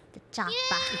amazing. The chopper.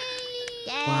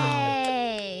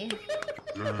 Yay! Yay!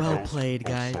 Well played,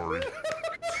 guys.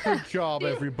 Good job,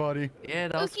 everybody. Yeah,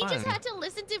 that was Uki just had to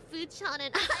listen to Fuchan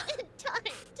and I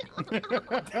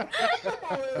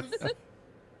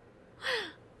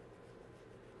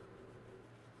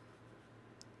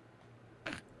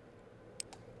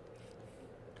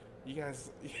You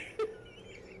guys,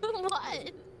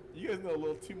 What? you guys know a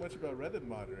little too much about Reddit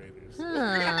moderators.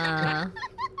 Huh.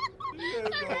 You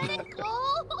guys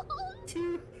know a little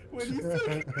too. When you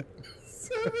said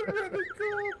 7 Reddit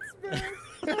golds, man,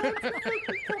 I had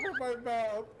to cover my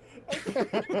mouth.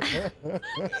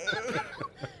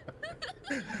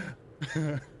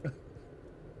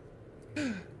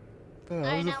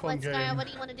 Alright, now what, Scarra? What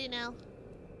do you want to do now?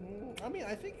 I mean,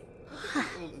 I think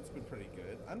it's been pretty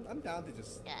good. I'm down to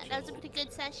just. Yeah, that was a pretty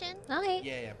good session. Okay.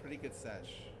 Yeah, pretty good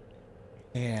sesh.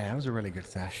 Yeah, that was a really good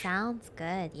sesh. Sounds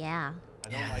good, yeah.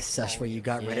 Yeah, the sesh where you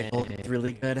got Reticle is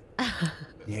really good.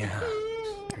 Yeah.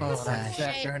 Oh, that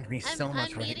sesh earned me so I'm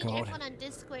much muting Reticle. everyone on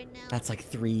Discord now. That's like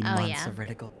 3 Oh, months yeah. of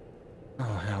Reticle. Oh,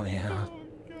 hell yeah.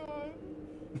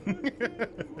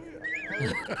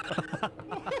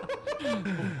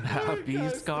 Happy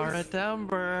Scarra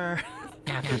Timber.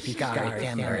 Happy Scarra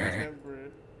Timber.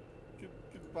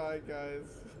 Goodbye,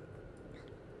 guys.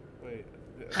 Wait.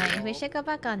 Alright, we should go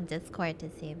back on Discord to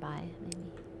say bye, maybe.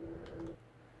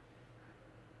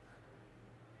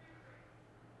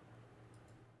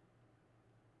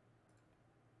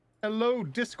 Hello,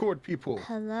 Discord people.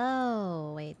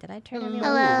 Hello. Wait, did I turn everyone?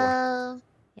 Hello.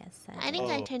 Yes, I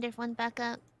think I turned everyone back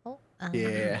up. Oh.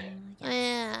 Yeah.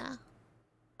 Yeah.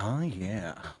 Oh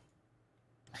yeah.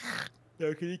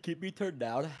 Yo, can you keep me turned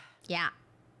down? Yeah.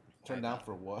 Turned down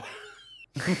for what?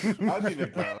 I don't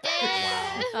even go.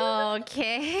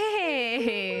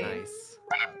 Okay. Nice.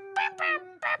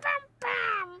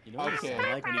 You know what Okay. you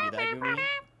sound like when you do that, Gumi?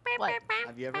 What?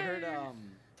 Have you ever heard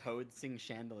Toad sing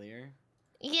Chandelier?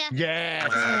 Yeah.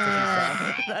 Yes. That's what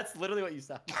you sound. That's literally what you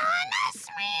sound.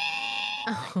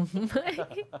 Oh my.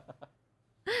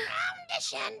 The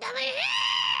chandelier.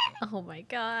 Oh my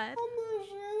god.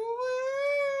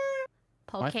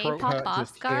 My Okay, throat pop hurt off,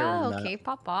 just Scarra. hearing that. Okay,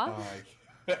 pop off.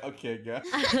 Okay, guys.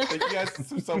 Thank you guys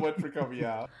so much for coming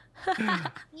out. Thank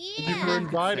you for Yeah.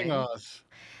 inviting us.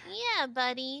 Yeah,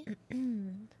 buddy.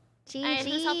 GG's. Alright,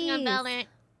 who's hopping on Valorant?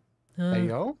 There you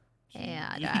go.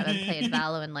 Yeah, I haven't played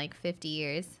Valo in like 50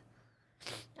 years.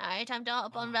 Alright, time to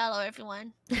hop on Valor,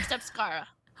 everyone. Next up, Scarra.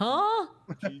 Huh?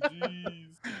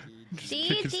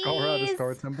 Kicking Scarra out of GG's.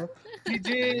 Star Temple.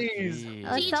 GG's. It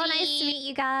was so nice to meet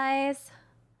you guys.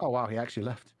 Oh wow, he actually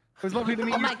left. It was lovely to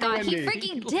meet Oh you. my god, he Wendy.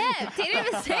 freaking dipped. He didn't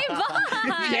even say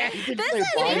bye. Yeah, he didn't This say is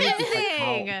bye.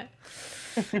 interesting.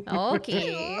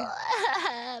 Okay.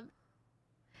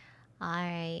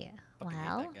 Alright. Fucking hate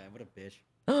Well. that guy. What a bitch.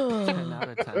 10 out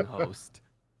of 10 host.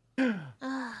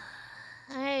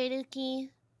 Alright, Uki.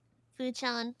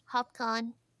 Fuchan.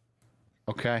 Hopcon.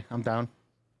 Okay, I'm down.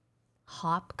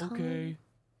 Hopcon. Okay.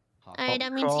 Alright,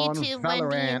 that means you Hopcon, two,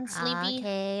 Wendy and Valorant. Sleepy.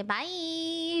 Okay, bye.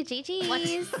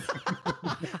 GG's.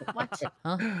 What?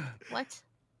 Huh? What?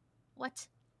 What?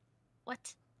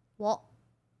 What? What?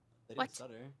 They didn't What?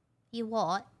 stutter. You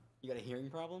what? You got a hearing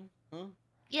problem? Huh?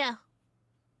 Yeah.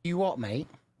 You what, mate?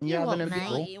 You what, having a mate?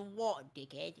 giggle? You what,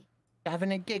 dickhead?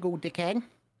 Having a giggle, dickhead?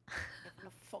 Having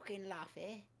a fucking laugh,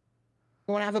 eh?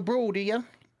 You want to have a brawl, do you?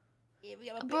 Yeah, we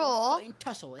have a bit Brawl? of fucking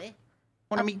tussle, eh?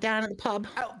 Want to meet down at the pub?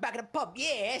 Out back of the pub,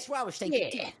 yeah, that's where I was thinking.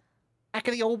 Yeah. too. Back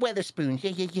of the old Weatherspoons.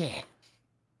 Yeah, yeah, yeah.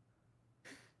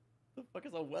 The fuck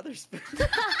is a weather spoon?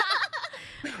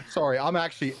 Sorry, I'm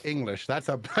actually English. That's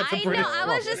a I know, British I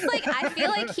was pub. just like, I feel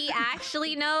like he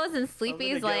actually knows, and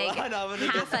Sleepy's like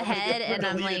half ahead, and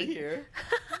I'm like, here.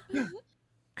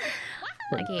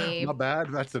 okay. My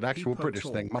bad. That's an actual British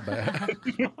thing. My bad.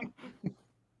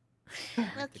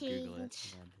 Okay.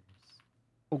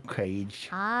 Okay.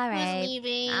 Alright.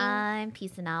 leaving? I'm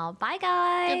peacing out. Bye,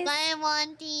 guys. Goodbye,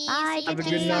 Wandy. Bye. See Have a you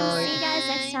good next night. See you guys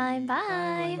next time.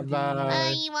 Bye. Bye.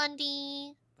 Bye,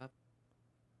 Wandy.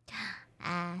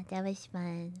 Ah, that was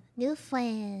fun. New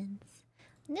friends.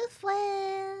 New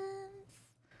friends.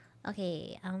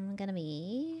 Okay, I'm gonna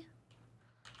be...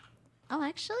 Oh,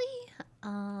 actually,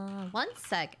 one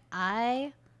sec.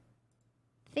 I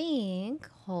think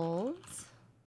holds...